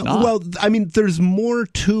 Well, I mean, there's more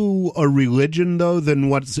to a religion though than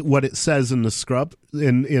what it says in the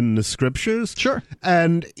in the scriptures. Sure.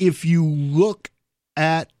 And if you look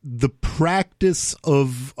at the practice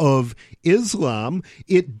of Islam,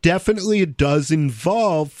 it definitely does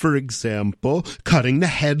involve, for example, cutting the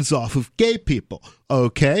heads off of gay people.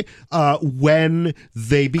 Okay, when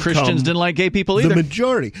they become Christians didn't like gay people either. The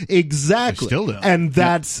majority, exactly. They still don't. And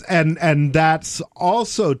that's and that's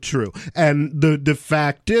also true. And the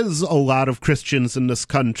fact is, a lot of Christians in this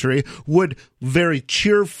country would very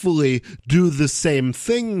cheerfully do the same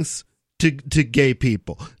things to gay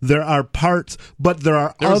people. There are parts, but there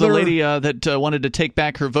are There was a lady that wanted to take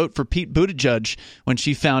back her vote for Pete Buttigieg when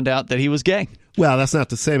she found out that he was gay. Well, that's not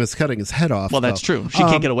the same as cutting his head off. Well, that's true. She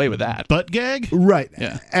can't get away with that. Butt gag? Right.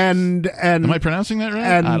 Yeah. And am I pronouncing that right?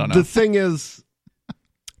 And I don't know. The thing is,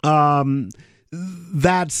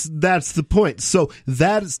 that's the point. So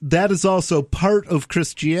that is also part of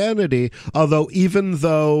Christianity, although it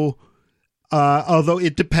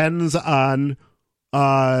depends on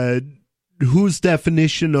whose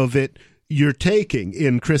definition of it you're taking.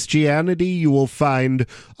 In Christianity, you will find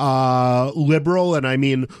liberal, and I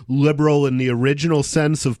mean liberal in the original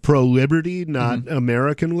sense of pro-liberty, not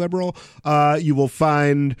American liberal. You will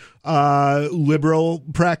find liberal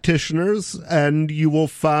practitioners, and you will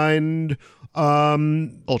find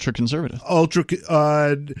ultra conservative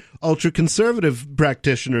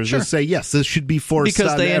practitioners who say yes, this should be forced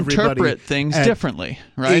because on they everybody. Interpret things differently,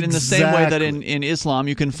 right? In the same way that in Islam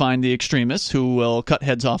you can find the extremists who will cut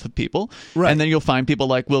heads off of people, and then you'll find people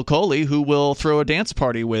like Will Coley who will throw a dance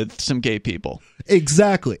party with some gay people.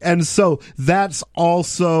 Exactly, and so that's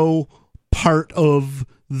also part of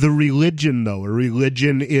the religion, though. A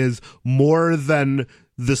religion is more than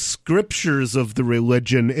the scriptures of the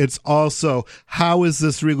religion. It's also, how is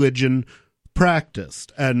this religion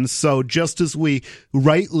practiced? And so just as we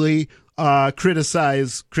rightly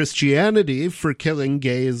criticize Christianity for killing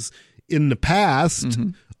gays in the past,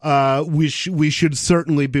 we should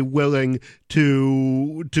certainly be willing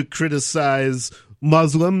to criticize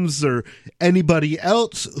Muslims or anybody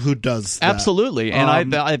else who does that. Absolutely.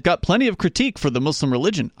 And I've got plenty of critique for the Muslim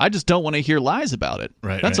religion. I just don't want to hear lies about it.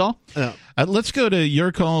 Right. That's all. Let's go to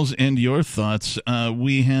your calls and your thoughts.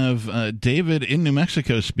 We have David in New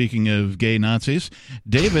Mexico, speaking of gay Nazis.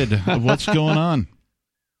 David, what's going on?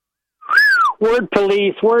 Word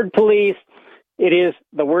police. The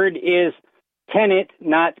word is tenant,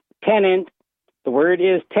 not tenant. The word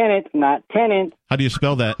is tenant, not tenant. How do you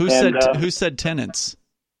spell that? Who said tenants?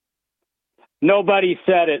 Nobody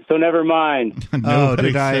said it, so never mind. Did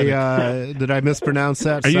I mispronounce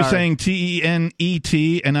that? Are you saying TENET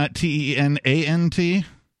and not TENANT?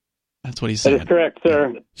 That's what he said. That is correct,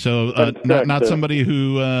 sir. So not somebody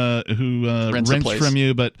who rents from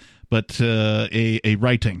you, but a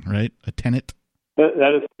writing, right? A tenant.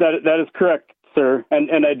 That is correct, sir.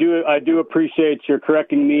 And I do appreciate your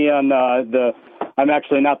correcting me on I'm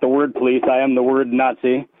actually not the word police. I am the word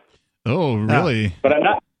Nazi. Oh, really? But I'm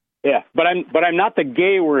not. Yeah, but I'm not the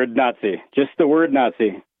gay word Nazi. Just the word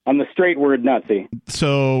Nazi. I'm the straight word Nazi.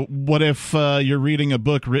 So, what if you're reading a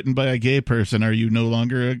book written by a gay person? Are you no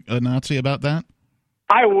longer a Nazi about that?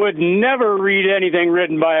 I would never read anything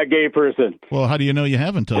written by a gay person. Well, how do you know you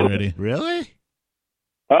haven't already? Really?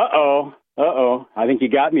 Uh-oh. I think you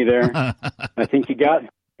got me there. I think you got.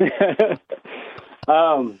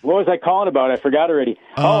 What was I calling about? I forgot already.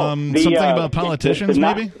 Something about politicians,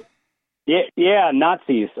 maybe? Yeah,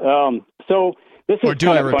 Nazis. So this is. Or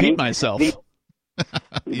do I repeat funny. myself?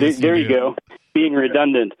 Yes, there you go, being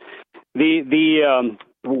redundant. In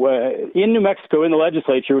New Mexico, in the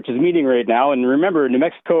legislature, which is meeting right now, and remember, New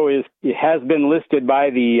Mexico has been listed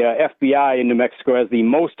by the FBI in New Mexico as the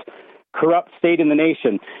most corrupt state in the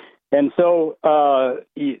nation, and so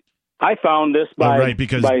I found this by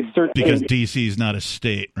because DC is not a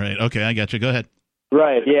state, right? Okay, I got you. Go ahead.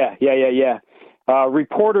 Right. Yeah.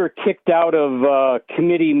 Reporter kicked out of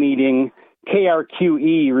committee meeting.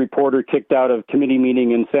 KRQE reporter kicked out of committee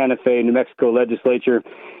meeting in Santa Fe, New Mexico legislature,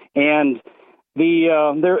 and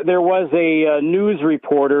there was a news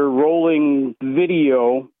reporter rolling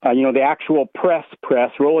video, the actual press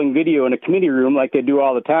rolling video in a committee room like they do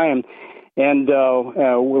all the time, and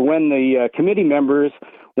when the committee members,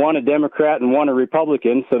 one a Democrat and one a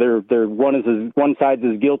Republican, so they're one side's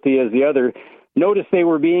as guilty as the other. Notice they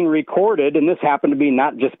were being recorded, and this happened to be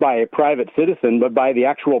not just by a private citizen, but by the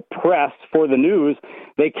actual press for the news.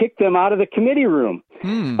 They kicked them out of the committee room.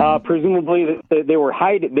 Presumably, they were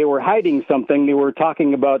hiding something. They were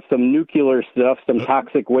talking about some nuclear stuff, some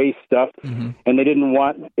toxic waste stuff, and they didn't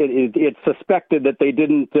want. It's suspected that they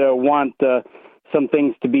didn't want some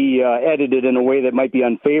things to be edited in a way that might be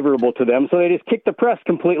unfavorable to them. So they just kicked the press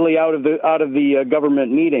completely out of the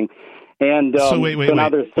government meeting. And so wait.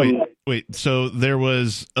 So there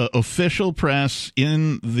was official press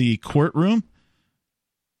in the courtroom?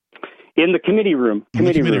 In the committee room.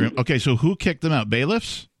 Committee room. Okay, so who kicked them out?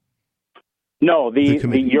 Bailiffs? No,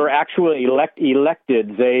 you're actually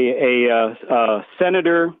elected. A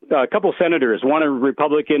senator, a couple senators, one a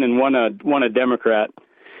Republican and one a Democrat,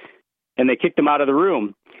 and they kicked them out of the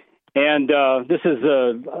room. And this is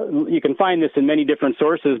you can find this in many different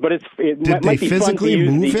sources, but Did they physically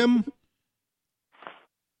move him?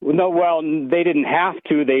 No, well, they didn't have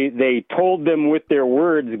to. They told them with their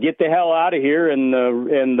words, "Get the hell out of here!" And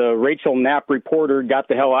the Rachel Knapp reporter got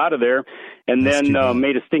the hell out of there. and then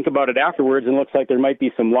made us think about it afterwards, and looks like there might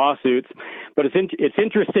be some lawsuits. But it's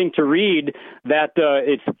interesting to read that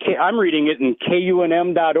I'm reading it in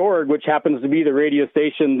KUNM.org, which happens to be the radio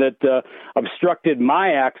station that obstructed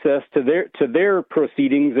my access to their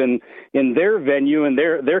proceedings and in their venue, and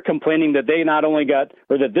they're complaining that they not only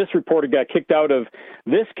that this reporter got kicked out of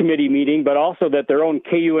this committee meeting, but also that their own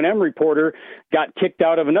KUNM reporter got kicked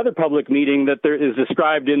out of another public meeting that there is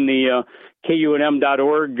described in the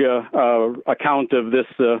KUNM.org account of this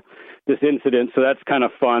incident. So that's kind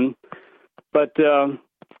of fun. But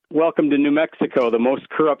welcome to New Mexico, the most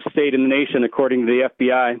corrupt state in the nation, according to the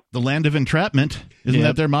FBI. The land of entrapment. Isn't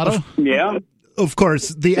that their motto? Yeah. Of course,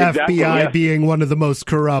 the FBI being one of the most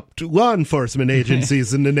corrupt law enforcement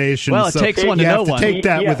agencies in the nation. Well, it takes one to know one. You have to take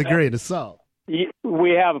that with a grain of salt.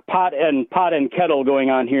 We have pot and kettle going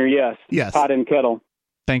on here, yes. Yes. Pot and kettle.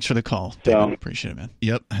 Thanks for the call. So, appreciate it, man.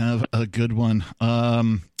 Yep, have a good one.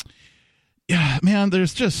 Yeah, man,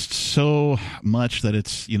 there's just so much that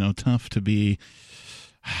it's, tough to be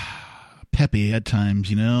peppy at times,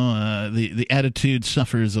 the attitude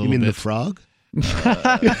suffers a little bit. You mean the frog?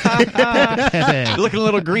 Pepe. Looking a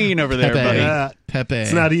little green over there, buddy. Pepe.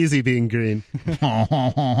 It's not easy being green.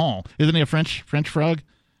 Isn't he a French frog?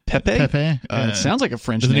 Pepe? It sounds like a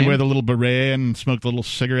French Doesn't name. he wear the little beret and smoke the little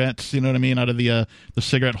cigarettes, you know what I mean, out of the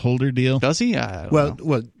cigarette holder deal? Does he?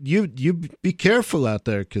 Well, you be careful out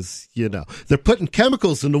there, because, they're putting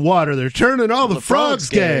chemicals in the water. They're turning all the frogs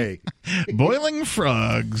gay. Boiling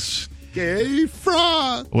frogs. Gay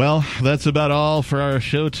frog. Well, that's about all for our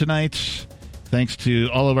show tonight. Thanks to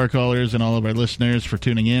all of our callers and all of our listeners for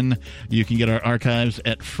tuning in. You can get our archives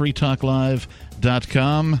at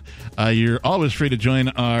freetalklive.com. You're always free to join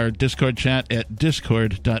our Discord chat at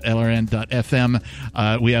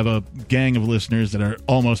discord.lrn.fm. We have a gang of listeners that are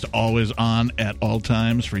almost always on at all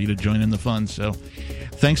times for you to join in the fun. So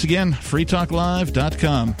thanks again,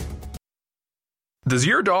 freetalklive.com. Does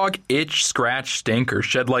your dog itch, scratch, stink, or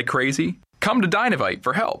shed like crazy? Come to Dynavite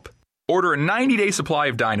for help. Order a 90-day supply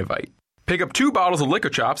of Dynavite. Pick up 2 bottles of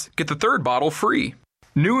LicoChops, get the 3rd bottle free.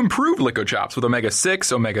 New improved LicoChops with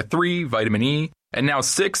Omega-6, Omega-3, Vitamin E, and now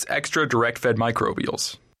 6 extra direct-fed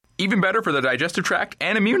microbials. Even better for the digestive tract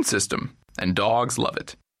and immune system. And dogs love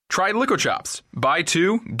it. Try LicoChops. Buy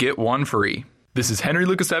 2, get 1 free. This is Henry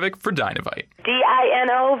Lukasevic for Dynavite.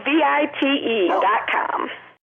 DINOVITE.com.